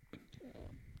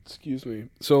 excuse me.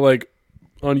 So, like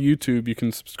on YouTube, you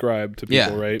can subscribe to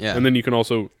people, right? Yeah. And then you can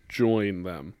also join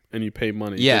them, and you pay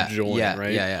money to join,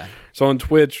 right? Yeah. So on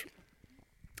Twitch,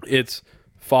 it's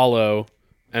follow,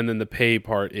 and then the pay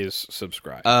part is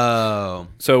subscribe. Oh.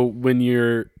 So when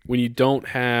you're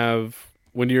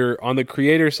on the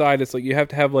creator side, it's like you have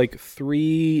to have like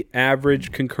 3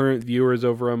 average concurrent viewers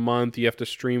over a month. You have to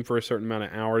stream for a certain amount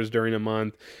of hours during a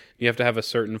month. You have to have a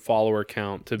certain follower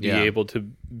count to be able to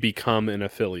become an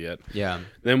affiliate. Yeah.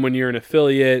 Then when you're an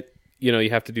affiliate, you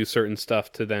have to do certain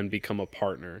stuff to then become a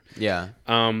partner. Yeah.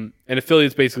 And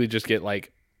affiliates basically just get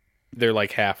like, they're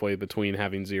like halfway between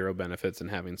having 0 benefits and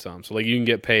having some. So like you can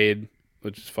get paid,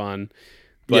 which is fun.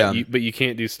 But you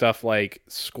can't do stuff like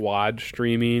squad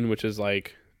streaming, which is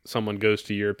like someone goes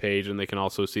to your page and they can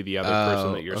also see the other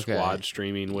person that you're squad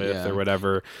streaming with or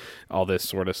whatever, all this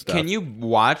sort of stuff. Can you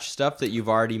watch stuff that you've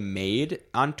already made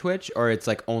on Twitch, or it's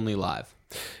like only live?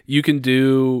 You can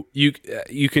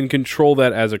you can control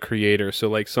that as a creator. So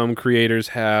like some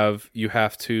creators you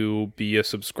have to be a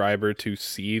subscriber to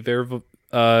see their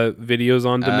videos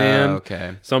on demand.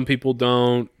 Okay. Some people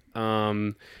don't.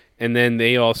 And then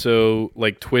they also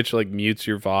like Twitch like mutes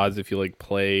your VODs if you like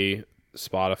play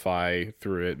Spotify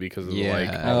through it because of like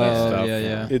all that stuff.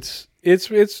 Yeah.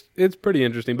 It's pretty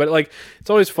interesting. But like it's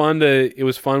always fun it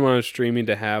was fun when I was streaming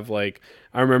to have like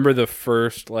I remember the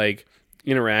first like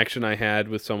interaction I had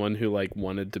with someone who like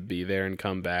wanted to be there and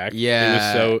come back. Yeah.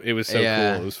 It was so cool.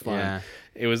 It was fun. Yeah.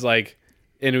 It was like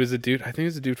and it was a dude. I think it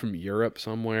was a dude from Europe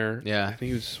somewhere. Yeah, I think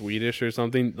he was Swedish or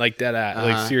something like that.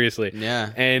 Like seriously.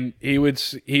 Yeah. And he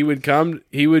would come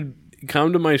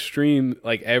to my stream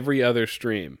like every other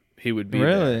stream. He would be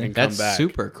there and come back. That's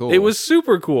super cool. It was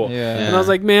super cool. Yeah. And I was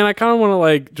like, man, I kind of want to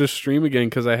like just stream again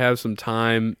because I have some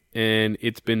time and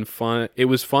it's been fun. It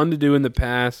was fun to do in the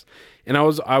past, and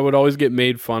I would always get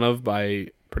made fun of by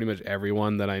pretty much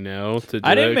everyone that I know to do it.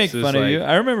 I didn't make fun of you.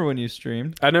 I remember when you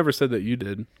streamed. I never said that you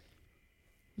did.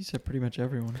 You said pretty much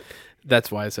everyone.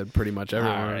 That's why I said pretty much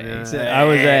everyone. Right. Yeah. I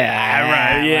was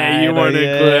right. Yeah, you weren't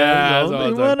included. I was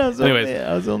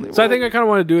only one. So I think I kind of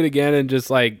want to do it again and just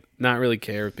like not really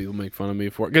care if people make fun of me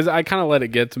for it, because I kind of let it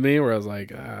get to me where I was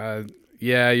like,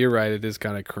 yeah, you're right. It is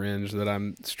kind of cringe that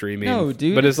I'm streaming. No,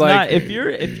 dude. But it's like not, if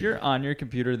you're on your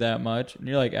computer that much and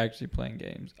you're like actually playing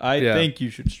games, I think you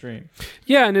should stream.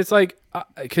 Yeah, and it's like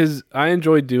because I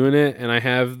enjoy doing it, and I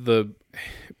have the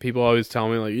people always tell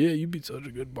me like, yeah, you'd be such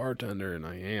a good bartender, and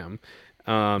I am.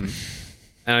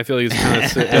 And I feel like it's kind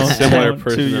of a similar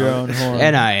personality.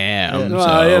 And I am.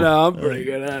 Well, I'm pretty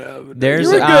good at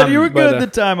it. You were good the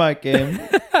time I came.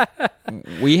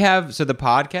 We have, so the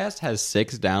podcast has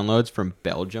 6 downloads from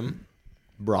Belgium,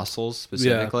 Brussels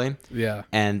specifically. Yeah.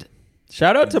 And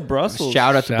shout out to Brussels.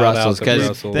 Shout out to Brussels,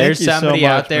 because there's somebody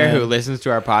out there who listens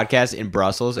to our podcast in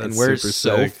Brussels, and we're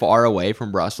so far away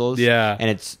from Brussels. Yeah. And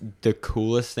it's the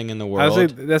coolest thing in the world. I was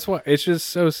like, that's why it's just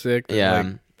so sick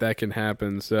that that can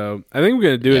happen. So I think I'm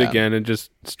going to do it again and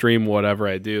just stream whatever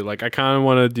I do. Like, I kind of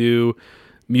want to do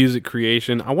music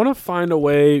creation. I want to find a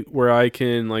way where I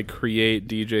can like create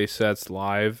DJ sets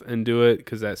live and do it,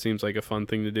 because that seems like a fun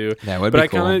thing to do. That would be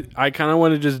cool. I kind of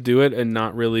want to just do it and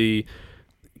not really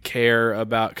care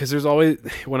about, because there's always,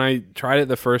 when I tried it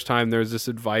the first time, there's this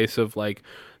advice of like,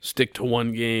 stick to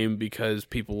one game because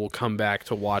people will come back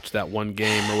to watch that one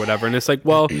game or whatever. And it's like,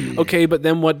 well, okay, but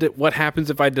then what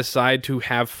happens if I decide to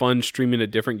have fun streaming a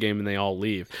different game and they all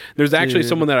leave? There's actually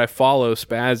someone that I follow,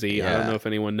 Spazzy. I don't know if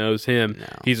anyone knows him. No.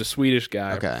 He's a Swedish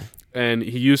guy. Okay. And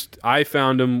I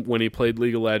found him when he played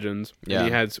League of Legends. Yeah. And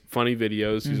he had funny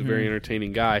videos. He's a very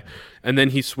entertaining guy. And then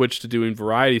he switched to doing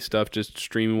variety stuff, just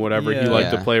streaming whatever he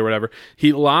liked to play or whatever. He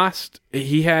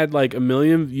had like 1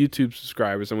 million YouTube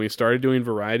subscribers, and when he started doing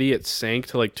variety, it sank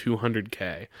to like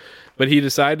 200K. But he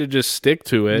decided to just stick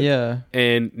to it. Yeah.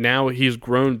 And now he's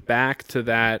grown back to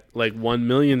that like 1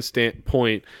 million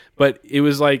point. But it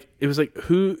was like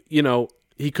who,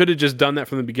 he could have just done that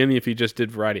from the beginning if he just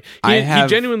did variety. He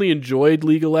genuinely enjoyed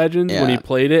League of Legends when he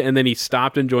played it, and then he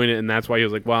stopped enjoying it, and that's why he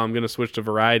was like, well, I'm going to switch to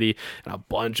variety, and a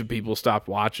bunch of people stopped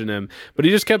watching him. But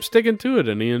he just kept sticking to it,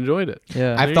 and he enjoyed it.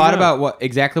 Yeah, I've thought about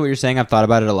exactly what you're saying. I've thought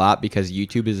about it a lot, because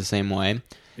YouTube is the same way.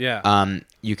 Yeah.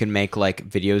 You can make like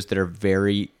videos that are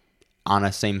very on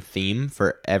a same theme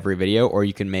for every video, or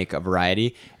you can make a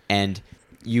variety, and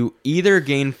you either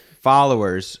gain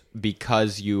followers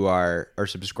because you are, or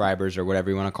subscribers or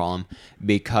whatever you want to call them,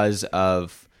 because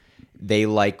of they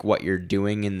like what you're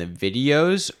doing in the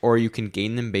videos, or you can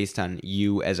gain them based on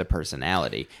you as a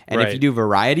personality. And if you do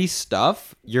variety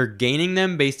stuff, you're gaining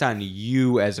them based on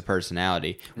you as a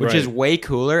personality, which is way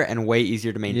cooler and way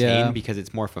easier to maintain because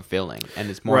it's more fulfilling and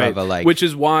it's more of a like. Which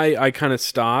is why I kind of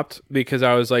stopped, because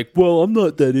I was like, well, I'm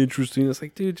not that interesting. It's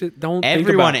like, dude, just don't.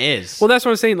 Everyone is. Well, that's what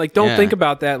I'm saying. Like, don't think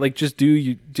about that. Like, just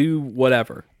do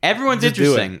whatever. Everyone's just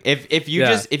interesting. If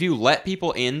you let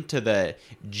people into the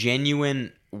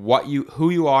genuine who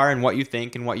you are and what you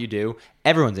think and what you do,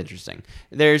 everyone's interesting.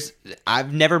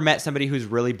 I've never met somebody who's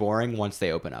really boring once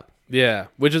they open up. Yeah,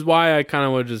 which is why I kind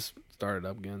of would just start it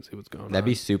up again, see what's going on. That'd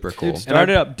be super cool. Dude, start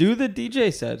it up. Do the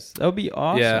DJ sets. That would be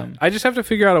awesome. Yeah, I just have to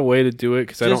figure out a way to do it,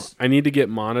 because I need to get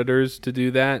monitors to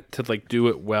do that, to like do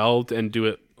it well and do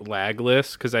it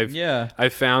lagless, because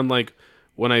I've found like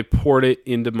when I port it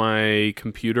into my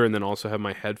computer and then also have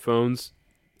my headphones,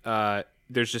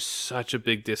 there's just such a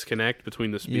big disconnect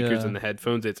between the speakers and the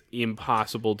headphones. It's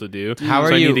impossible to do. I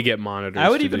need to get monitors. I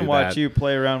would even watch you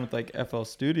play around with like FL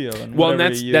Studio and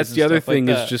that's the other thing,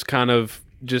 is just kind of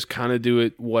do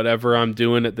it whatever I'm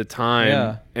doing at the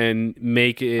time and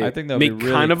make it. I think that make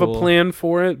really kind of a plan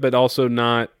for it, but also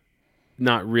not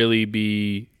really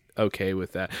be okay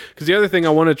with that. Because the other thing I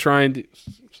want to try and do.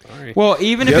 Sorry. Well,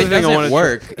 even if it doesn't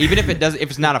work, even if if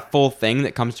it's not a full thing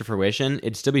that comes to fruition,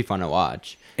 it'd still be fun to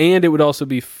watch. And it would also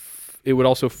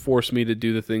force me to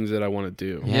do the things that I want to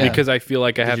do, because I feel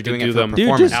like I have to do them.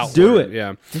 Dude, just do it.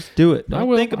 Yeah, just do it.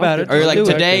 Don't think about it. Or like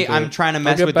today, I'm trying to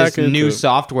mess with this new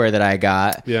software that I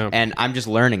got, and I'm just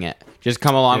learning it. Just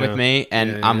come along with me,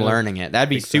 and I'm learning it. That'd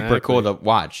be super cool to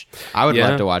watch. I would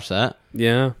love to watch that.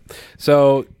 Yeah.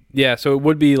 So it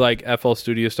would be like FL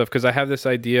Studio stuff, because I have this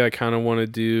idea. I kind of want to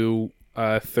do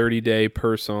 30-day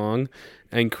per song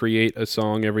and create a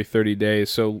song every 30 days.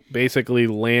 So basically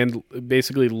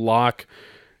lock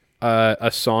a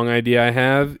song idea I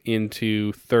have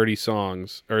into 30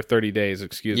 songs, or 30 days,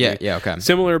 excuse me. Yeah, okay.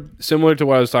 Similar to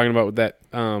what I was talking about with that,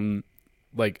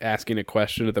 like asking a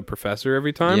question to the professor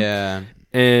every time. Yeah.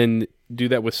 And do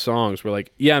that with songs. We're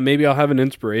like, yeah, maybe I'll have an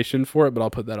inspiration for it, but I'll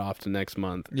put that off to next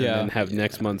month. And then have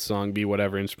next month's song be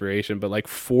whatever inspiration. But like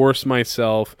force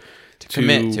myself to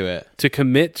commit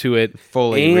to it.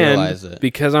 Fully and realize it.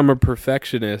 Because I'm a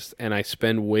perfectionist and I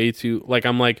spend way too... Like,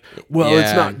 I'm like, well,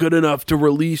 it's not good enough to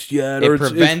release yet. Or it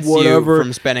prevents it's whatever. you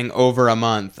from spending over a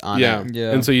month on it.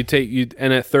 Yeah. And so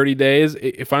and at 30 days,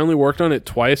 if I only worked on it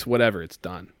twice, whatever, it's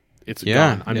done. It's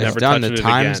gone. I'm never touching it again. The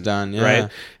time's done. Yeah.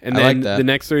 Right. And then the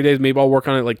next 30 days, maybe I'll work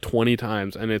on it like 20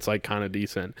 times, and it's like kind of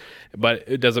decent. But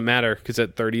it doesn't matter because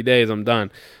at 30 days, I'm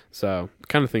done. So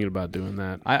kind of thinking about doing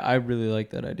that. I really like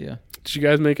that idea. Did you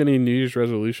guys make any New Year's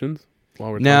resolutions?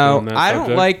 While we're no, talking on that I subject?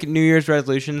 don't like New Year's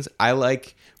resolutions. I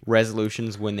like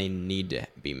resolutions when they need to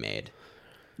be made.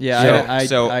 Yeah, I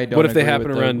don't. What if they agree happen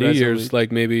with around the New Year's?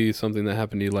 Like maybe something that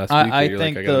happened to you last week. I you're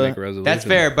think like, I gotta make a resolution. That's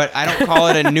fair, but I don't call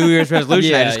it a New Year's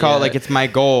resolution. I just call it like it's my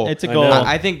goal. It's a goal.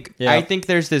 I think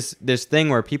there's this thing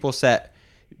where people set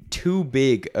too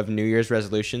big of New Year's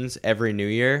resolutions every New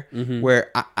Year,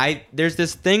 where there's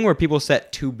this thing where people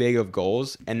set too big of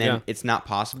goals and then it's not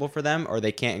possible for them, or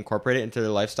they can't incorporate it into their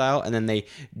lifestyle, and then they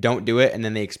don't do it, and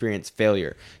then they experience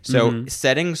failure. So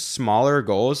setting smaller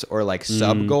goals or like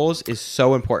sub goals is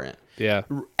so important. Yeah.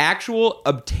 Actual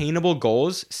obtainable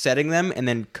goals, setting them and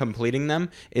then completing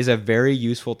them is a very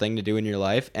useful thing to do in your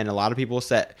life. And a lot of people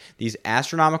set these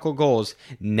astronomical goals,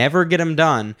 never get them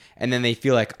done, and then they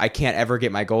feel like I can't ever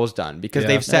get my goals done because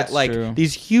they've set like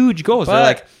these huge goals. But they're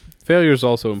like, failure is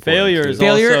also important. Failure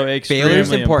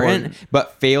is important,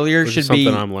 but failure should be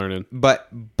something I'm learning. But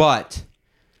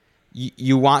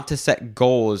you want to set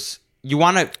goals. You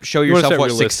want to show yourself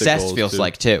what success feels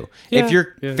like too. Yeah. If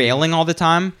you're failing all the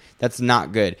time, that's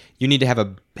not good. You need to have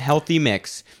a healthy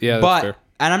mix. Yeah, that's fair.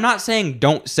 And I'm not saying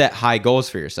don't set high goals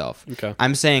for yourself. Okay.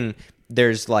 I'm saying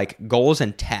there's like goals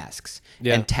and tasks.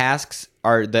 Yeah. And tasks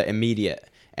are the immediate.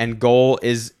 And goal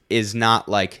is not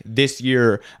like this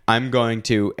year I'm going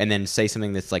to, and then say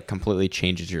something that's like completely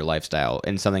changes your lifestyle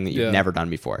and something that you've never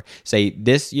done before. Say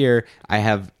this year I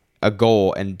have a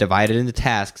goal and divide it into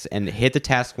tasks and hit the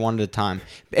task one at a time.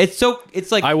 It's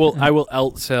like I will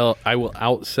outsell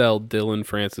Dylan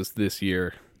Francis this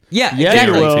year. Yeah, yeah,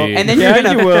 exactly. you will.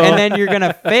 And then you're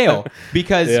gonna fail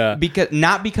because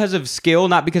not because of skill,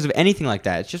 not because of anything like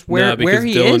that. It's just where he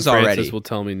Dylan is already. Francis will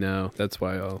tell me no. That's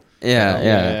why I'll.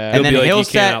 Yeah. And then he'll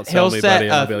set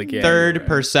a third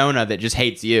persona that just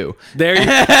hates you. There you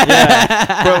go.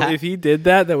 Bro, if he did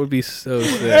that would be so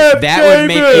sick. That would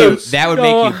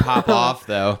make you pop off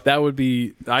though. That would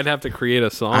be. I'd have to create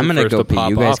a song. I'm gonna first go to pee. pop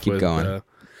You guys off keep with, going.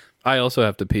 I also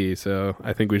have to pee, so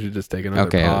I think we should just take another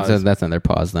pause. So that's another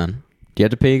pause then. Do you have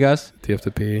to pee, Gus? Do you have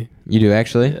to pee? You do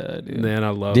actually? Yeah, I do. Man, I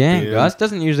love Dang, peeing. Gus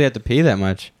doesn't usually have to pee that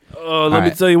much. Oh, let me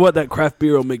tell you what, that craft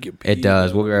beer will make you pee. It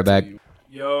does. We'll be right back.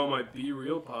 Yo, my Be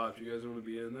Real pop. You guys want to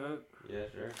be in that? Yeah,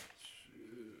 sure.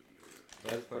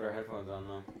 Let's put our headphones on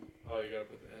though. Oh, you gotta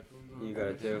put the headphones on? You got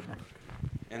it too.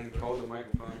 And hold the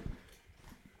microphone.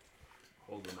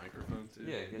 Hold the microphone too?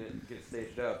 Yeah, get it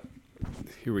staged up.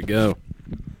 Here we go.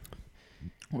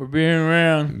 We're being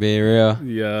around. Be real.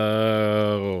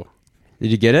 Yo.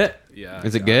 Did you get it? Yeah.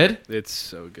 Is it good? It's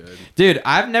so good. Dude,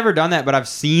 I've never done that, but I've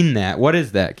seen that. What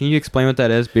is that? Can you explain what that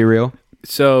is? Be real.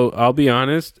 So I'll be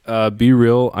honest. Be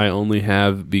Real, I only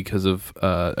have because of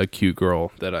a cute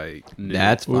girl that I knew.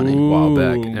 That's funny. A while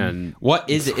back. And what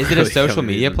is it? Is it a social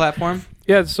media platform?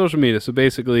 Yeah, it's social media. So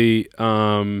basically,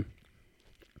 it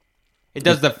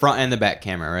does the front and the back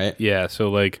camera, right? Yeah. So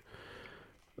like,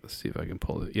 let's see if I can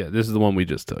pull it. Yeah, this is the one we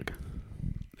just took.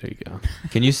 There you go.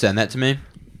 Can you send that to me?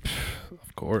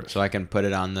 Of course. So I can put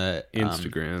it on the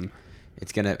Instagram.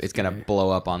 It's gonna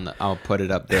blow up on the. I'll put it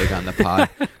up big on the pod,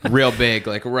 real big,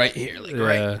 like right here, like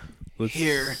right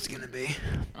here. It's gonna be.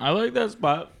 I like that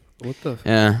spot. What the?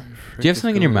 Yeah. Do you have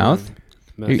something in your mouth?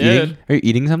 Are you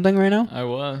eating something right now? I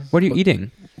was. What are you eating?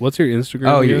 What's your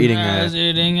Instagram? Oh, you're eating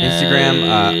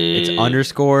Instagram. It's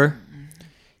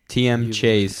 _TM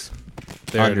Chase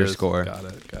there _. Got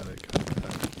it.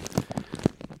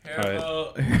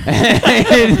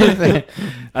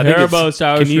 Haribo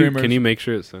sour streamers. Can you make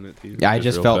sure it sent it to you? Yeah, I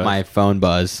just felt my phone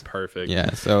buzz. Perfect.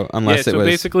 Yeah, so unless it was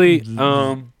basically,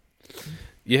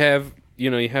 you have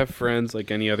friends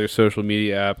like any other social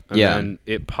media app, and then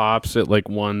it pops at like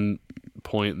one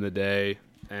point in the day,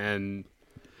 and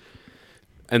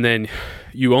then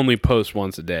you only post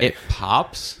once a day. It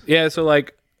pops? Yeah, so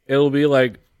like it'll be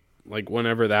like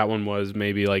whenever that one was,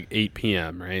 maybe like 8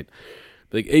 p.m., right?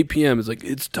 Like 8 p.m. is like,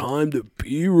 it's time to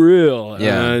be real.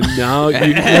 Yeah. And now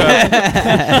you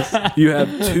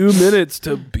have 2 minutes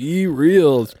to be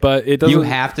real. But it doesn't. You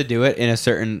have to do it in a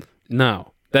certain.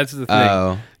 No. That's the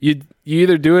thing. You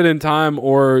either do it in time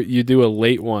or you do a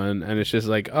late one, and it's just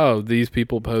like, oh, these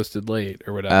people posted late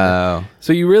or whatever.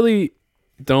 So you really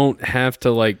don't have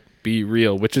to like be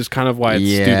real, which is kind of why it's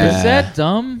stupid. Is that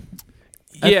dumb?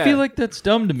 Yeah. I feel like that's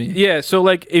dumb to me. Yeah, so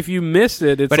like if you missed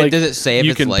it, it's does it say if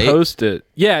you it's can late? Post it.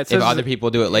 Yeah, it says if other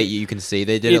people do it late, you can see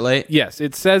they did it late. Yes,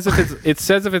 it says if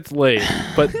it's late,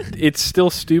 but it's still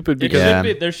stupid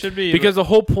because there should be because the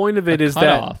whole point of it is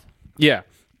cutoff. that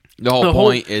the whole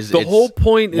point is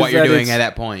what you're doing at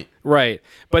that point, right?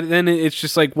 But then it's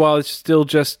just like, well, it's still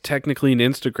just technically an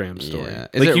Instagram story. Yeah.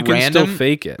 Like you can still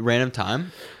fake it. Random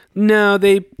time? No,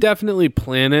 they definitely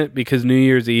plan it because New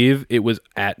Year's Eve it was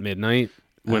at midnight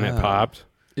when it popped.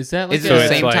 Is that like it the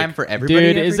same time for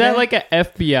everybody? Dude, is that like a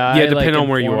FBI? Yeah, depending on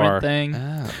where you are. Thing?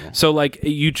 So like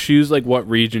you choose like what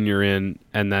region you're in,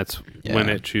 and that's when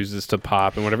it chooses to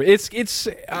pop and whatever. It's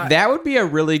that would be a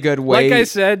really good way. Like I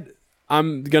said,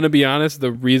 I'm gonna be honest.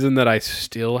 The reason that I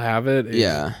still have it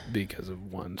is because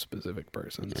of one specific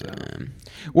person. So.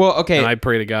 Well, okay. And I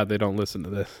pray to God they don't listen to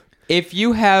this. If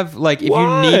you have if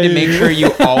you need to make sure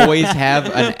you always have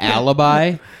an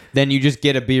alibi, then you just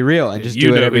get to be real and just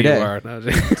do it every day.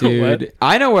 Dude,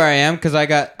 I know where I am because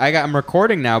I'm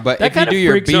recording now. But if you do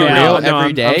your be real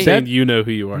every day, I'm saying you know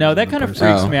who you are. No, that kind of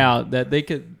freaks me out that they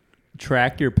could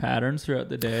track your patterns throughout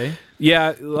the day.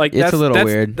 Yeah, like it's a little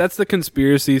weird. That's the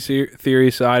conspiracy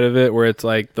theory side of it, where it's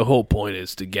like the whole point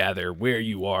is to gather where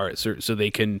you are so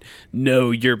they can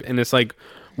know and it's like.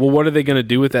 Well, what are they going to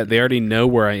do with that? They already know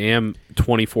where I am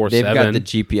 24/7. They've got the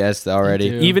GPS already.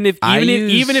 Even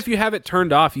if you have it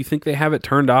turned off, you think they have it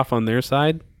turned off on their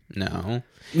side? No.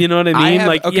 You know what I mean?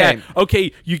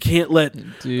 You can't let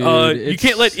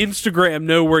Instagram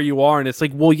know where you are, and it's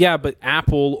like, well, yeah, but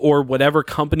Apple or whatever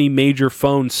company made your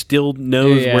phone still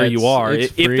knows where you are.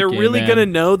 If they're really gonna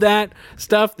know that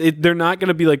stuff, they're not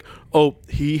gonna be like, oh,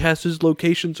 he has his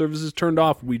location services turned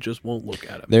off. We just won't look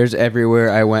at him. There's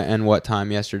everywhere I went and what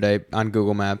time yesterday on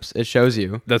Google Maps. It shows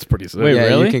you. That's pretty sick. Wait,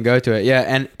 really? You can go to it.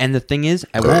 Yeah, and the thing is,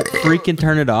 I won't freaking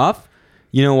turn it off.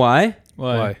 You know why?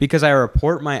 Why? Because I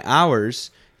report my hours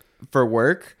for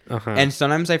work, and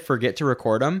sometimes I forget to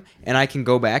record them, and I can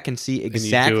go back and see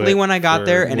exactly when I got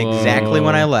there and exactly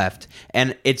when I left.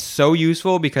 And it's so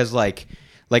useful because like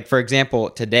for example,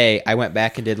 today I went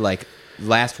back and did like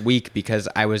last week because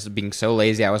I was being so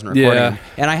lazy I wasn't recording them.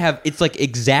 And it's like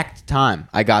exact time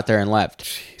I got there and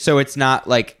left. So it's not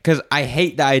like, because I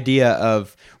hate the idea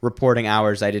of reporting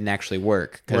hours I didn't actually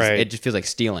work because it just feels like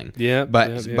stealing.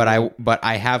 But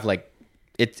I have like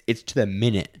it's to the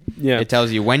minute. Yeah, it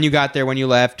tells you when you got there, when you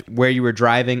left, where you were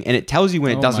driving, and it tells you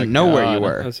when it doesn't know where you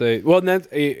were. I say, well,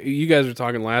 you guys were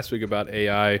talking last week about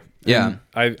AI. Yeah,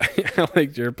 I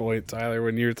liked your point, Tyler,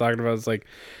 when you were talking about it's like,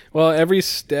 well, every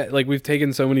step, like we've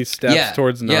taken so many steps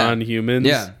towards non-humans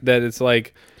that it's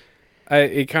like.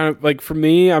 It kind of like for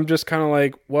me, I'm just kind of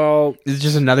like, well, it's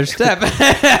just another step.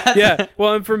 Yeah,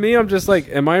 well, and for me, I'm just like,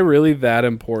 am I really that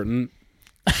important?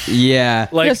 Yeah,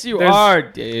 like, yes, you are,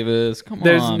 Davis. Come on,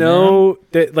 there's no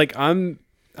like I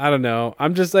don't know.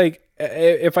 I'm just like,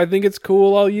 if I think it's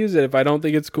cool, I'll use it. If I don't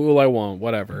think it's cool, I won't.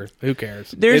 Whatever. Who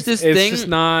cares? There's this thing.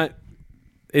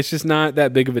 It's just not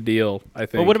that big of a deal, I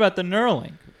think. But what about the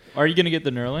Neuralink? Are you going to get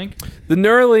the Neuralink? The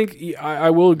Neuralink, I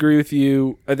will agree with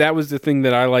you. That was the thing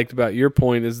that I liked about your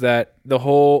point, is that the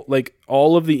whole, like,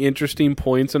 all of the interesting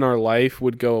points in our life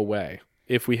would go away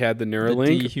if we had the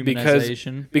Neuralink. The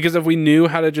dehumanization. Because if we knew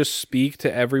how to just speak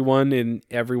to everyone in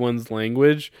everyone's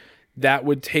language, that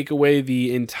would take away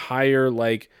the entire,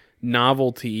 like,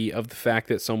 novelty of the fact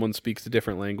that someone speaks a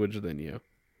different language than you.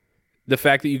 The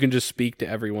fact that you can just speak to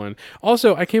everyone.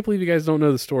 Also, I can't believe you guys don't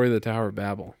know the story of the Tower of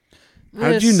Babel. How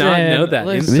did you not know that?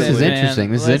 This is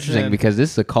interesting. This is interesting because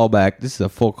this is a callback. This is a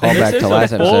full callback to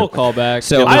last episode. Full callback.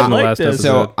 So I like this.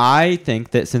 So I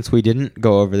think that since we didn't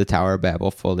go over the Tower of Babel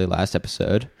fully last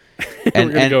episode,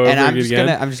 and I'm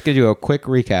just gonna do a quick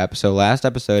recap. So last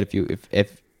episode,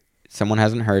 if someone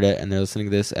hasn't heard it and they're listening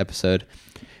to this episode,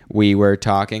 we were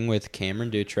talking with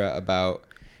Cameron Dutra about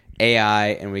AI,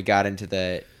 and we got into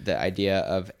the idea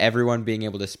of everyone being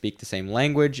able to speak the same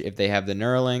language if they have the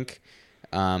Neuralink.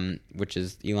 Which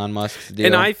is Elon Musk's deal.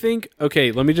 And I think,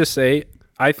 okay, let me just say,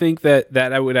 I think that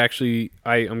I would actually,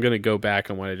 I'm going to go back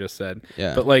on what I just said.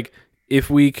 Yeah. But like, if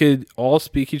we could all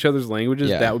speak each other's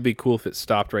languages, that would be cool if it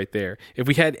stopped right there. If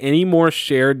we had any more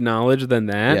shared knowledge than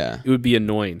that, it would be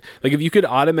annoying. Like if you could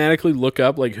automatically look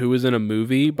up like who was in a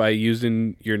movie by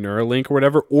using your Neuralink or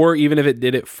whatever, or even if it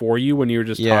did it for you when you were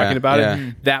just talking about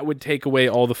it, that would take away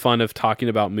all the fun of talking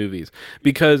about movies.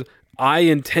 Because I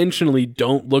intentionally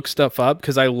don't look stuff up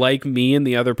because I like me and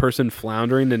the other person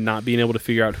floundering and not being able to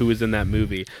figure out who is in that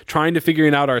movie, trying to figure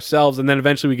it out ourselves, and then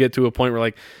eventually we get to a point where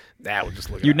like, we'll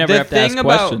just look it up. You'd never have to ask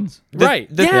questions. Right.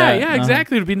 Yeah,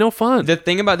 exactly. It would be no fun. The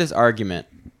thing about this argument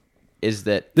is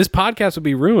that this podcast would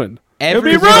be ruined. It would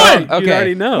be ruined. Okay. You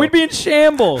already know. We'd be in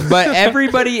shambles. But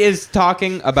everybody is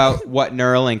talking about what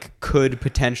Neuralink could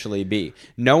potentially be.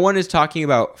 No one is talking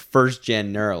about first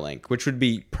gen Neuralink, which would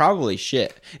be probably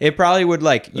shit. It probably would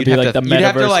you'd have to VR. You'd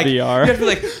have to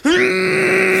like,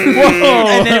 whoa,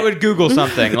 and then it would Google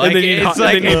something. Like and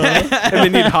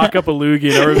then you'd hawk up a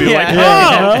loogie, and everybody would be like,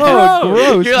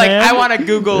 gross. You're like, I want to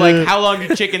Google like how long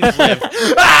do chickens live?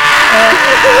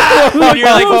 And you're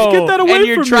like, get that away and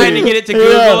you're from trying me. to get it to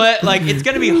Google it. Like it's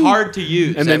gonna be hard to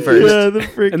use and then at first.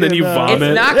 And then you vomit.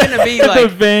 It's not gonna be the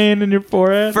like vein in your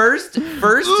forehead. first gen.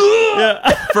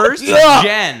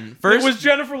 It was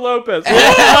Jennifer Lopez.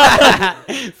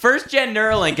 First gen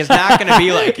Neuralink is not gonna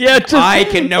be like I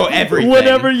can know everything.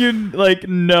 Whenever you like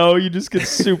know, you just get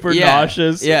super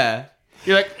nauseous. Yeah.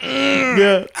 You're like,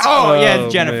 yeah. Oh yeah,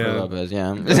 it's Jennifer Lopez.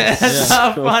 Yeah, that's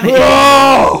so funny.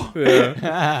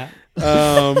 Yeah.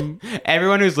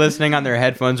 Everyone who's listening on their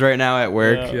headphones right now at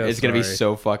work Yeah, is gonna be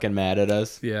so fucking mad at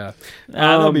us. Yeah,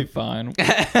 that'll be fine.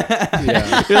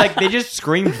 Yeah. You're like they just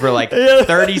screamed for like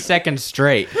 30 seconds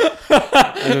straight.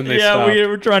 And then they stopped. We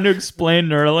were trying to explain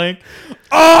Neuralink.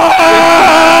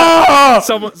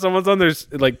 Someone's on their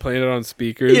like playing it on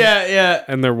speakers. Yeah.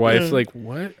 And their wife's like,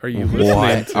 "What are you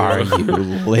listening to?" Are you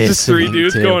listening Just three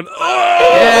dudes to? going,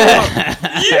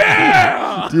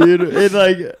 yeah, dude. It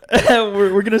like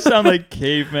we're gonna sound like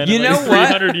cavemen. You in know like what?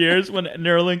 300 years when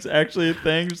Neuralink's actually a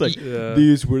thing. It's like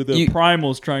these were the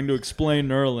primals trying to explain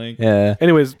Neuralink. Yeah.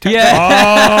 Anyways,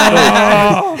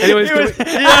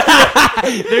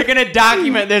 they're gonna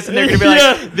document this and they're gonna be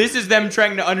like, "This is them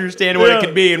trying to understand what it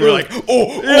could be," and we're like, I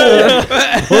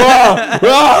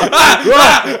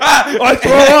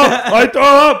throw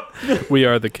up. We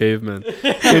are the cavemen.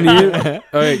 Can you?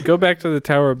 All right, go back to the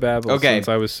Tower of Babel. Okay. Since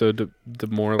I was so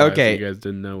demoralized, Okay. you guys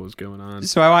didn't know what was going on.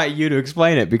 So I want you to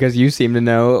explain it because you seem to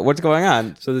know what's going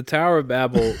on. So the Tower of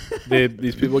Babel,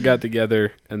 these people got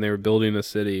together and they were building a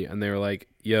city, and they were like,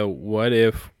 "Yo, what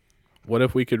if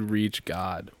we could reach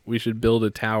God? We should build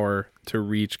a tower to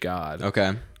reach God."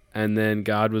 Okay. And then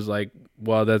God was like,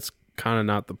 "Well, that's kind of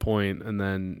not the point." And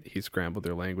then he scrambled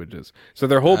their languages. So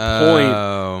their whole point,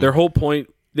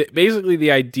 basically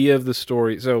the idea of the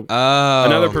story. So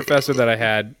another professor that I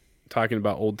had talking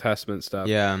about Old Testament stuff.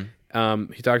 Yeah.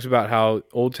 He talks about how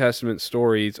Old Testament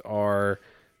stories are,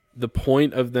 the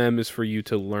point of them is for you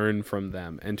to learn from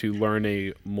them and to learn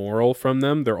a moral from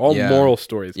them. They're all moral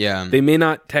stories. Yeah. They may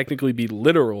not technically be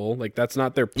literal. Like, that's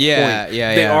not their point.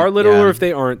 They are literal, or if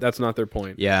they aren't, that's not their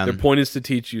point. Yeah. Their point is to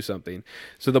teach you something.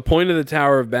 So the point of the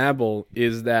Tower of Babel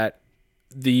is that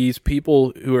these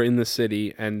people who are in the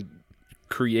city and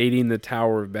creating the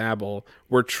Tower of Babel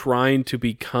were trying to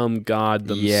become God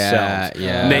themselves.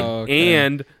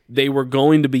 And they were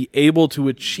going to be able to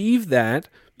achieve that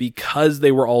because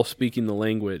they were all speaking the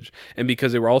language. And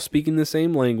because they were all speaking the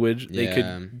same language, they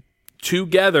could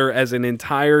together as an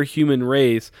entire human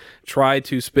race try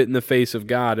to spit in the face of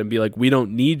God and be like, "We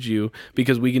don't need you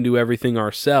because we can do everything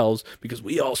ourselves because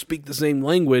we all speak the same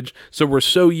language. So we're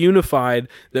so unified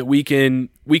that we can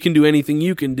do anything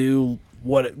you can do.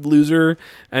 What, loser?"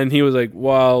 And he was like,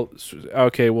 "Well,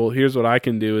 okay, well, here's what I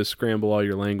can do is scramble all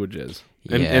your languages."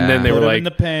 And then they were like, in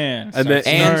the pants,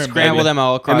 and scramble them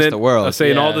all across the world.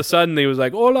 And all of a sudden he was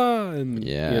like, "Hola," and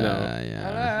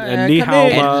and ni hao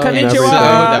ma, and so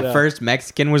everything. the first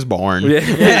Mexican was born.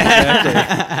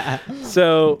 Exactly.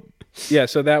 So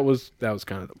that was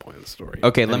kind of the point of the story.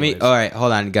 Okay, all right,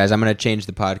 hold on, guys. I'm gonna change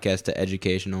the podcast to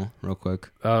educational real quick.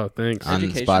 Oh, thanks. On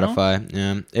Spotify.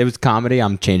 Yeah, it was comedy.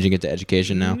 I'm changing it to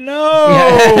education now.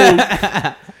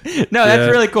 No. No,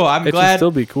 that's really cool. I'm glad. It should still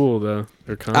be cool though.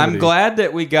 I'm glad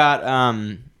that we got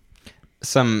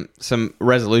some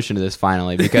resolution to this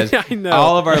finally, because I know.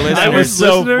 all of our listeners. That was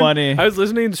so funny. I was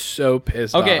listening so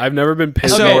pissed off. I've never been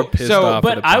pissed more pissed off.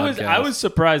 But at a podcast. I was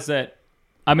surprised that,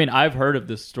 I mean, I've heard of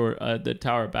this story, the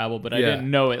Tower of Babel, but I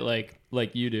didn't know it like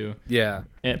you do. Yeah.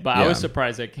 I was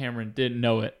surprised that Cameron didn't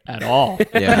know it at all.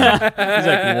 Yeah. He's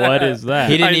like, "What is that?"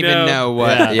 He didn't even know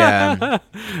what. Yeah.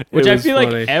 Which I feel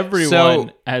funny. like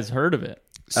everyone has heard of it.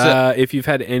 So, if you've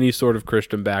had any sort of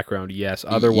Christian background, yes.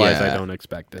 Otherwise, I don't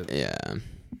expect it. Yeah.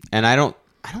 And I don't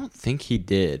think he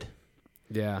did.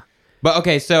 Yeah. But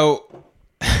okay, so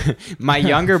my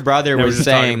younger brother was just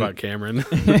saying talking about Cameron.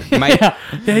 yeah,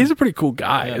 he's a pretty cool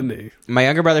guy, isn't he? My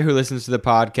younger brother who listens to the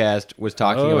podcast was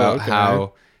talking about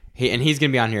how he's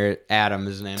gonna be on here. Adam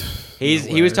is his name.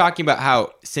 He was talking about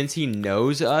how since he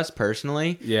knows us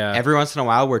personally, every once in a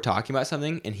while we're talking about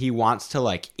something and he wants to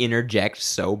like interject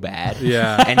so bad.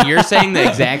 Yeah. And you're saying the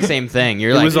exact same thing.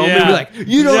 You're like,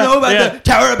 you don't know about the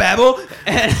Tower of Babel.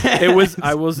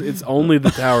 It's only the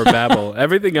Tower of Babel.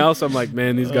 Everything else, I'm like,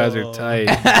 man, these guys are tight.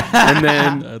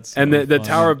 And then the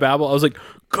Tower of Babel, I was like,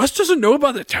 Gus doesn't know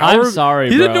about the Tower. I'm sorry,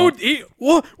 he bro. Didn't know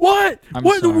what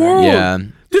in the world? Yeah.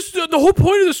 This the whole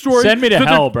point of the story. Send me to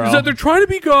hell, bro. Is that they're trying to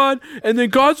be God, and then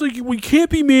God's like, "We can't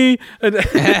be me." And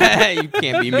you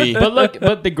can't be me.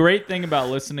 But the great thing about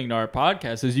listening to our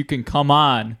podcast is you can come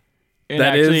on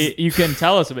and you can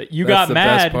tell us of it. You got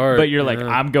mad, but you're like,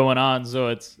 I'm going on, so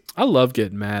it's. I love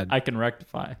getting mad. I can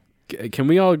rectify. Can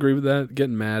we all agree with that?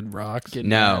 Getting mad rocks.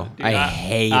 No, I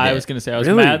hate it. I was gonna say I was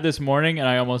mad this morning, and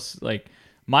I almost like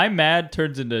my mad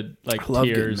turns into like I love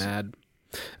tears. Getting mad.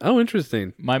 Oh,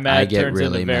 interesting. My mad turns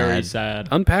really into very mad. sad.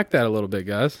 Unpack that a little bit,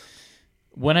 guys.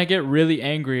 When I get really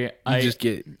angry,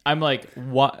 I'm like,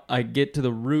 what? I get to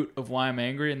the root of why I'm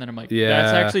angry, and then I'm like,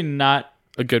 that's actually not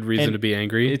a good reason to be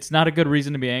angry. It's not a good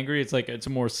reason to be angry. It's like it's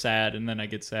more sad, and then I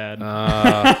get sad.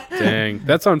 Dang,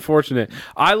 that's unfortunate.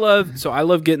 I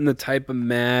love getting the type of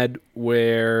mad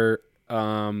where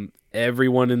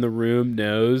everyone in the room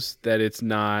knows that it's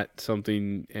not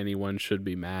something anyone should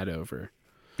be mad over.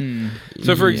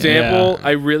 So, for example,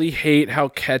 I really hate how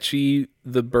catchy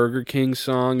the Burger King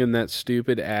song in that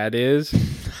stupid ad is.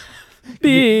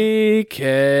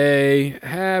 BK,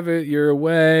 have it your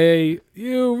way,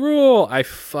 you rule. I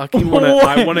fucking want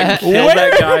to kill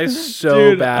that guy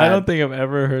so bad. I don't think I've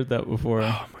ever heard that before.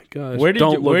 Oh my gosh! Where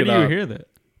do you hear that?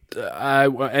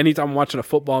 Anytime I'm watching a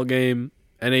football game,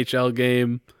 NHL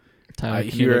game, Tyler, I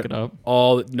hear it up.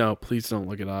 all. No, please don't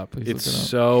look it up. It's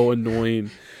so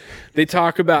annoying. They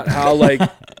talk about how like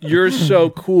you're so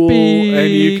cool and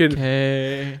you can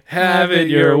have it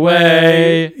your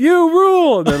way. You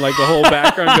rule. And then like the whole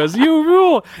background goes, you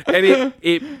rule. And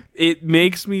it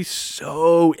makes me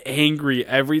so angry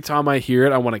every time I hear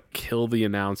it. I want to kill the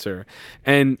announcer.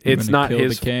 And it's not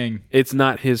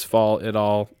his fault at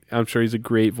all. I'm sure he's a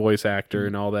great voice actor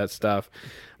and all that stuff.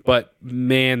 But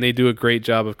man, they do a great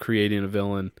job of creating a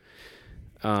villain.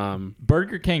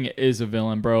 Burger King is a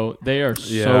villain, bro. They are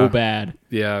so bad.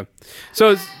 Yeah. So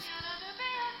it's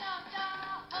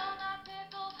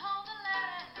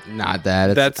not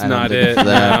that. That's not it.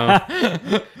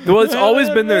 No. Well, it's always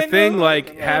been their thing,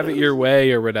 like have it your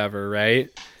way or whatever, right?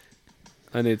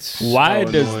 And it's why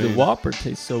does the Whopper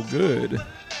taste so good?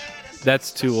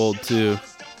 That's too old too.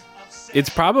 It's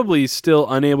probably still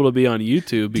unable to be on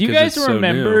YouTube because it's so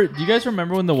new. Do you guys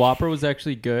remember when the Whopper was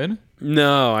actually good?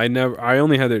 No, I never. I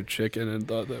only had their chicken and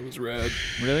thought that was rad.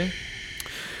 Really?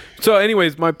 So,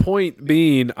 anyways, my point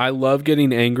being, I love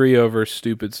getting angry over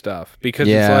stupid stuff because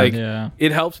it's like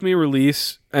it helps me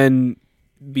release and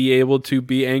be able to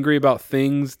be angry about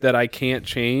things that I can't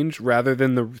change, rather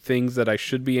than the things that I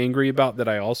should be angry about that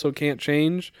I also can't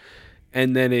change,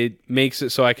 and then it makes it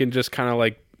so I can just kind of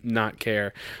like not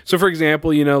care. So, for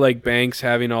example, like banks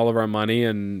having all of our money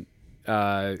and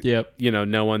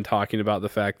no one talking about the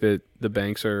fact that the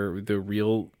banks are the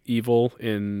real evil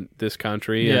in this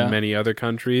country and many other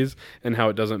countries, and how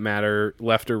it doesn't matter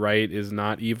left or right is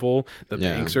not evil. The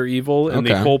banks are evil, and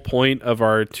the whole point of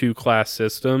our two-class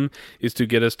system is to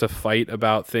get us to fight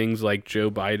about things like Joe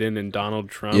Biden and Donald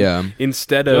Trump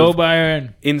instead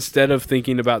of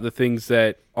thinking about the things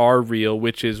that are real,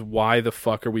 which is why the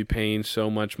fuck are we paying so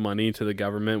much money to the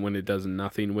government when it does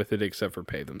nothing with it except for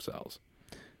pay themselves.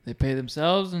 They pay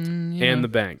themselves and the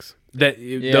banks.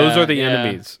 Those are the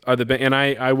enemies. And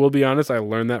I will be honest, I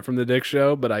learned that from the Dick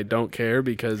Show, but I don't care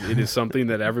because it is something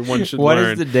that everyone should learn. What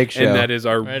is the Dick Show? And that is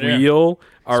our real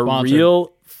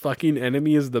fucking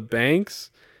enemy is the banks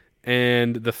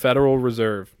and the Federal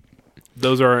Reserve.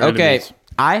 Those are our enemies.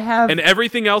 And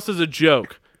everything else is a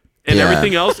joke. And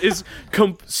everything else is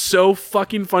so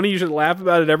fucking funny. You should laugh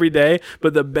about it every day.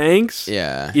 But the banks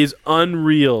is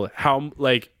unreal. How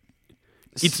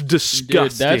it's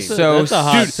disgusting. Dude, that's a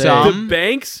hot take. The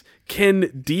banks can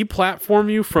deplatform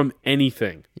you from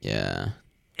anything. Yeah.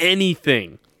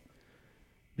 Anything.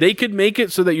 They could make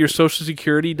it so that your social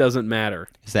security doesn't matter.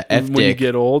 Is that F-dick? When you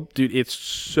get old, dude, it's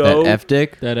so... That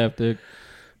F-dick? That F-dick.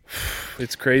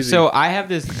 It's crazy. So I have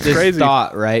this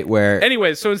thought, right, where...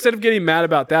 Anyway, so instead of getting mad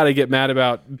about that, I get mad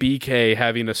about BK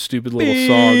having a stupid little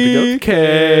song to go,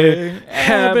 BK,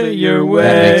 have it your way.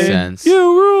 That makes sense.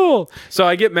 You rule. So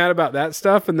I get mad about that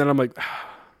stuff, and then I'm like,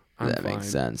 that makes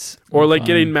sense. Or like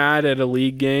getting mad at a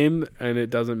league game, and it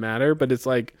doesn't matter, but it's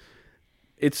like,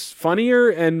 it's funnier,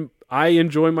 and I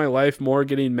enjoy my life more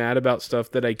getting mad about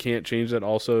stuff that I can't change that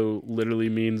also literally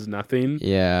means nothing.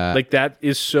 Yeah. Like that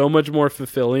is so much more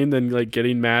fulfilling than like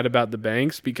getting mad about the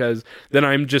banks, because then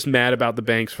I'm just mad about the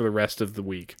banks for the rest of the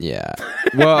week. Yeah.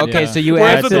 Well, okay, so you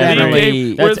Whereas with the league accidentally...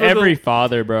 game- That's whereas with every the-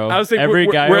 father, bro. I was thinking, every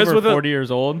guy whereas over with 40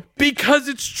 years old. Because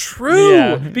it's true.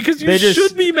 Yeah. Because you They just-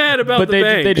 should be mad about But the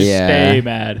they banks. just Yeah. stay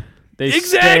mad. They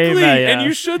Exactly, stay mad, yeah. and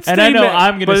you should stay And I know mad,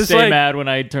 I'm but going to it's stay like- mad when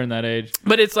I turn that age.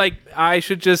 But it's like I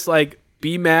should just like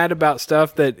be mad about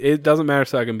stuff that it doesn't matter,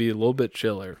 so I can be a little bit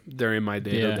chiller during my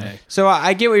day to day. So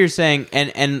I get what you're saying,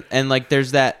 and like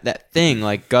there's that thing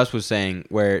like Gus was saying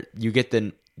where you get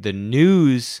the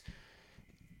news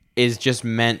is just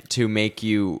meant to make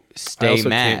you stay I also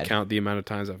mad. can't count the amount of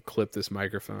times I've clipped this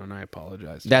microphone, and I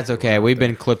apologize. That's okay. We've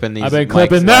been clipping these. I've been mics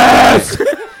clipping out. this.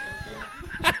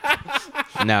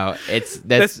 No, that's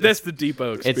the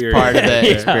depot experience. it's part of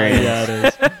the experience. Yeah,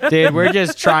 it is. Dude, we're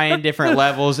just trying different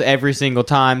levels every single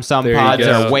time. Some There you pods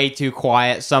go. are way too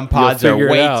quiet. Some pods are figure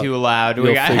it way out. too loud. You'll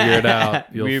figure it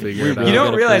out. You'll figure it out. You don't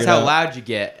gonna realize figure it how out. loud you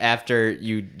get after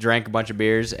you drank a bunch of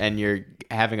beers and you're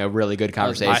having a really good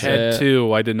conversation. I had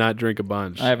two. I did not drink a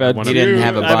bunch. I've had One You of didn't them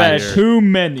have a was I've had beer. too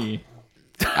many.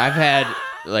 I've had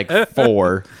like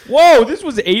 4. Whoa, this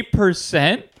was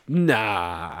 8%?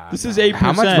 Nah. This is 8%.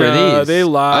 How much were No, these? they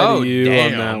lied Oh, to you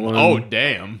damn. on that one. Oh,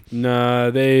 damn. Nah,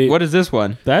 they. What is this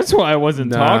one? That's why I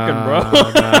wasn't talking, bro.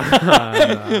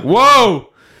 Nah, Whoa!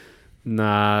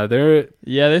 nah, they're.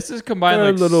 Yeah, this is combined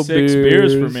They're like little 6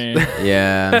 beers for beers. me.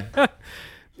 Yeah.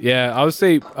 Yeah, I would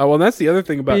say. Well, that's the other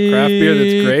thing about craft beer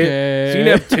that's great. So you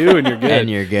can have 2 and you're good. And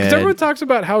you're 'Cause good. everyone talks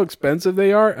about how expensive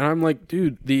they are, and I'm like,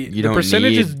 dude, the don't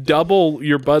percentage need- is double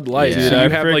your Bud Light. Yeah. So I you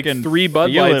have like freaking 3 Bud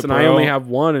feel Lights, it, and I bro. only have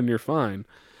 1, and you're fine.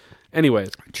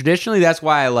 Anyways, Traditionally, that's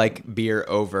why I like beer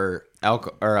over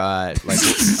alcohol, or like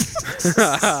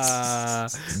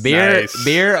beer. Nice.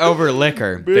 Beer over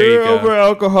liquor. There you go. over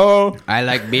alcohol. I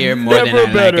like beer more than Never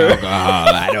I better. like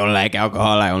alcohol. I don't like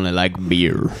alcohol. I only like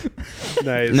beer.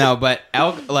 nice. No, but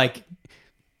like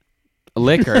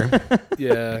liquor,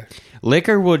 Yeah.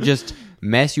 liquor will just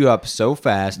mess you up so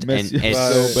fast, Mess and you it's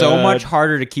up so so bad. much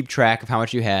harder to keep track of how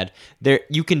much you had. There,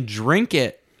 you can drink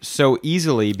it so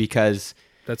easily because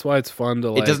That's why it's fun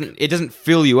to like. it doesn't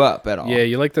fill you up at all. Yeah,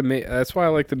 you like to make. That's why I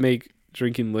like to make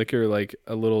drinking liquor like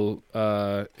a little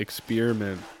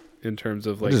experiment in terms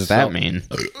of like. What does that mean?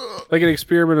 Like an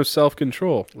experiment of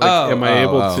self-control. Like, am I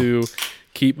able to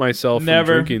keep myself from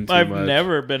drinking too I've much?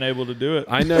 never been able to do it.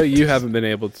 I know you haven't been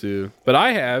able to, but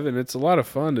I have, and it's a lot of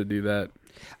fun to do that.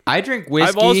 I drink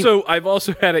whiskey. I've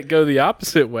also had it go the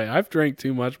opposite way. I've drank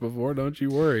too much before. Don't you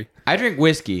worry. I drink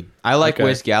whiskey. I like Okay.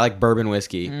 whiskey. I like bourbon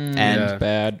whiskey, and Yeah.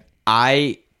 Bad.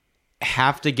 I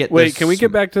have to get. Wait, this can we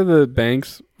get back to the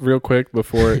banks real quick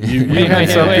before you Wait, had wait,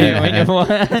 something?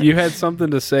 what? You had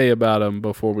something to say about them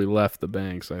before we left the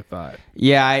banks. I thought.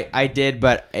 Yeah, I did,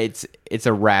 but it's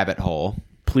a rabbit hole.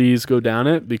 Please go down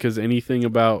it, because anything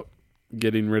about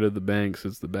getting rid of the banks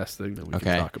is the best thing that we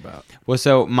Okay. can talk about. Well,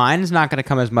 so mine's not going to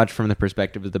come as much from the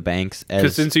perspective of the banks Because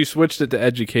as. since you switched it to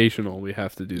educational, we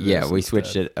have to do this. Yeah, we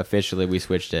switched it officially. We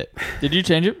switched it. Did you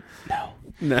change it?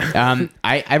 No.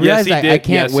 I realized he I did. can't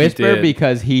Yes, he whisper did.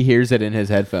 because he hears it in his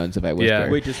headphones if I whisper. Yeah.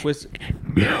 Wait, just whisper.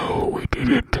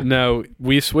 No,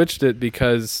 we switched it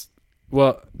because.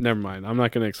 Well, never mind. I'm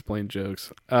not going to explain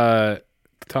jokes.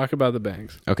 Talk about the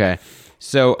banks. Okay,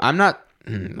 so I'm not.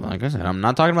 Like I said, I'm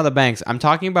not talking about the banks. I'm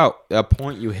talking about a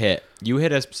point you hit. You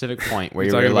hit a specific point where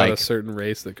You're you were talking about like, a certain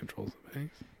race that controls the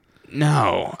banks.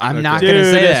 "No, I'm Okay. not Dude, going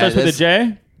to say it that." starts with a This-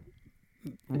 J.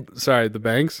 Sorry, the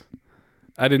banks.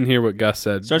 I didn't hear what Gus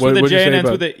said. Starts What- with a what'd you J say and ends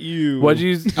about- with a U. What'd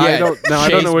you? Yeah, I don't. No, I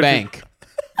don't know Chase what. Bank.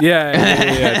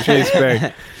 Yeah, Chase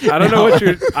Bank. I don't know what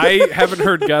you're. I haven't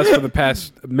heard Gus for the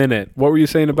past minute. What were you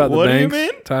saying about What the do you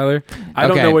banks, mean? Tyler? I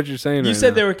don't Okay. know what you're saying. You right said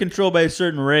now. they were controlled by a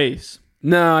certain race.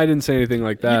 No, I didn't say anything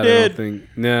like that. You I did. don't think.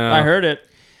 No, I heard it.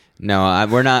 No,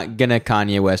 we're not gonna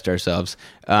Kanye West ourselves.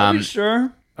 Are you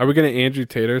sure? Are we going to Andrew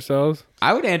Tate ourselves?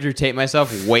 I would Andrew Tate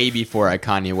myself way before I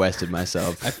Kanye Wested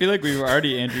myself. I feel like we've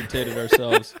already Andrew Tated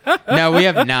ourselves. No, we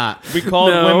have not. We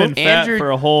called No. women fat Andrew- for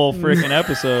a whole freaking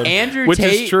episode. Andrew Which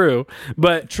Tate. is true,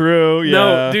 but True, yeah.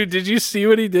 no, dude. Did you see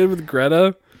what he did with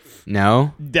Greta?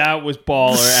 No. That was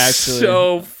baller, actually.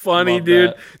 So funny, Love dude.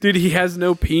 that. Dude, he has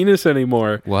no penis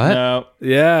anymore. What? No,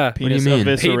 Yeah, penis mean?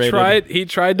 eviscerated. He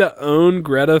tried to own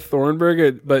Greta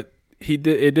Thunberg, but it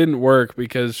didn't work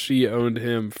because she owned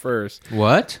him first.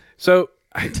 What? So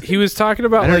he was talking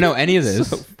about. I don't know any of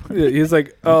this. He's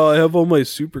like, oh, I have all my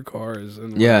supercars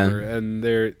and whatever. Yeah. And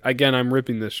they're again, I'm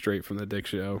ripping this straight from the Dick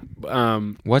Show.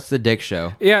 What's the Dick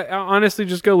Show? Yeah, honestly,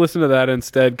 just go listen to that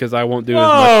instead because I won't do as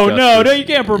much. Oh justice. no, you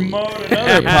can't promote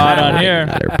another pod on here.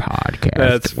 Another podcast.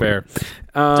 That's fair.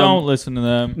 Don't listen to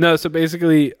them. No, so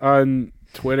basically on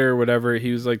Twitter or whatever,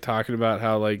 he was like talking about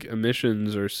how like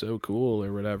emissions are so cool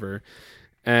or whatever,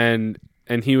 and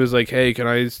he was like, hey, can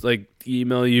I like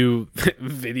email you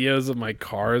videos of my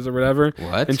cars or whatever?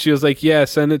 What? And she was like, yeah,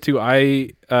 send it to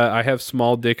I have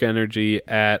small dick energy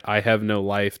at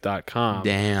ihavenolife.com.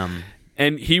 Damn.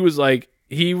 And he was like,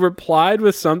 he replied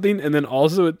with something and then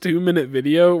also a 2-minute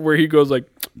video where he goes like,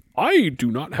 I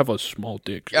do not have a small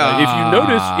dick. If you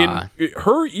notice in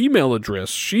her email address,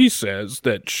 she says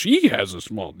that she has a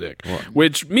small dick,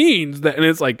 which means that, and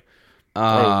it's like, bro,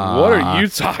 what are you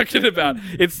talking about?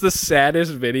 It's the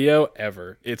saddest video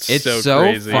ever. It's so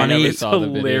crazy. Funny. It's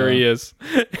hilarious.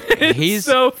 It's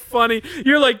so funny.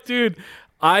 You're like, dude,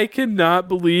 I cannot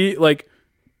believe, like,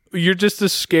 you're just a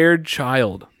scared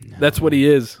child. No, that's what he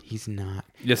is. He's not.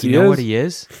 Yes, you know what he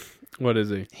is? What is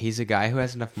he? He's a guy who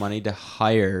has enough money to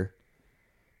hire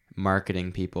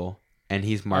marketing people, and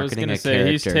he's marketing a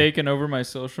character. He's taken over my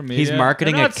social media. He's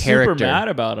marketing a character. Super mad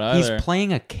about it either. He's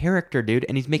playing a character, dude,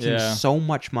 and he's making so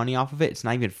much money off of it. It's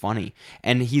not even funny.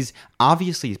 And he's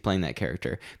playing that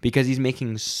character because he's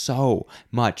making so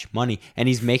much money, and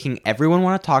he's making everyone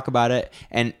want to talk about it.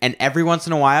 And every once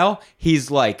in a while, he's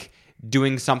like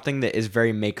doing something that is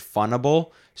very make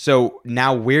funnable. So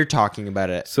now we're talking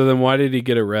about it. So then why did he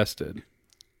get arrested?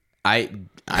 I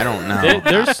don't know.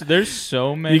 There's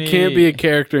so many. You can't be a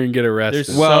character and get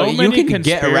arrested. Well, you can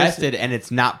get arrested and it's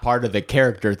not part of the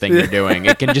character thing you're doing.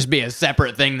 It can just be a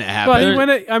separate thing that happened.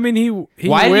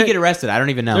 Why did he get arrested? I don't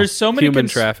even know. There's so many human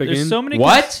trafficking. There's so many.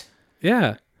 What?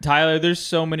 Yeah. Tyler, there's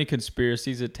so many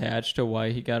conspiracies attached to why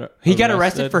he got arrested. He got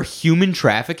arrested for human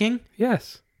trafficking?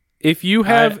 Yes. If you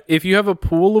have a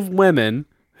pool of women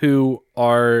who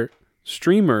are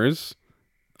streamers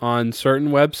on certain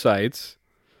websites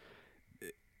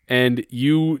and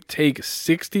you take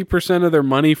 60% of their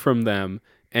money from them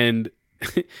and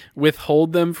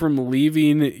withhold them from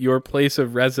leaving your place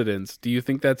of residence, do you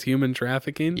think that's human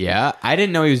trafficking? Yeah, I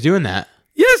didn't know he was doing that.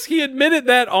 Yes, he admitted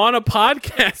that on a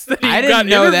podcast that he I got didn't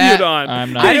know interviewed that. on.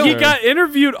 I'm not sure. He got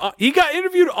interviewed. He got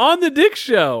interviewed on the Dick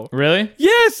Show. Really?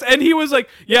 Yes, and he was like,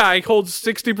 "Yeah, I hold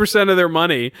 60% of their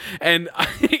money," and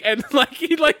like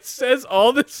he like says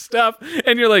all this stuff,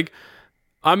 and you're like,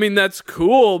 I mean, that's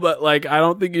cool, but like, I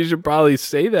don't think you should probably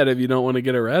say that if you don't want to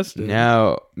get arrested.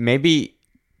 No, maybe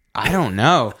I don't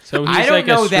know. So I don't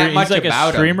know that much he's like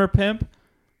about a streamer him. pimp.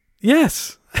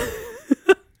 Yes.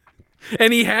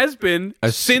 And he has been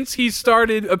since he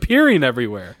started appearing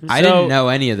everywhere. I didn't know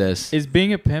any of this. Is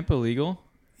being a pimp illegal?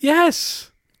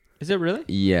 Yes. Is it really?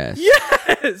 Yes.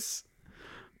 Yes.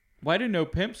 Why do no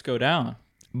pimps go down?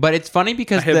 But it's funny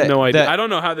because I have no idea. I don't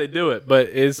know how they do it, but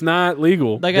it's not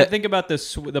legal. Like I think about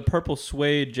the purple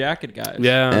suede jacket guys.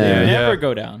 Yeah, they never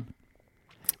go down.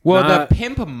 Well, the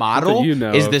pimp model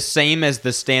is of. the same as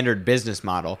the standard business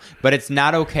model, but it's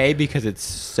not okay because it's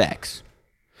sex.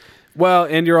 Well,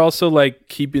 and you're also like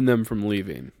keeping them from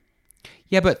leaving.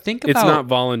 Yeah, but think about it's not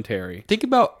voluntary. Think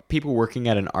about people working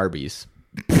at an Arby's.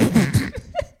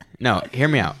 No, hear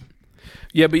me out.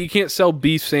 Yeah, but you can't sell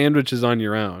beef sandwiches on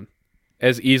your own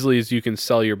as easily as you can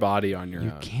sell your body on your own.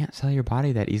 You can't sell your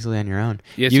body that easily on your own.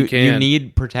 Yes, you can. You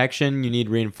need protection. You need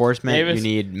reinforcement. Davis, you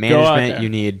need management. You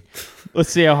need... Let's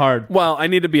see how hard. Well, I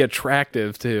need to be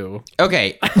attractive, too.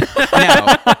 Okay.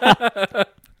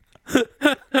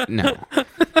 No.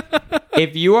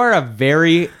 If you are a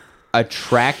very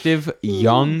attractive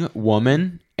young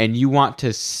woman and you want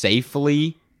to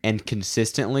safely and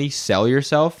consistently sell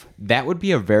yourself, that would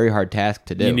be a very hard task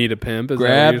to do. You need a pimp?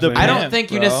 Grab the pimp, I don't think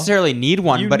you necessarily need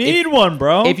one. You but need one,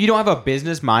 bro. If you don't have a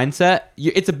business mindset,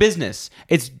 it's a business.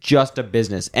 It's just a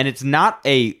business. And it's not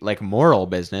a like moral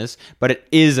business, but it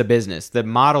is a business. The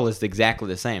model is exactly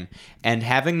the same. And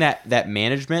having that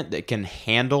management that can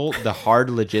handle the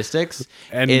hard logistics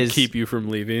and keep you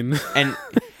from leaving. And,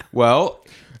 well...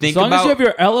 As long as you have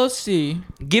your LLC.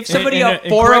 Give somebody a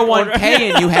 401k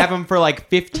and you have them for like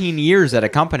 15 years at a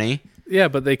company. Yeah,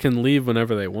 but they can leave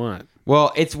whenever they want.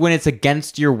 Well, it's when it's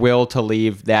against your will to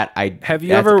leave that that's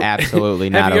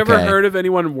absolutely not okay. Have you ever heard of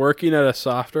anyone working at a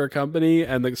software company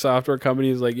and the software company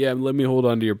is like, yeah, let me hold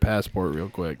on to your passport real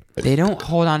quick? They don't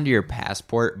hold on to your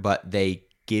passport, but they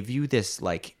give you this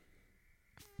like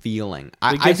feeling.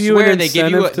 I swear they give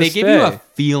you a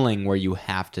feeling where you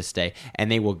have to stay,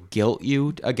 and they will guilt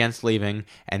you against leaving,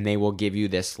 and they will give you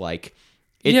this like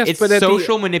It's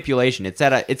social manipulation. It's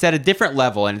at a different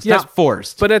level, and it's not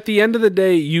forced. But at the end of the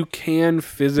day, you can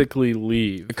physically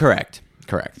leave. Correct.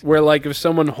 Where, like, if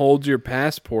someone holds your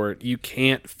passport, you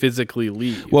can't physically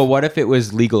leave. Well, what if it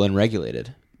was legal and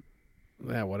regulated?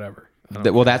 Yeah, whatever.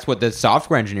 Well, that's what the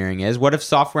software engineering is. What if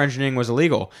software engineering was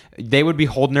illegal? They would be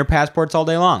holding their passports all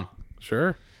day long.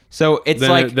 Sure. So it's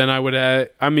then I would.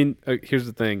 I mean, here's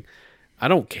the thing. I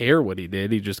don't care what he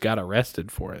did. He just got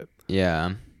arrested for it.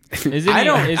 Yeah. I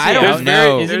don't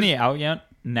know. Isn't he out yet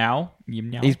now?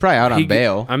 He's probably out on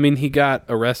bail. I mean, he got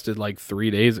arrested like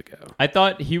 3 days ago. I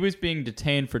thought he was being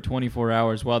detained for 24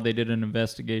 hours while they did an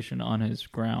investigation on his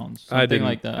grounds. Something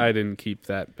like that. I didn't keep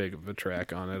that big of a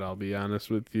track on it, I'll be honest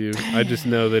with you. I just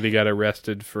know that he got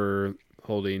arrested for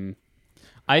holding...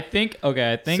 I think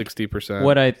 60%.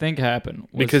 What I think happened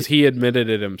was because he admitted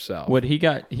it himself. What he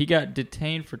got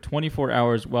detained for 24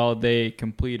 hours while they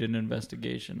completed an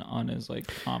investigation on his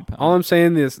compound. All I'm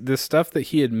saying is this stuff that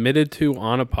he admitted to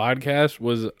on a podcast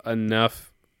was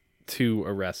enough to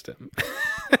arrest him.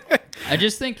 I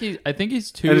think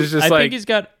he's too.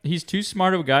 He's too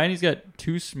smart of a guy, and he's got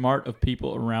too smart of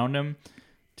people around him.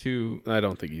 I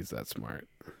don't think he's that smart.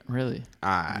 Really?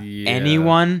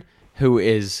 Anyone who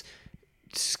is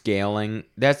scaling,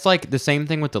 that's like the same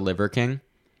thing with the Liver King.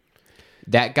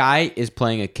 That guy is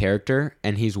playing a character,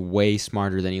 and he's way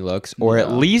smarter than he looks, or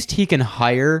at least he can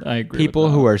hire people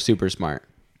who are super smart.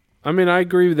 I mean, I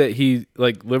agree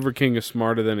that Liver King is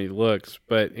smarter than he looks,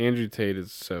 but Andrew Tate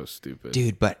is so stupid,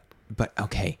 dude. But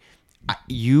okay,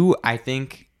 I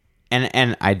think,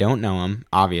 and I don't know him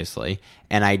obviously,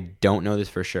 and I don't know this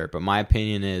for sure, but my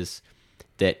opinion is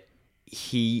that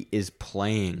he is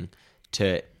playing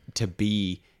to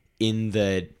be in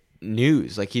the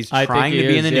news. Like, he's trying to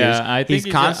be in the news.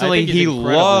 He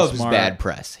loves bad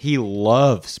press. He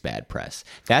loves bad press.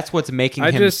 That's what's making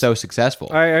him so successful.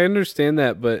 I understand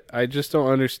that, but I just don't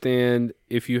understand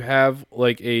if you have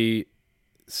like a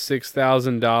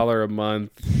 $6,000 a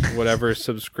month whatever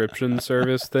subscription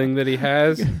service thing that he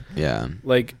has. Yeah.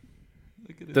 That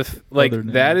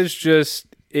is just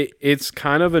it's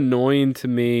kind of annoying to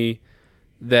me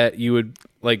that you would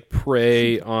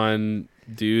prey on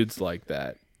dudes like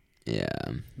that.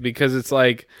 Yeah. Because it's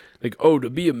like, to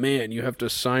be a man, you have to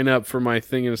sign up for my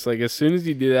thing. And it's like, as soon as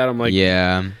you do that, I'm like,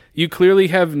 yeah, you clearly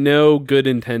have no good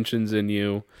intentions in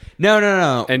you.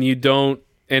 No. And you don't,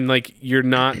 and you're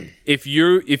not, if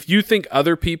you think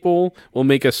other people will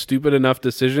make a stupid enough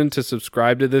decision to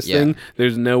subscribe to this thing,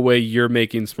 there's no way you're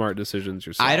making smart decisions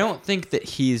yourself. I don't think that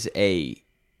he's a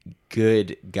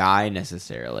good guy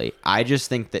necessarily. I just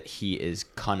think that he is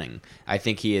cunning. I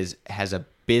think he has a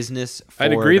business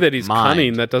forward I'd agree that he's mind.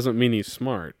 cunning. That doesn't mean he's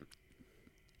smart.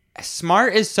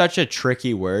 Smart is such a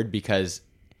tricky word because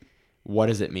what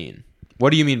does it mean? What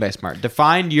do you mean by smart?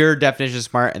 Define your definition of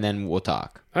smart, and then we'll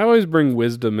talk. I always bring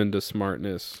wisdom into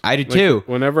smartness. I do too.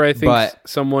 Whenever I think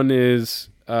someone is,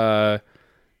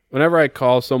 whenever I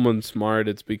call someone smart,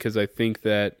 it's because I think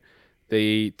that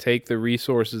they take the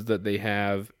resources that they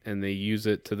have and they use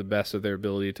it to the best of their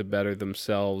ability to better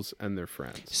themselves and their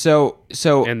friends. So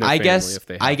and their I family, guess if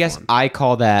they have I guess one. I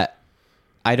call that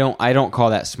I don't call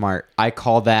that smart. I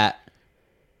call that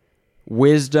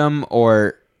wisdom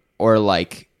or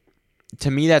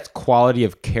to me that's quality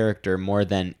of character more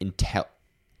than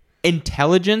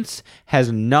intelligence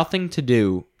has nothing to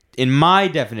do, in my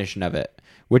definition of it,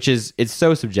 which is, it's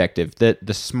so subjective.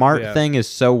 The smart thing is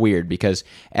so weird because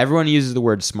everyone uses the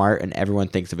word smart and everyone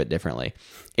thinks of it differently.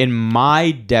 In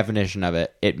my definition of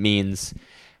it, it means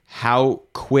how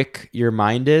quick your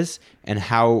mind is and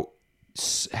how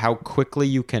quickly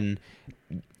you can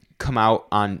come out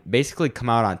on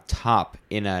top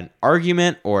in an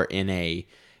argument or in a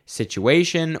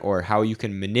situation, or how you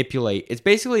can manipulate. It's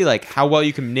basically like how well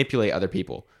you can manipulate other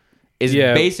people. Is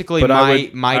basically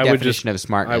my definition of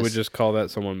smartness. I would just call that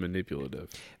someone manipulative.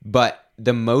 But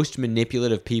the most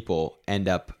manipulative people end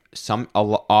up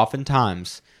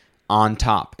oftentimes on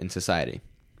top in society.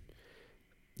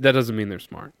 That doesn't mean they're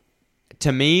smart.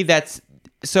 To me, that's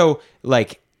so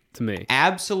to me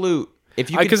absolute.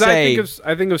 If you could say,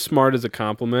 I think of smart as a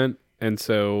compliment, and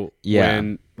so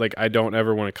when I don't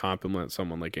ever want to compliment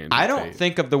someone like Andrew. I don't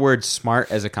think of the word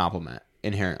smart as a compliment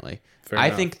inherently. I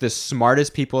think the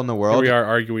smartest people in the world. Here we are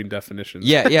arguing definitions.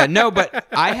 Yeah, no, but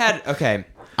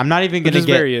I'm not even going to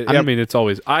get. It's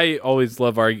always. I always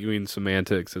love arguing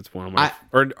semantics. It's one of my.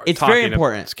 It's very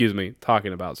important.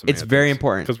 Talking about semantics. It's very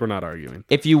important because we're not arguing.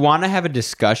 If you want to have a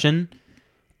discussion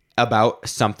about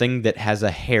something that has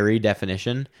a hairy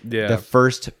definition, the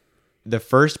first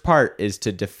part is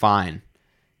to define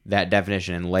that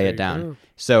definition and lay it down.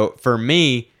 So for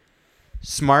me,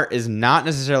 smart is not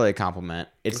necessarily a compliment.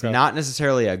 It's not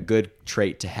necessarily a good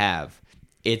trait to have.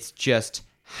 It's just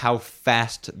how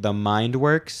fast the mind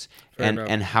works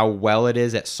and how well it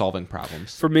is at solving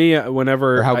problems. For me,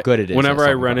 whenever how good it is. Whenever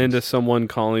I run into someone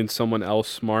calling someone else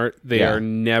smart, I've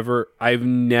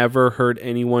never heard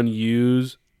anyone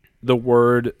use the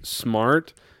word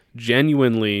smart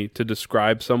genuinely to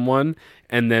describe someone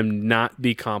and then not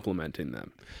be complimenting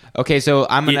them. Okay, so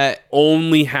It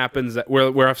only happens that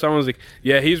where if someone's like,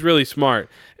 yeah, he's really smart.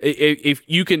 If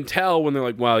you can tell when they're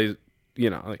like, wow, he's,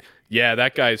 like, yeah,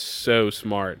 that guy's so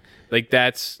smart. Like,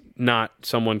 that's not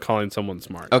someone calling someone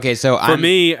smart. Okay, so for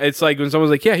me, it's like when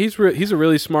someone's like, yeah, he's a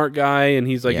really smart guy and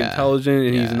he's like intelligent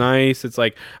and he's nice. It's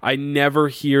like I never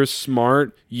hear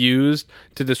smart used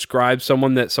to describe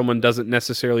someone that someone doesn't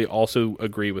necessarily also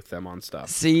agree with them on stuff.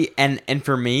 See, and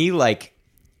for me, like,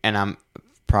 and I'm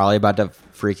probably about to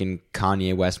freaking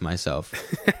Kanye West myself.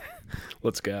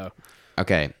 Let's go.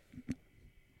 Okay.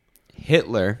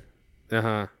 Hitler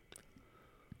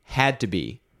had to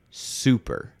be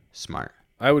super smart.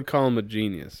 I would call him a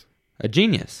genius. A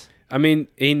genius. I mean,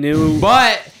 he knew...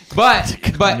 But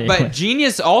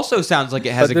genius also sounds like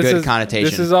it has a good connotation.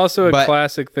 This is also a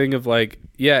classic thing of like,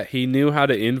 yeah, he knew how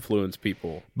to influence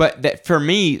people. But that for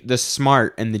me, the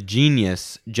smart and the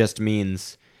genius just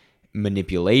means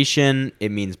manipulation,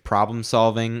 it means problem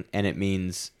solving, and it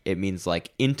means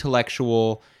like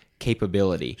intellectual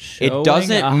capability. Showing it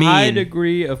doesn't a mean high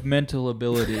degree of mental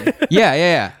ability.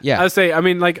 Yeah. I say, I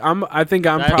mean, like I think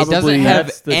I'm probably. It doesn't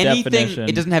have anything. Definition.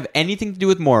 It doesn't have anything to do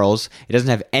with morals. It doesn't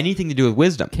have anything to do with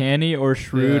wisdom. Canny or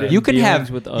shrewd. You can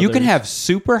have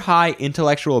super high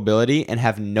intellectual ability and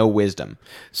have no wisdom.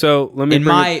 So let me, in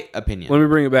my opinion, let me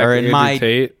bring it back to Andrew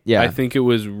Tate. Yeah, I think it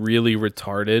was really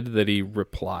retarded that he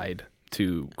replied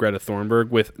to Greta Thunberg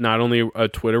with not only a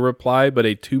Twitter reply, but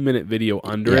a 2-minute video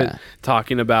under it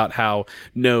talking about how,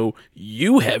 no,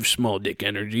 you have small dick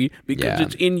energy because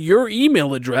it's in your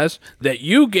email address that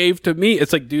you gave to me.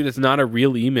 It's like, dude, it's not a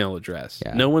real email address.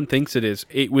 No one thinks it is.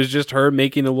 It was just her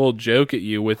making a little joke at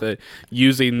you with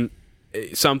using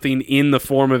something in the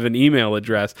form of an email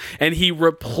address, and he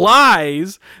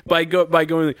replies by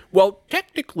going, well,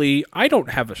 technically, I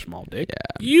don't have a small dick.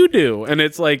 You do. And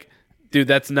it's like, dude,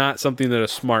 that's not something that a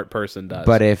smart person does.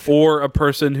 Or a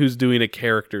person who's doing a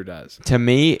character does. To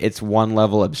me, it's one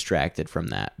level abstracted from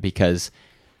that, because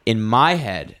in my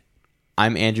head,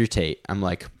 I'm Andrew Tate. I'm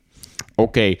like,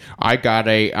 okay, I got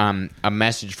a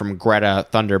message from Greta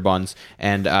Thunderbuns,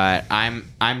 and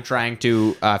I'm trying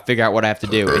to figure out what I have to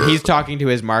do. And he's talking to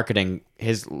his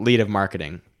lead of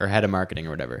marketing, or head of marketing, or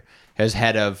whatever, his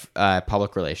head of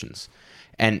public relations,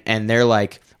 and they're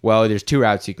like, well, there's 2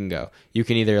 routes you can go. You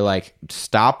can either like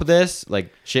stop this,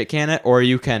 like shit can it, or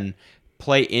you can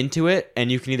play into it,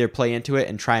 and you can either play into it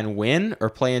and try and win,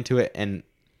 or play into it and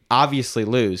obviously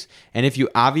lose. And if you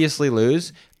obviously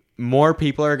lose, more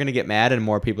people are going to get mad and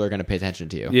more people are going to pay attention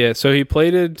to you. Yeah, so he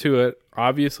played into it,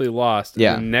 obviously lost.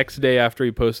 And the next day after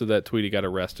he posted that tweet, he got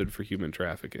arrested for human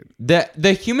trafficking.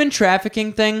 The human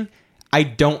trafficking thing, I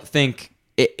don't think...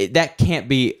 that can't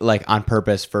be like on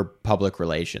purpose for public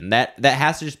relation. That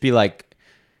has to just be like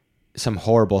some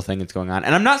horrible thing that's going on.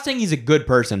 And I'm not saying he's a good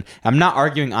person. I'm not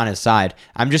arguing on his side.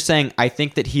 I'm just saying I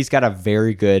think that he's got a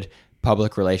very good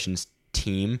public relations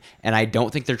team, and I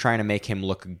don't think they're trying to make him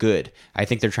look good. I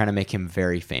think they're trying to make him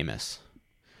very famous.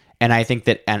 And I think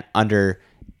that under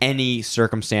any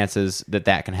circumstances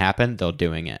that can happen, they're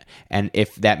doing it. And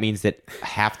if that means that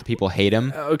half the people hate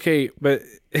him... Okay, but...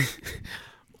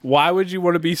 Why would you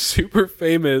want to be super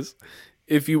famous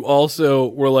if you also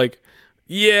were like,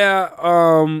 yeah,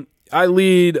 I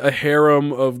lead a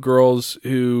harem of girls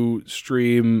who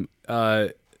stream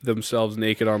themselves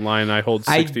naked online. I hold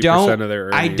 60% of their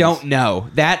earnings. I don't know.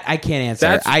 That I can't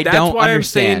answer. I don't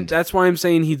understand. That's why I'm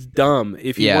saying he's dumb.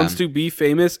 If he wants to be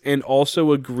famous and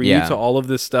also agree to all of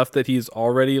this stuff that he's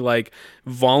already like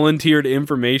volunteered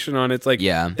information on, it's like,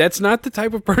 that's not the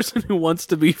type of person who wants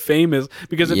to be famous,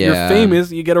 because if you're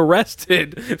famous, you get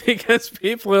arrested because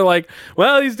people are like,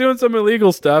 well, he's doing some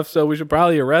illegal stuff, so we should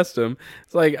probably arrest him.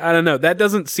 It's like, I don't know. That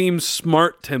doesn't seem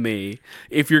smart to me.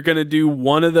 If you're going to do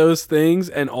one of those things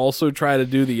and also try to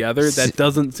do the other, that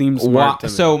doesn't seem smart to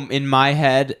me. So in my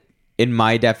head, in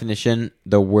my definition,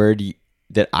 the word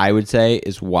that I would say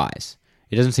is wise.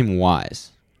 It doesn't seem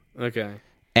wise. Okay.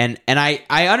 And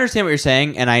I understand what you're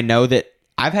saying, and I know that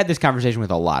I've had this conversation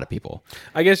with a lot of people.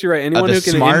 I guess you're right. Anyone who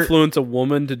can influence a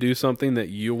woman to do something that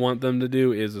you want them to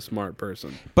do is a smart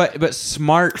person. But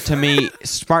smart to me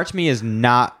is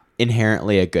not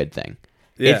inherently a good thing.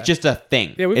 It's just a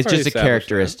thing. It's just a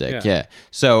characteristic. Yeah.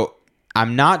 So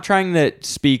I'm not trying to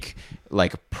speak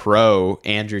like pro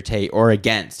Andrew Tate or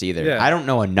against either. Yeah. I don't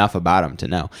know enough about him to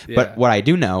know. Yeah. But what I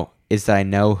do know is that I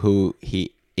know who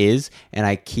he is, and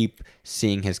I keep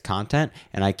seeing his content,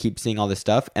 and I keep seeing all this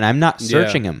stuff, and I'm not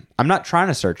searching him. I'm not trying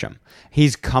to search him.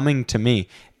 He's coming to me,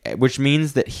 which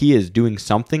means that he is doing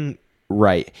something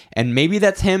right. And maybe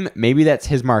that's him, maybe that's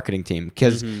his marketing team,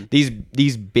 because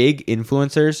these big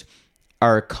influencers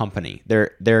are a company.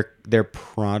 Their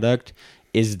product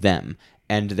is them,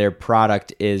 and their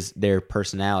product is their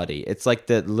personality. It's like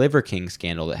the Liver King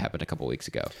scandal that happened a couple weeks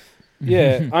ago.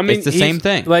 Yeah, I mean, it's the same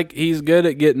thing. Like, he's good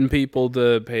at getting people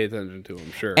to pay attention to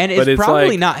him, sure. And it's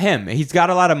probably not him. He's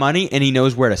got a lot of money, and he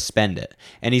knows where to spend it.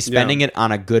 And he's spending it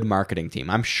on a good marketing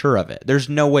team. I'm sure of it. There's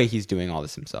no way he's doing all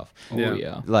this himself. Oh,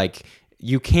 yeah. Like,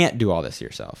 you can't do all this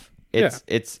yourself.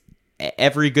 It's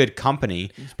every good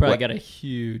company. He's probably got a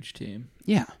huge team.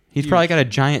 Yeah. He's probably got a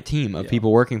giant team of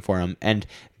people working for him. And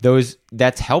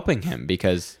that's helping him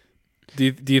because... Do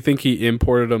you think he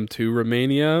imported them to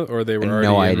Romania, or they were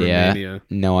already in Romania?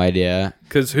 No idea.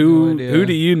 Because who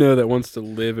do you know that wants to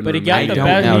live in Romania? But he got the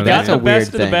best. He got the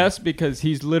best of the best because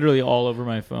he's literally all over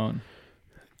my phone.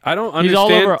 I don't understand. He's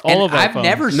all over all of our I've phones.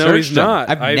 never searched No, he's not.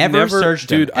 him. I've never searched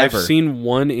him. Dude, I've ever. seen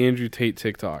one Andrew Tate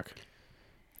TikTok.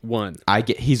 One.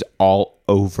 He's all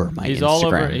over my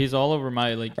Instagram. He's all over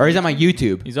my or he's on my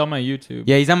YouTube. He's on my YouTube.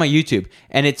 Yeah, he's on my YouTube,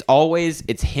 and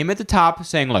it's him at the top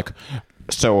saying like,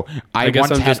 so I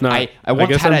once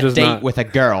had a date with a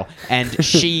girl, and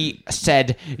she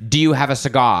said, "Do you have a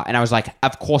cigar?" And I was like,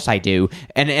 "Of course I do."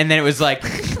 And then it was like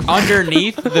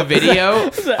underneath the video,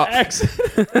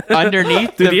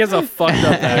 underneath, dude, he has a fucked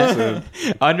up accent.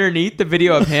 Underneath the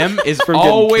video of him is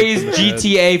always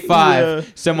GTA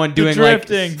 5. Someone doing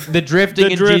the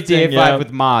drifting in GTA 5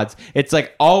 with mods. It's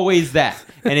like always that,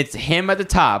 and it's him at the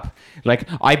top. Like,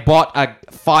 I bought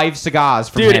 5 cigars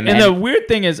from him. And the weird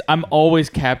thing is, I'm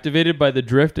always captivated by the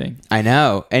drifting. I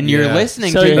know. And you're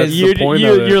listening to it.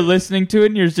 You're listening to it,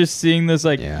 and you're just seeing this,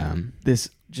 this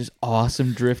just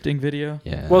awesome drifting video.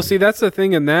 Yeah. Well, see, that's the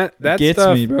thing, and that gets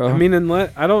stuff, me, bro. I mean,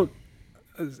 I don't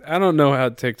know how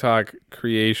TikTok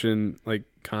creation, like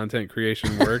content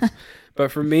creation works,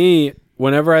 but for me,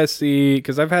 whenever I see,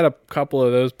 because I've had a couple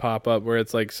of those pop up where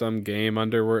it's like some game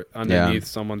underneath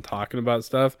someone talking about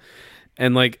stuff,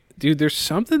 and like, dude, there's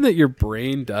something that your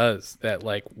brain does that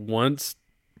like wants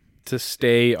to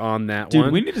stay on that one.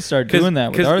 Dude, we need to start doing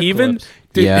that with our clips.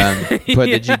 Dude, put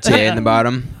the GTA in the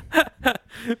bottom.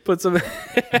 Put some like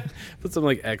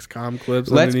XCOM clips.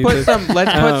 Let's put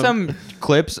some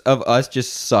clips of us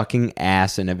just sucking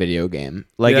ass in a video game.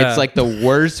 Like it's like the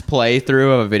worst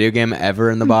playthrough of a video game ever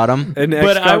in the bottom.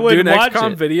 But I would do an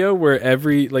XCOM video where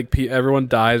everyone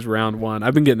dies round one.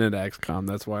 I've been getting into XCOM.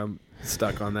 That's why I'm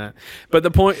stuck on that. But the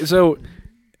point,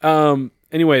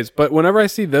 anyways, but whenever I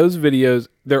see those videos,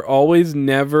 they're always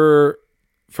never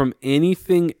from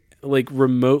anything like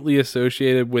remotely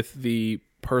associated with the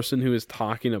person who is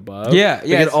talking above. Yeah,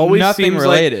 it always nothing seems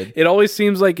related. Like, it always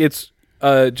seems like it's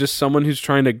just someone who's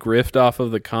trying to grift off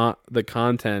of the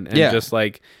content and just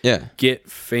like get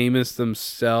famous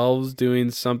themselves doing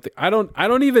something. I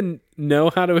don't even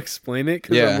know how to explain it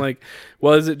because I'm like,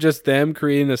 well, is it just them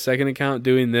creating a second account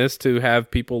doing this to have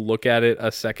people look at it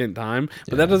a second time?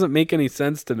 But that doesn't make any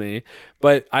sense to me.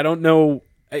 But I don't know.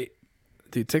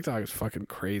 Dude, TikTok is fucking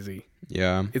crazy.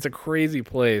 Yeah. It's a crazy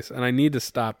place, and I need to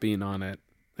stop being on it.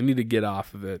 I need to get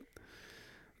off of it.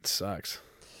 It sucks.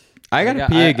 I gotta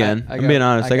pee again. I'm being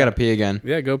honest. I gotta pee again.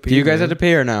 Yeah, go pee. Do you guys have to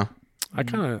pee or no? I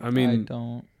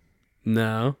don't.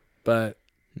 No, but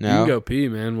you can go pee,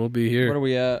 man. We'll be here. What are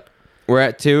we at? We're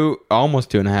at almost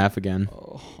 2.5 again.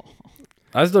 Oh.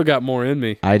 I still got more in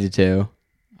me. I do too.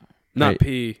 Not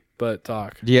pee, but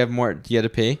talk. Do you have more? Do you have to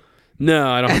pee?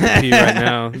 No, I don't have to pee right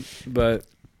now. But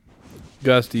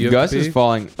Gus, do you have to pee? Gus is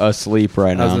falling asleep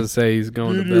right now. I was gonna say he's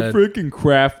going to bed. They're freaking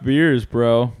craft beers,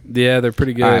 bro. Yeah, they're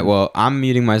pretty good. All right, well, I'm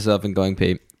muting myself and going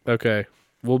pee. Okay,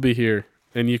 we'll be here,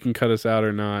 and you can cut us out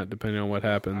or not, depending on what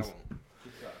happens.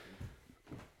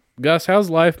 Gus,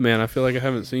 how's life, man? I feel like I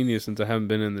haven't seen you since I haven't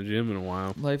been in the gym in a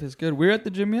while. Life is good. We were at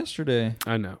the gym yesterday.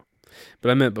 I know.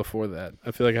 But I meant before that.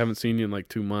 I feel like I haven't seen you in like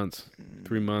 2 months,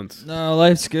 3 months. No,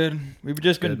 life's good. We've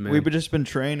just been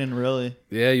training, really.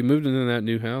 Yeah, you moved into that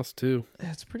new house too.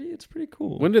 Yeah, it's pretty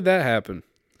cool. When did that happen?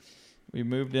 We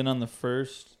moved in on the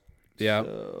 1st. Yeah.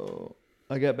 So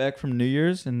I got back from New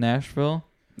Year's in Nashville.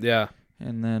 Yeah.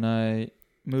 And then I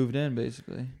moved in,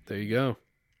 basically. There you go.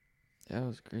 Yeah, it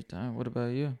was a great time. What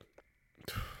about you?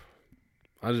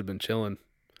 I've just been chilling.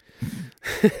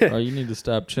 Oh, you need to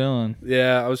stop chilling.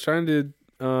 Yeah, I was trying to,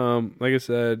 like I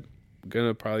said, I'm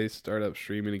gonna probably start up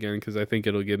streaming again because I think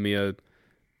it'll give me a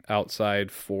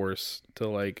outside force to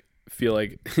like feel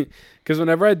like because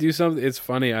whenever I do something, it's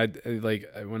funny. I like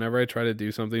whenever I try to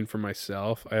do something for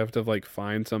myself, I have to like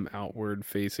find some outward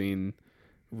facing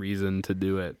reason to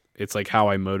do it. It's like how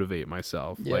I motivate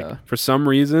myself. Yeah. Like for some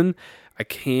reason, I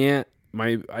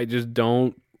just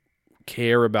don't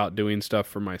care about doing stuff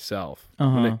for myself.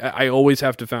 I always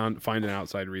have to find an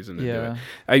outside reason to do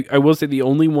it. I will say the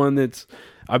only one that's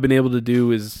I've been able to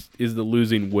do is the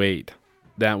losing weight.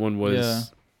 That one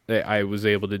was I was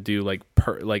able to do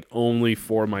like only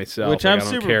for myself, which I'm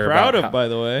super proud of, by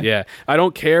the way. Yeah, I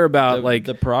don't care about like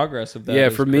the progress of that. Yeah,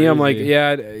 for me, I'm like,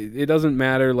 it doesn't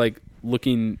matter like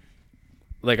looking.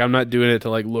 Like I'm not doing it to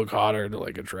like look hotter to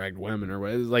like attract women or what.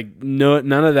 It's like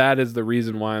none of that is the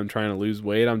reason why I'm trying to lose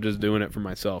weight. I'm just doing it for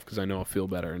myself because I know I'll feel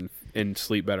better and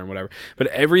sleep better and whatever. But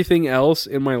everything else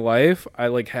in my life, I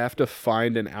like have to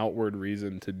find an outward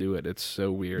reason to do it. It's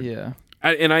so weird. Yeah.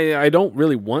 I don't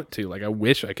really want to. Like I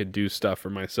wish I could do stuff for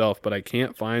myself, but I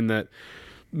can't find that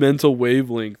mental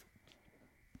wavelength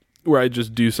where I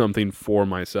just do something for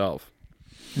myself.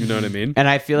 You know what I mean? And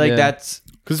I feel like that's...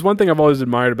 Because one thing I've always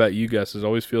admired about you, Gus, is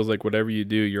always feels like whatever you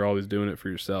do, you're always doing it for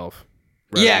yourself.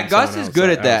 Yeah, Gus is good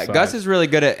at that. Gus is really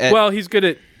good at... Well, he's good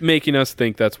at making us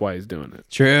think that's why he's doing it.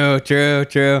 True.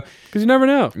 Because you never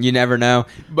know. You never know.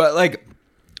 But like,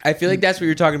 I feel like that's what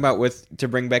you're talking about to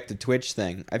bring back the Twitch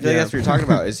thing. I feel like that's what you're talking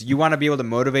about is you want to be able to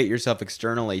motivate yourself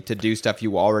externally to do stuff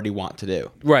you already want to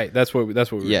do. Right. That's what we were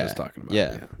just talking about.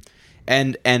 Yeah.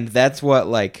 And that's what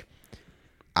like...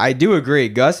 I do agree.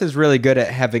 Gus is really good at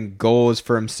having goals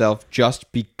for himself just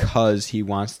because he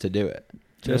wants to do it.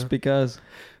 Just because.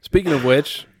 Speaking of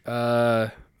which,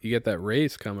 you get that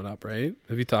race coming up, right?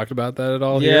 Have you talked about that at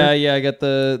all? Yeah, I got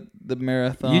the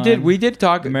marathon. You did. We did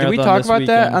talk. Did we talk about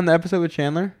that on the episode with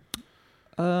Chandler?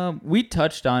 We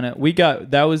touched on it.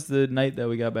 That was the night that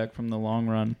we got back from the long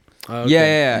run.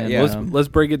 Okay. Yeah. Let's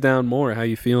break it down more. How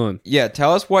you feeling? Yeah,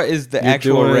 tell us what is the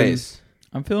actual race.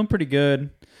 I'm feeling pretty good.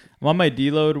 I'm on my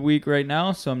deload week right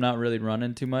now, so I'm not really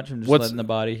running too much. I'm just letting the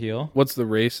body heal. What's the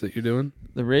race that you're doing?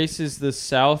 The race is the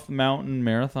South Mountain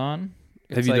Marathon.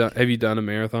 Have you done a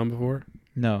marathon before?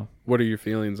 No. What are your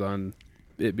feelings on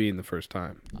it being the first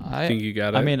time? I think you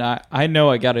got it. I mean, I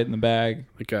know I got it in the bag.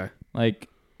 Okay. Like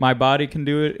my body can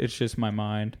do it. It's just my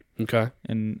mind. Okay.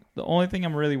 And the only thing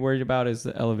I'm really worried about is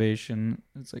the elevation.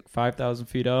 It's like 5,000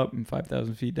 feet up and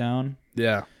 5,000 feet down.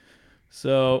 Yeah.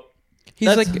 So.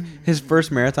 He's like his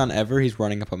first marathon ever. He's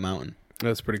running up a mountain.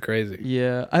 That's pretty crazy.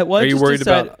 Yeah. Are you worried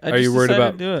about? Are you worried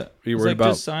about? Do it. Are you worried about?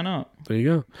 Just sign up. There you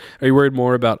go. Are you worried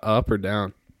more about up or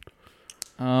down?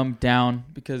 Down,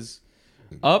 because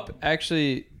up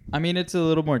actually. I mean, it's a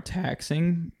little more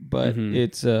taxing, but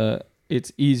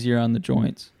it's easier on the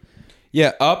joints.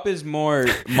 Yeah, up is more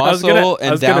muscle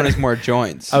and down is more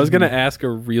joints. I was going to ask a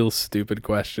real stupid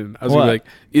question. I was gonna be like,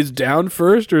 is down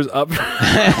first or is up first?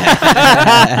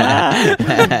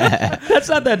 That's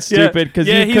not that stupid because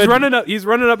he's running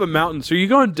up a mountain. So are you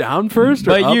going down first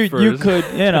or up first? You could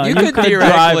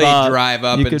theoretically drive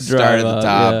up and start at the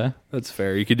top. Yeah. That's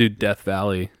fair. You could do Death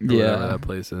Valley or whatever that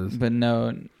place is. But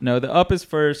no, the up is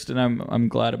first, and I'm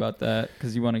glad about that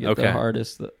because you want to get the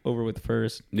hardest over with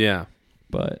first. Yeah.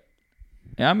 But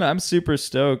yeah, I'm super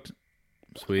stoked.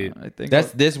 Sweet. I think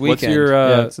that's this weekend.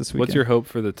 It's this weekend. What's your hope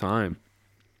for the time?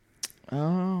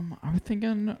 I'm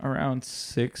thinking around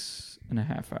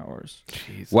 6.5 hours.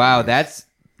 Jeez, wow, that's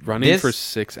running for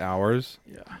 6 hours.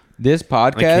 Yeah. This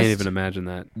podcast. I can't even imagine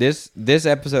that. This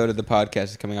episode of the podcast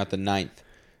is coming out the 9th.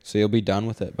 So you'll be done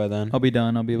with it by then. I'll be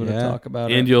done. I'll be able to talk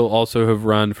about it. And you'll also have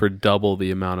run for double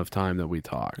the amount of time that we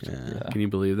talked. Yeah. Can you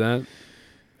believe that?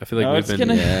 I feel like we've been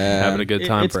having a good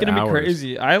time for hours. It's gonna be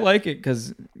crazy. I like it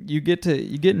because you get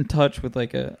in touch with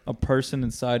like a person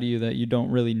inside of you that you don't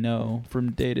really know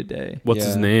from day to day. What's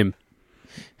his name?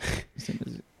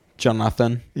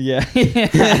 Jonathan. Yeah.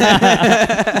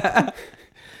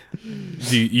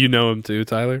 Do you know him too,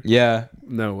 Tyler? Yeah.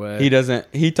 No way. He doesn't.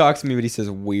 He talks to me, but he says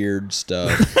weird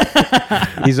stuff.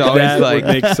 He's always like,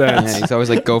 makes sense. Yeah, he's always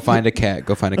like, "Go find a cat.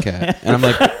 Go find a cat." And I'm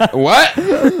like, "What?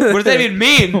 What does that even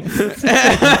mean?"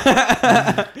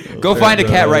 Go find a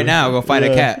cat right now. Go find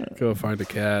a cat. Go find a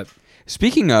cat.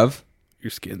 Speaking of,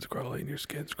 your skin's crawling. Your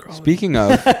skin's crawling. Speaking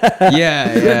of,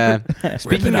 yeah.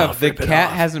 Speaking of, the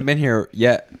cat hasn't been here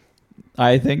yet.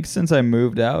 I think since I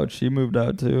moved out, she moved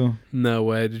out too. No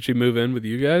way. Did she move in with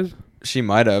you guys? She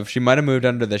might have. She might have moved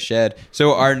under the shed.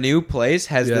 So our new place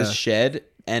has this shed,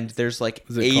 and there's like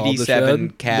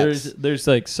 87 cats. There's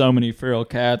like so many feral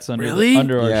cats under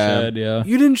our shed. Yeah.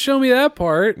 You didn't show me that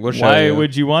part. Why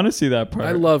would you want to see that part?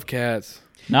 I love cats.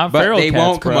 Not but feral they cats,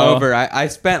 won't come over. I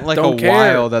spent like a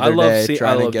while the other day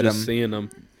trying to get them. Seeing them.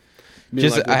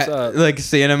 Just like, what's up? like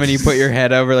seeing them and you put your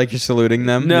head over like you're saluting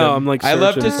them. No, I'm like I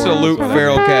love to searching for salute them.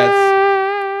 feral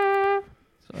cats.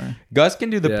 Sorry. Gus can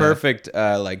do the Yeah. perfect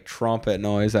like trumpet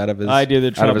noise out of his. I do the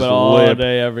out of trumpet his all lip.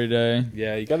 day, every day.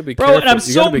 Yeah, you got to be Bro, careful. and I'm You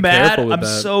so gotta be mad. careful with I'm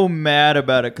that. so mad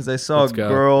about it because I saw Let's a go.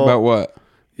 girl. About what?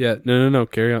 Yeah, no.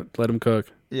 Carry on. Let him cook.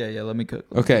 Yeah, let me cook.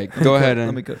 Okay, go ahead and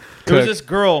Let me cook. There was this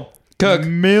girl,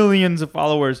 millions of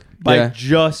followers by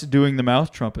just doing the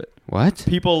mouth trumpet. What?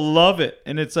 People love it,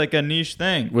 and it's like a niche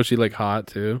thing. Was she like hot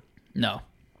too? No.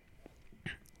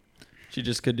 She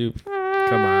just could do.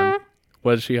 Come on.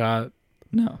 Was she hot?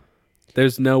 No.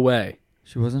 There's no way.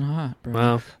 She wasn't hot, bro.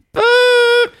 Well,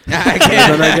 I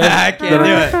can't. I can't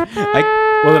do it.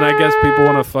 well then I guess people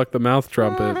want to fuck the mouth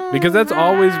trumpet because that's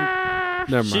always.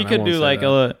 Never mind. She could do like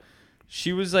a.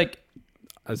 She was like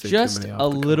just a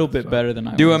little bit better than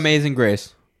I Do was. Amazing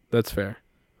Grace. That's fair.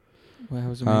 Well,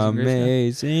 was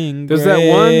Amazing There's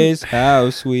Grace. that one. How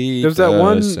sweet. There's that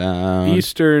one sound.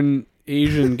 Eastern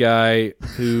Asian guy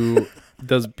who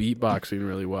does beatboxing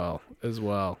really well as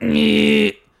well.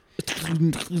 Yeah,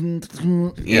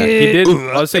 he did.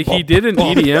 I'll say he did an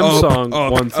EDM song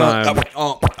one time.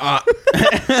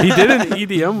 He did an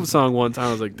EDM song one time.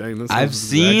 I was like, dang, this. I've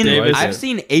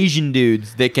seen Asian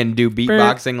dudes that can do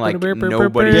beatboxing like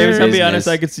nobody. Davis, I'll be business. honest,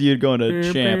 I could see you going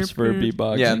to champs for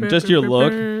beatboxing. Yeah. Just your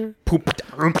look.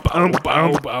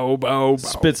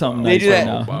 Spit something They nice do right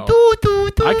that. now.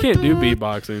 I can't do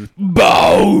beatboxing.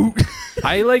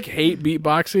 I like hate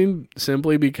beatboxing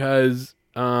simply because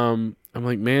I'm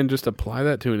like, man, just apply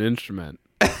that to an instrument.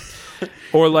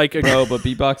 Or like a Bro, but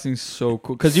beatboxing's so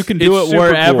cool because you can do It's it super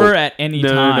wherever cool. at any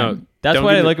No. time. That's Don't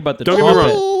what get I me- like about the don't get me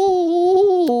trumpet.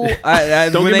 wrong.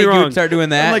 Don't when get they me wrong. start doing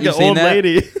that, I'm like you an seen old that?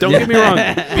 lady. Don't get me wrong.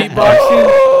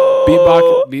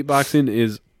 Beatboxing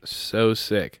is so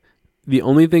sick. The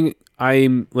only thing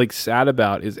I'm like sad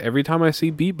about is every time I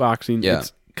see beatboxing,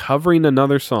 it's covering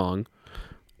another song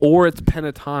or it's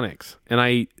pentatonics. And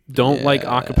I don't like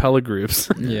a cappella groups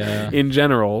in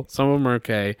general. Some of them are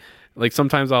okay. Like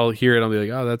sometimes I'll hear it and I'll be like,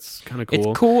 oh, that's kind of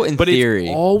cool. It's cool in theory.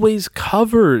 It's always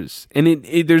covers. And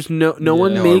there's no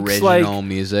one No makes original like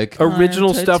music.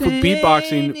 original stuff with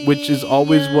beatboxing, which is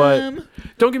always what.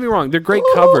 Don't get me wrong, they're great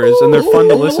covers and they're fun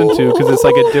to listen to because it's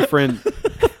like a different.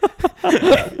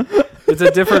 It's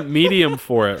a different medium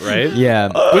for it, right? Yeah.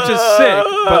 Which is sick,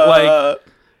 but like,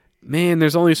 man,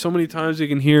 there's only so many times you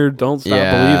can hear "Don't Stop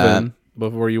Believing"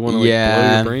 before you want to blow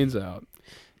your brains out.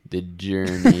 The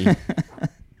journey.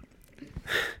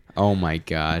 Oh my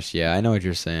gosh! Yeah, I know what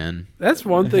you're saying. That's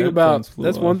one thing about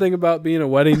being a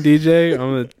wedding DJ. I'm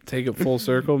gonna take it full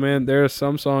circle, man. There are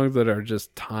some songs that are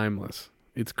just timeless.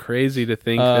 It's crazy to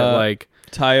think that like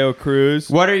Tayo Cruz.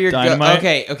 What are your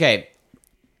Dynamite? okay?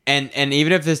 And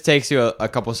even if this takes you a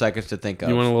couple seconds to think of,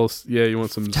 you want a little, you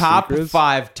want some top secrets?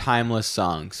 5 timeless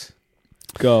songs.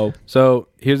 Go. So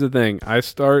here's the thing. I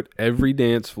start every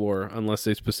dance floor, unless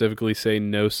they specifically say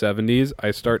no 70s.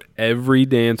 I start every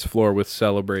dance floor with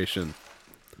Celebration.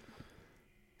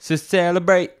 So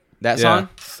celebrate that song.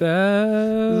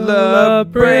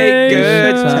 Celebrate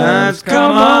good times.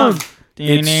 Come on.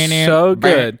 It's so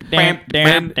good.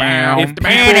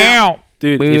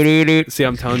 Dude, see,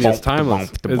 I'm telling you, it's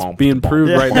timeless. It's being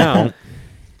proved right now.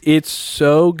 It's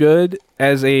so good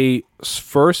as a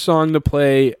first song to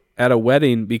play at a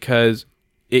wedding because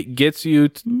it gets you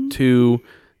to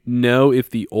know if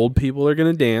the old people are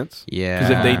going to dance. Yeah.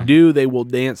 Because if they do, they will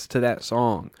dance to that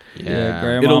song.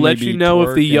 Yeah. It'll let you know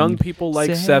if the young people like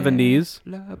 70s.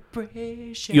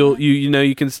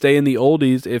 You can stay in the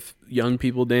oldies if young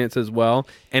people dance as well.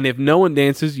 And if no one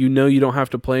dances, you don't have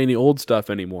to play any old stuff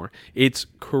anymore. It's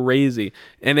crazy.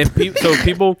 And if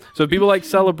people like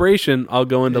Celebration, I'll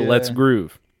go into Let's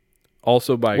Groove.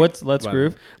 Also by What's Let's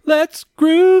Groove? Let's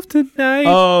Groove tonight.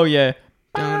 Oh yeah.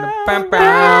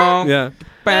 Yeah.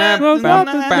 But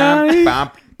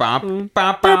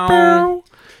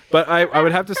I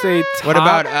would have to say What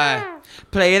about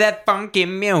play that funky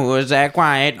music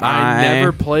quiet? I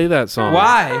never play that song.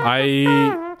 Why?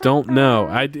 I don't know.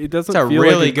 It doesn't It's a feel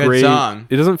really like a good great song.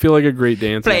 It doesn't feel like a great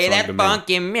dance song Play to that me.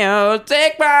 funky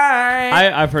music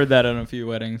quiet. I've heard that on a few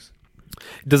weddings.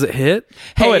 Does it hit?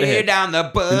 Oh, it Hey hits. down the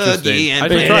Interesting. boogie and I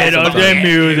play should try it that sometime. funky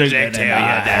music till you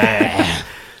die.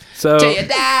 So Till you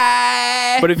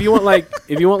die. but if you want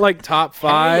like top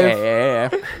 5, Yeah.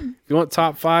 if you want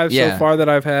top 5 so Yeah. far that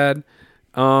I've had,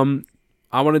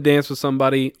 I Want to Dance with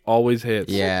Somebody always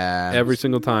hits. Yeah. Every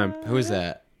single time. Who is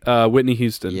that? Whitney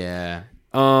Houston. Yeah.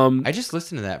 I just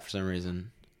listened to that for some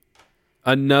reason.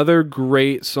 Another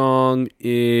great song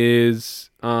is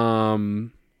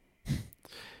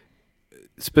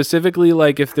specifically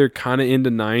like if they're kind of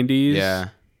into 90s. Yeah.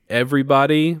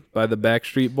 Everybody by the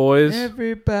Backstreet Boys.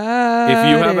 Everybody. If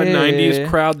you have a 90s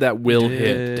crowd, that will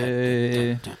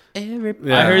hit.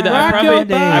 Everybody. I heard that.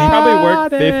 I probably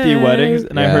worked 50 weddings,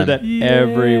 and I heard that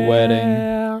every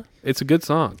wedding. It's a good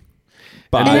song.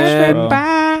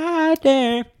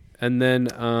 Everybody. And then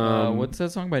what's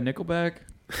that song by Nickelback?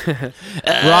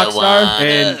 Rockstar.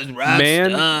 And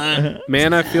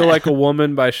Man, I Feel Like a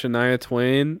Woman by Shania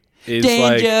Twain. Is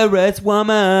Dangerous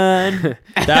Woman.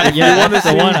 That's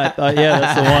the one. I thought,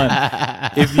 that's the one.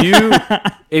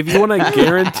 If you want a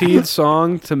guaranteed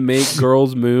song to make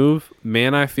girls move,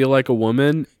 Man, I Feel Like a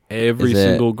Woman, every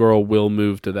single girl will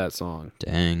move to that song.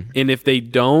 Dang. And if they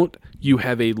don't, you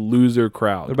have a loser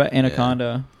crowd. What about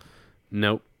Anaconda?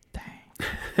 Nope. Dang.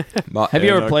 Have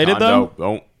you ever played it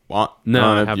though? No,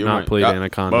 I have not played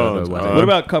Anaconda. What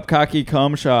about Cup Cocky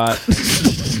Cum Shot?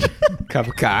 Cup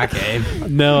of cocky.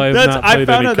 No, I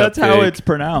found out that's how it's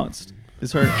pronounced.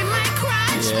 It's heard.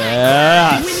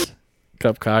 Yes.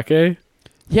 Cup cocky?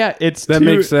 Yeah, that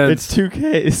makes sense. It's 2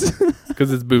 Ks.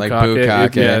 Because it's bukkake. Like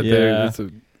bukkake. Yeah.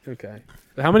 Okay.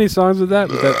 How many songs was that?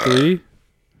 Was that 3?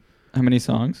 How many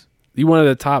songs? You wanted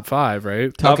a top 5,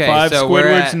 right? Top 5, so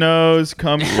Squidward's Nose,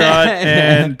 Cum Shot,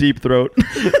 and Deep Throat.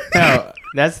 No,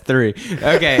 that's 3.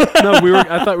 Okay. No,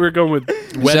 I thought we were going with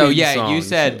wedding songs. You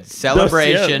said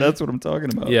Celebration. That's what I'm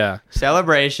talking about. Yeah.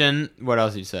 Celebration. What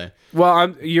else did you say?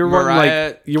 Well, you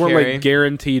weren't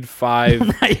guaranteed 5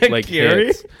 like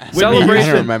hits. Celebration.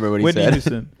 I don't remember what he said.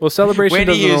 Houston. Well, Celebration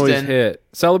doesn't always hit.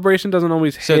 Celebration doesn't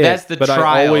always hit. So that's the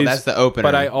trial. That's the opener.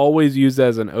 But I always use that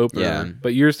as an opener. Yeah.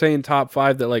 But you're saying top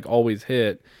 5 that like always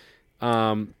hit.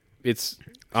 It's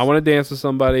I Want to Dance with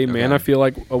Somebody. Okay. Man, I Feel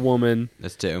Like a Woman.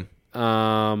 That's 2.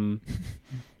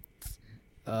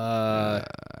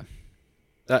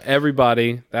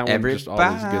 Everybody. That one just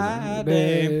always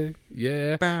gives.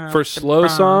 Yeah. For slow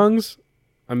songs,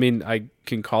 I mean, I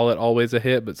can call it always a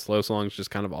hit, but slow songs just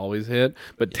kind of always hit.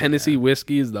 But Tennessee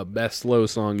Whiskey is the best slow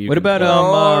song you can play. What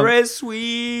about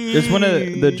Sweet? There's one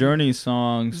of the Journey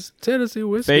songs. Tennessee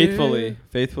Whiskey.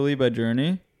 Faithfully by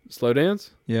Journey. Slow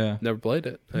Dance? Yeah. Never played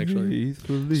it, actually.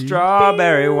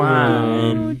 Strawberry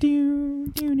Wine.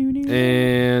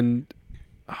 And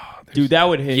dude, that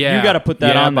would hit. You got to put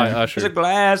that on by there. Usher. There's a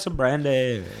glass of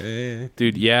brandy.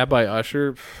 Dude, Yeah by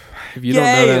Usher. If you don't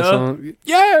know that song,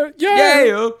 yeah.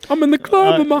 I'm in the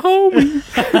club with my homie.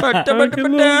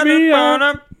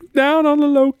 Down on the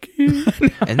low key.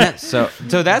 And that's so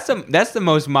that's the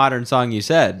most modern song you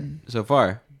said so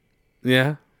far.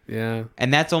 Yeah.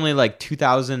 And that's only like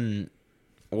 2000.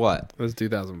 What? It was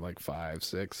 2005,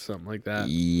 6, something like that.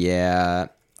 Yeah.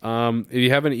 If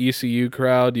you have an ECU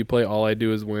crowd, you play All I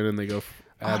Do Is Win, and they go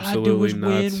absolutely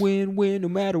nuts. Win, no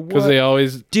matter what. Because they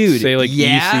always say like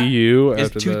ECU.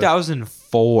 It's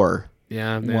 2004.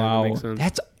 Yeah. Wow. That makes sense.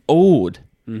 That's old.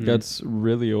 Mm-hmm. That's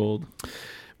really old.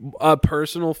 A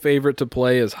personal favorite to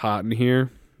play is Hot in Here.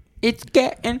 It's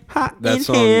getting hot that in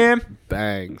song here.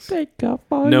 Bangs.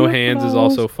 No Hands is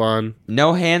also fun.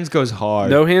 No Hands goes hard.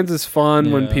 No Hands is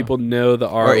fun when people know the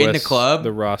ROS. Or In the Club.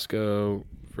 The Roscoe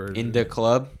version. In the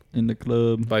Club.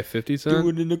 By 50 Cent. Do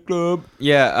it in the club.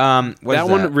 Yeah. That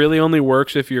one really only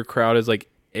works if your crowd is like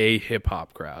a hip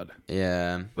hop crowd.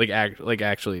 Yeah. Like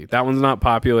actually, that one's not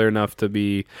popular enough to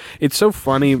be. It's so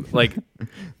funny, like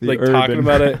talking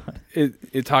about it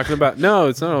talking about. No,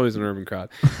 it's not always an urban crowd,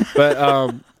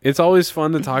 but it's always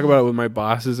fun to talk about it with my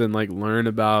bosses and like learn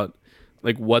about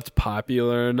like what's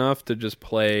popular enough to just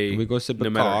play. We go sip no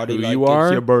a matter party who like you it's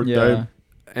are, your birthday,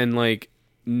 and like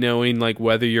knowing like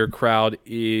whether your crowd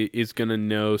is gonna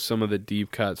know some of the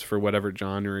deep cuts for whatever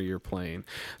genre you're playing.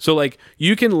 So like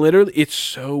you can literally, it's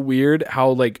so weird how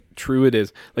like true it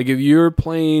is. Like if you're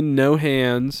playing No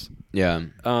Hands,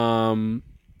 and Hot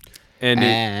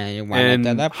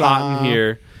in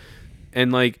Here,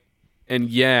 and like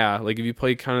if you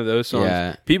play kind of those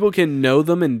songs, people can know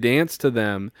them and dance to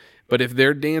them. But if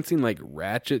they're dancing like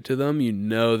ratchet to them, you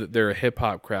know that they're a hip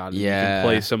hop crowd. And you can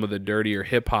play some of the dirtier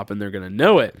hip hop and they're going to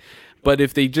know it. But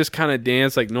if they just kind of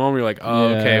dance like normal, you're like,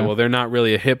 okay, well, they're not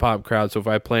really a hip hop crowd. So if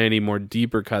I play any more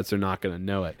deeper cuts, they're not going to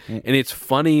know it. And it's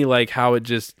funny like how it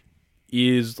just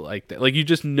is like that. Like you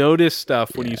just notice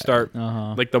stuff when you start,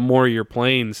 like the more you're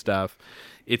playing stuff.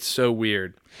 It's so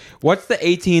weird. What's the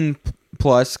 18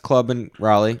 plus club in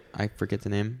Raleigh? I forget the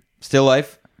name. Still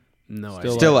Life? No,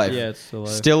 Still Life. Yeah, it's Still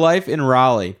Life. Still Life in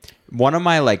Raleigh. One of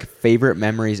my like favorite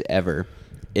memories ever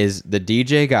is the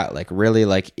DJ got like really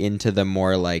like into the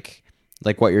more like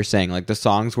what you're saying, like the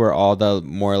songs where all the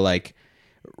more like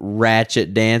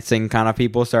ratchet dancing kind of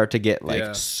people start to get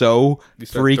like so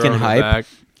freaking hype.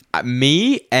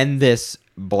 Me and this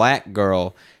black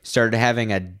girl started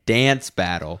having a dance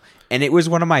battle. and it was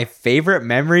one of my favorite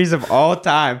memories of all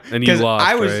time. And you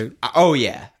lost, right? Oh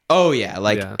yeah.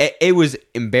 Like it was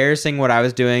embarrassing what I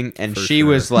was doing, and she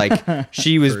was like,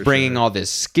 she was bringing all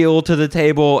this skill to the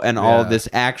table and all this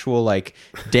actual like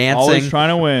dancing, always trying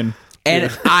to win.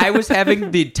 And I was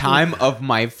having the time of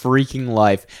my freaking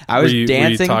life. I was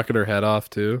dancing. Were you talking her head off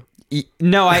too?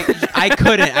 No, I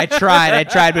couldn't. I tried,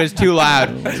 but it was too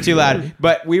loud. It's too loud.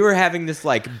 But we were having this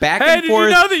like back and forth. Hey,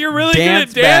 did you know that you're really good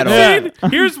at dancing? Yeah.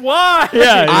 Here's why.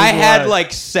 Yeah, I had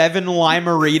like 7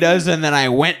 limeritas, and then I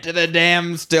went to the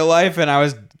damn still life, and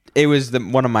it was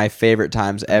one of my favorite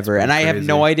times ever. And I have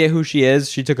no idea who she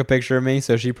is. She took a picture of me,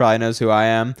 so she probably knows who I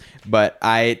am. But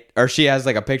she has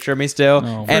like a picture of me still.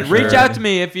 Oh, and reach out to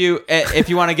me if you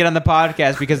want to get on the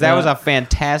podcast, because that was a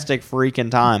fantastic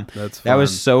freaking time. That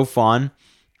was so fun.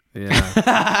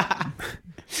 Yeah.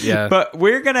 Yeah. But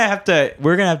we're gonna have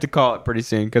to call it pretty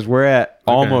soon, because we're at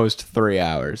almost 3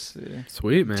 hours.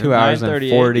 Sweet, man. 2 hours and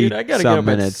 40 some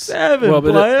minutes. 7, well,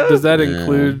 but does that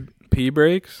include pee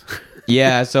breaks?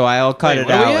 Yeah, so I'll cut it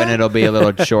out and it'll be a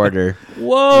little shorter.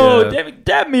 Whoa, David,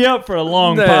 dab me up for a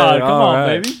long pod. Come on,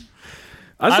 baby.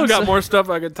 I still got more stuff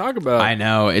I could talk about. I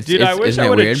know. I wish I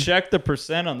would have checked the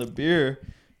percent on the beer.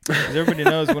 Everybody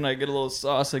knows when I get a little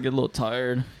sauce, I get a little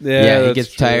tired. Yeah, he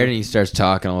gets tired and he starts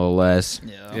talking a little less.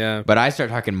 Yeah. But I start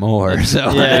talking more.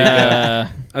 So yeah.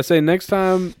 I say next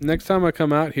time I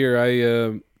come out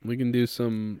here, we can do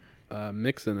some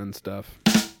mixing and stuff.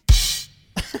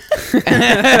 Give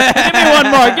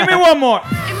me one more.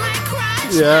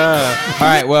 Yeah. All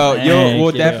right. Well,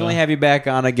 we'll definitely have you back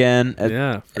on again.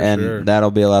 For and sure.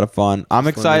 that'll be a lot of fun. I'm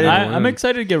excited. I'm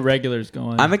excited to get regulars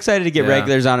going. I'm excited to get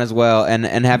regulars on as well, and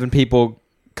having people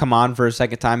come on for a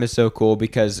second time is so cool,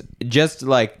 because just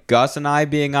like Gus and I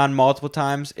being on multiple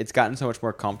times, it's gotten so much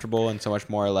more comfortable and so much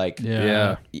more like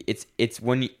it's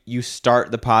when you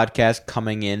start the podcast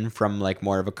coming in from like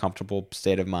more of a comfortable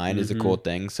state of mind is a cool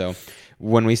thing. So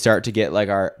when we start to get like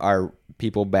our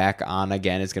people back on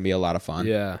again, it's gonna be a lot of fun.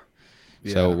 Yeah.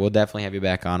 So we'll definitely have you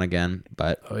back on again.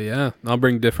 But I'll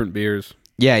bring different beers.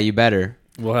 Yeah, you better.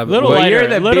 We'll have a little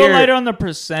lighter on the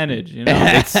percentage, you know.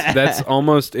 That's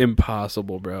almost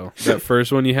impossible, bro. That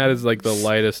first one you had is like the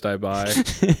lightest I buy,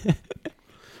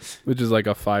 which is like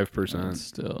a 5%.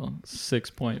 Still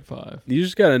 6.5. You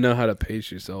just gotta know how to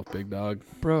pace yourself, big dog.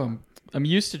 Bro, I'm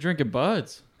used to drinking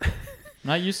buds. I'm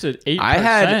not used to 8%.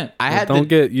 I had don't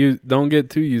get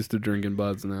too used to drinking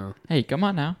buds now. Hey, come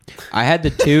on now. I had the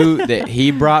 2 that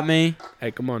he brought me.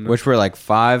 Hey, come on now. Which were like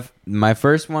 5. My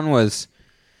first one was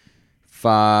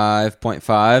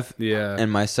 5.5. Yeah.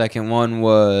 And my second one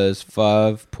was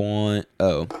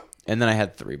 5.0. And then I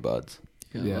had 3 buds.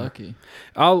 You're lucky.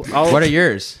 What are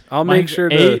yours? I'll make sure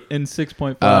 8 and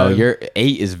 6.5. Oh, your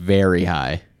 8 is very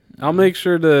high. I'll make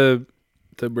sure to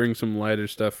bring some lighter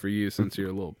stuff for you, since you're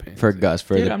a little pansy. For Gus.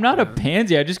 Dude, I'm not a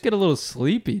pansy. I just get a little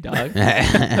sleepy, dog.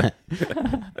 Hey,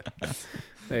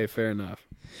 fair enough.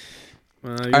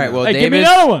 All right, well, give me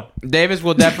another one. Davis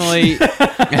will definitely.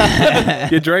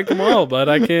 You drank them all, but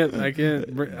I can't.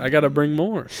 I gotta bring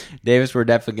more. Davis, we're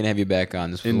definitely gonna have you back on.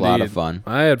 This was a lot of fun.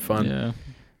 I had fun. Yeah.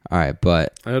 All right,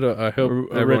 but I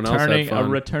hope everyone else had fun. A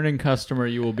returning customer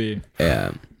you will be.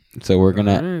 Yeah. So we're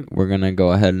gonna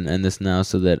go ahead and end this now,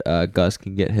 so that Gus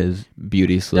can get his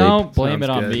beauty sleep. Don't blame it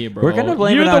on me, bro. We're gonna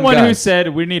blame it on Gus. You're the one who said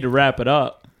we need to wrap it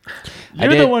up.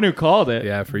 You're the one who called it.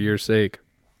 Yeah, for your sake.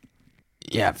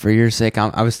 Yeah, for your sake.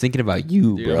 I was thinking about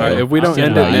you, bro. Right, if we don't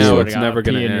end it now, it's never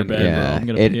gonna end. Yeah,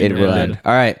 it will end.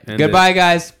 All right. Goodbye,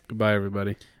 guys. Goodbye,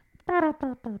 everybody.